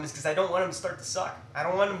shit about them is because I don't want them to start to suck. I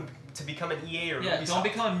don't want them to become an EA or Yeah, Ubisoft. don't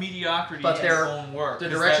become mediocrity But in their- their own work. The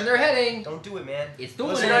 'cause direction they're heading, Don't do it, man. it's doing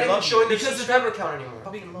Blizzard, They're I not even love showing you. their Because the subscriber count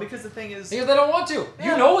anymore. because the thing is, because they don't want to.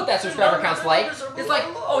 Yeah. You know what that subscriber No, count's the like. numbers are It's like,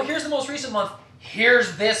 really low. oh, here's the most recent month.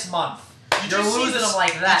 Here's this month. Did You're you see losing this- them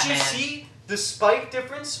like that, Did you man. see the spike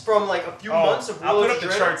difference from like a few Oh, months of I'll Will put of up the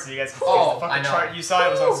Draenor? chart so you guys can see Oh, the fucking I know. chart. You saw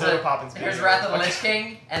it was on Ooh, Soda the- Poppins. Here's video. Wrath of the Okay. Lich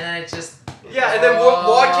King, and then it just. Yeah, and then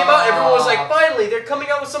WoD came out, everyone was like, finally, they're coming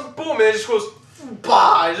out with some boom, and it just goes,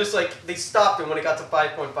 bah! It's just like, they stopped it when it got to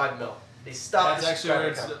 5.5 mil. They stopped that's the actually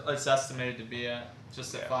where subscriber count. it's estimated to be at,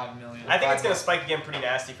 just at 5 million. I think it's gonna spike again pretty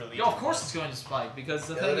nasty for Legion. Yo, of course it's going to spike because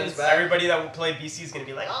the Yeah, thing that is, is bad. Everybody that will play BC is gonna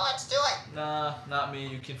be like, oh, let's do it. nah, not me.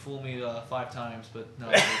 You can fool me 5 times, but no.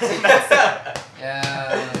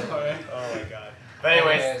 Yeah. Oh my god. But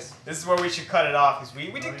anyways, this is where we should cut it off because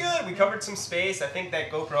we did good. We covered some space. I think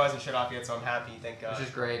that GoPro hasn't shut off yet, so I'm happy. Thank God. Which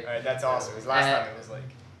is great. All right, that's awesome. Because last time it was like.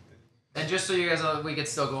 And just so you guys know, we could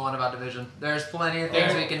still go on about Division. There's plenty of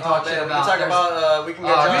things Yeah. we can talk shit We about. can talk There's about, we can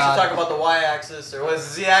get Oh, Josh God. to talk about the Y-axis, or what is it,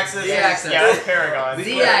 Z-axis? Z-axis. Yeah, that's Paragon.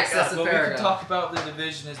 Z-axis But of we could Paragon. talk about the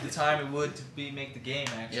division as the time it would to make the game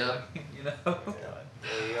actually. Yeah. You know,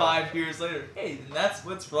 There you go. 5 years later, hey, that's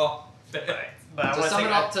what's wrong. But I To want sum,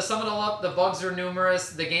 to to sum it all up, the bugs are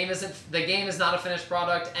numerous. The game is not a finished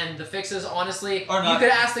product, and the fixes, honestly, Are you not. could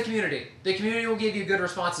ask the community. The community will give you good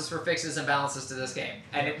responses for fixes and balances to this game,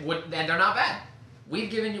 and and they're not bad. We've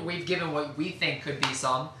given what we think could be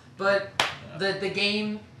some, but the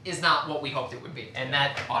game is not what we hoped it would be, and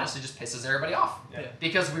that honestly just pisses everybody off. Yeah.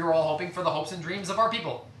 Because we were all hoping for the hopes and dreams of our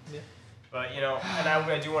people. But you know, and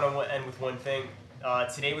I do want to end with one thing.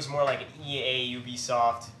 Today was more like an EA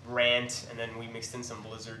Ubisoft rant, and then we mixed in some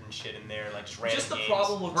Blizzard and shit in there, like just random Just the games.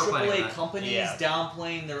 problem with We're playing AAA that. companies Yeah.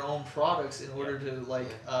 downplaying their own products in order to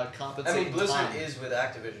compensate. I mean, Blizzard time. is with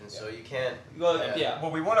Activision, so you can't... Well, Yeah. yeah.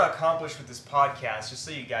 What we want to accomplish with this podcast, just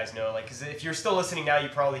so you guys know, like, because if you're still listening now, you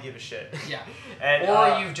probably give a shit. Yeah. And,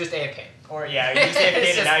 Or you've just AFK. Or yeah, you just AFK'd It's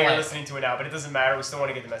and just now you're like- listening to it now, but it doesn't matter. We still want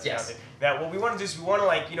to get the message Yes. out there. That what we want to do is we want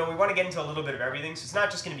to we want to get into a little bit of everything. So it's not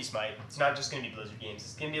just going to be Smite. It's not just going to be Blizzard games.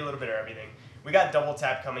 It's going to be a little bit of everything. We got Double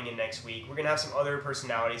Tap coming in next week. We're going to have some other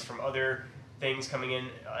personalities from other things coming in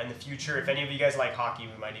the future. If any of you guys like hockey,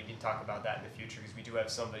 we might even talk about that in the future because we do have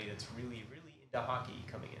somebody that's really, really into hockey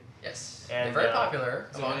coming in. Yes. And, They're very popular.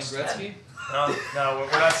 Is it amongst Gretzky? men. No,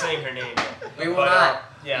 we're not saying her name. We will But, not.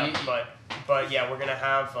 Yeah, You- but yeah, we're gonna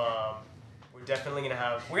have. We're definitely gonna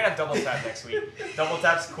have. We're gonna have Double Tap next week. Double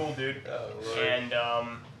Tap's a cool dude, Oh, Lord.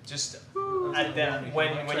 and just at the,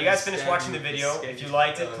 when you guys finish watching the video, if you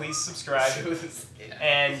liked it, please subscribe.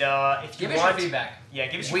 And if you Give us your want, feedback. yeah,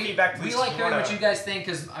 give us your feedback, please. We like if you hearing wanna- what you guys think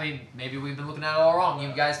because, I mean, maybe we've been looking at it all wrong.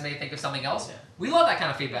 You guys may think of something else. Yeah. We love that kind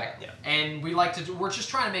of feedback. Yeah. And we like to, we're just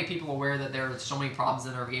trying to make people aware that there are so many problems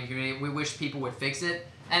in our game community. We wish people would fix it.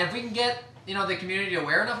 And if we can get, the community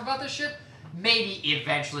aware enough about this shit, maybe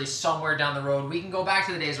eventually somewhere down the road we can go back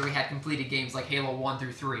to the days where we had completed games like Halo 1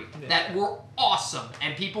 through 3 that were awesome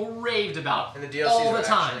and people raved about And the DLCs all were the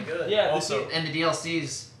time. actually good. Yeah. Also, And the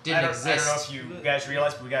DLCs I didn't don't exist. know if you guys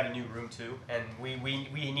realize, but we got a new room too, and we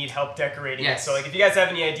need help decorating Yes. it. So like, if you guys have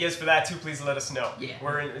any ideas for that too, please let us know. Yeah.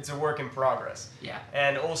 It's a work in progress. Yeah.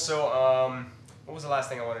 And also, what was the last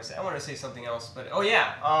thing I wanted to say? I wanted to say something else, but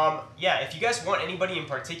if you guys want anybody in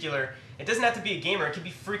particular, it doesn't have to be a gamer. It could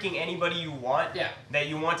be freaking anybody you want that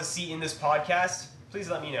you want to see in this podcast. Please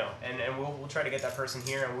let me know, and we'll try to get that person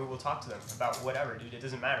here, and we will talk to them about whatever, dude. It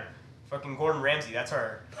doesn't matter. Fucking Gordon Ramsay. That's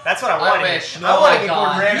what I wanted. wish. I Oh want to my get God.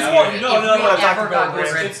 Gordon Ramsay. You want- here. no, If no, we no, I talked ever about got Gordon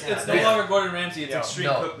Gordon Ramsay. It's Yeah. no longer Gordon Ramsay. It's No. Extreme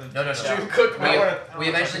No. Cookman. No. Extreme Cookman. I wanna We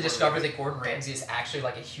eventually discovered that Gordon Ramsay is actually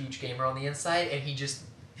like a huge gamer on the inside, and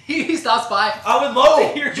he stops by. I would love to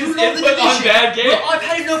hear You his love the input on Division. bad games. Well, I've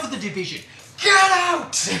had enough of the Division. Get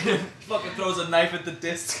out! Fucking throws a knife at the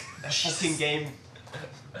disc. That fucking game.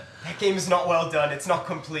 That game is not well done. It's not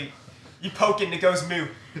complete. You poke it and it goes moo.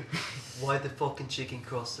 Why the fucking chicken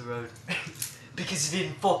cross the road? Because you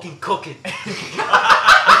didn't fucking cook it.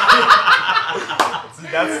 See,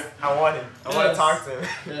 that's I want him. I want to talk to him.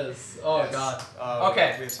 Yes. Oh Yes. God. We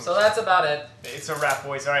Okay, have some- so that's about it. It's a wrap,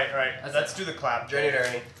 boys. All right. That's Let's do the clap. Journey to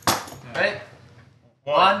Ernie. Ready?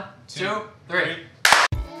 One, 1, 2, 3.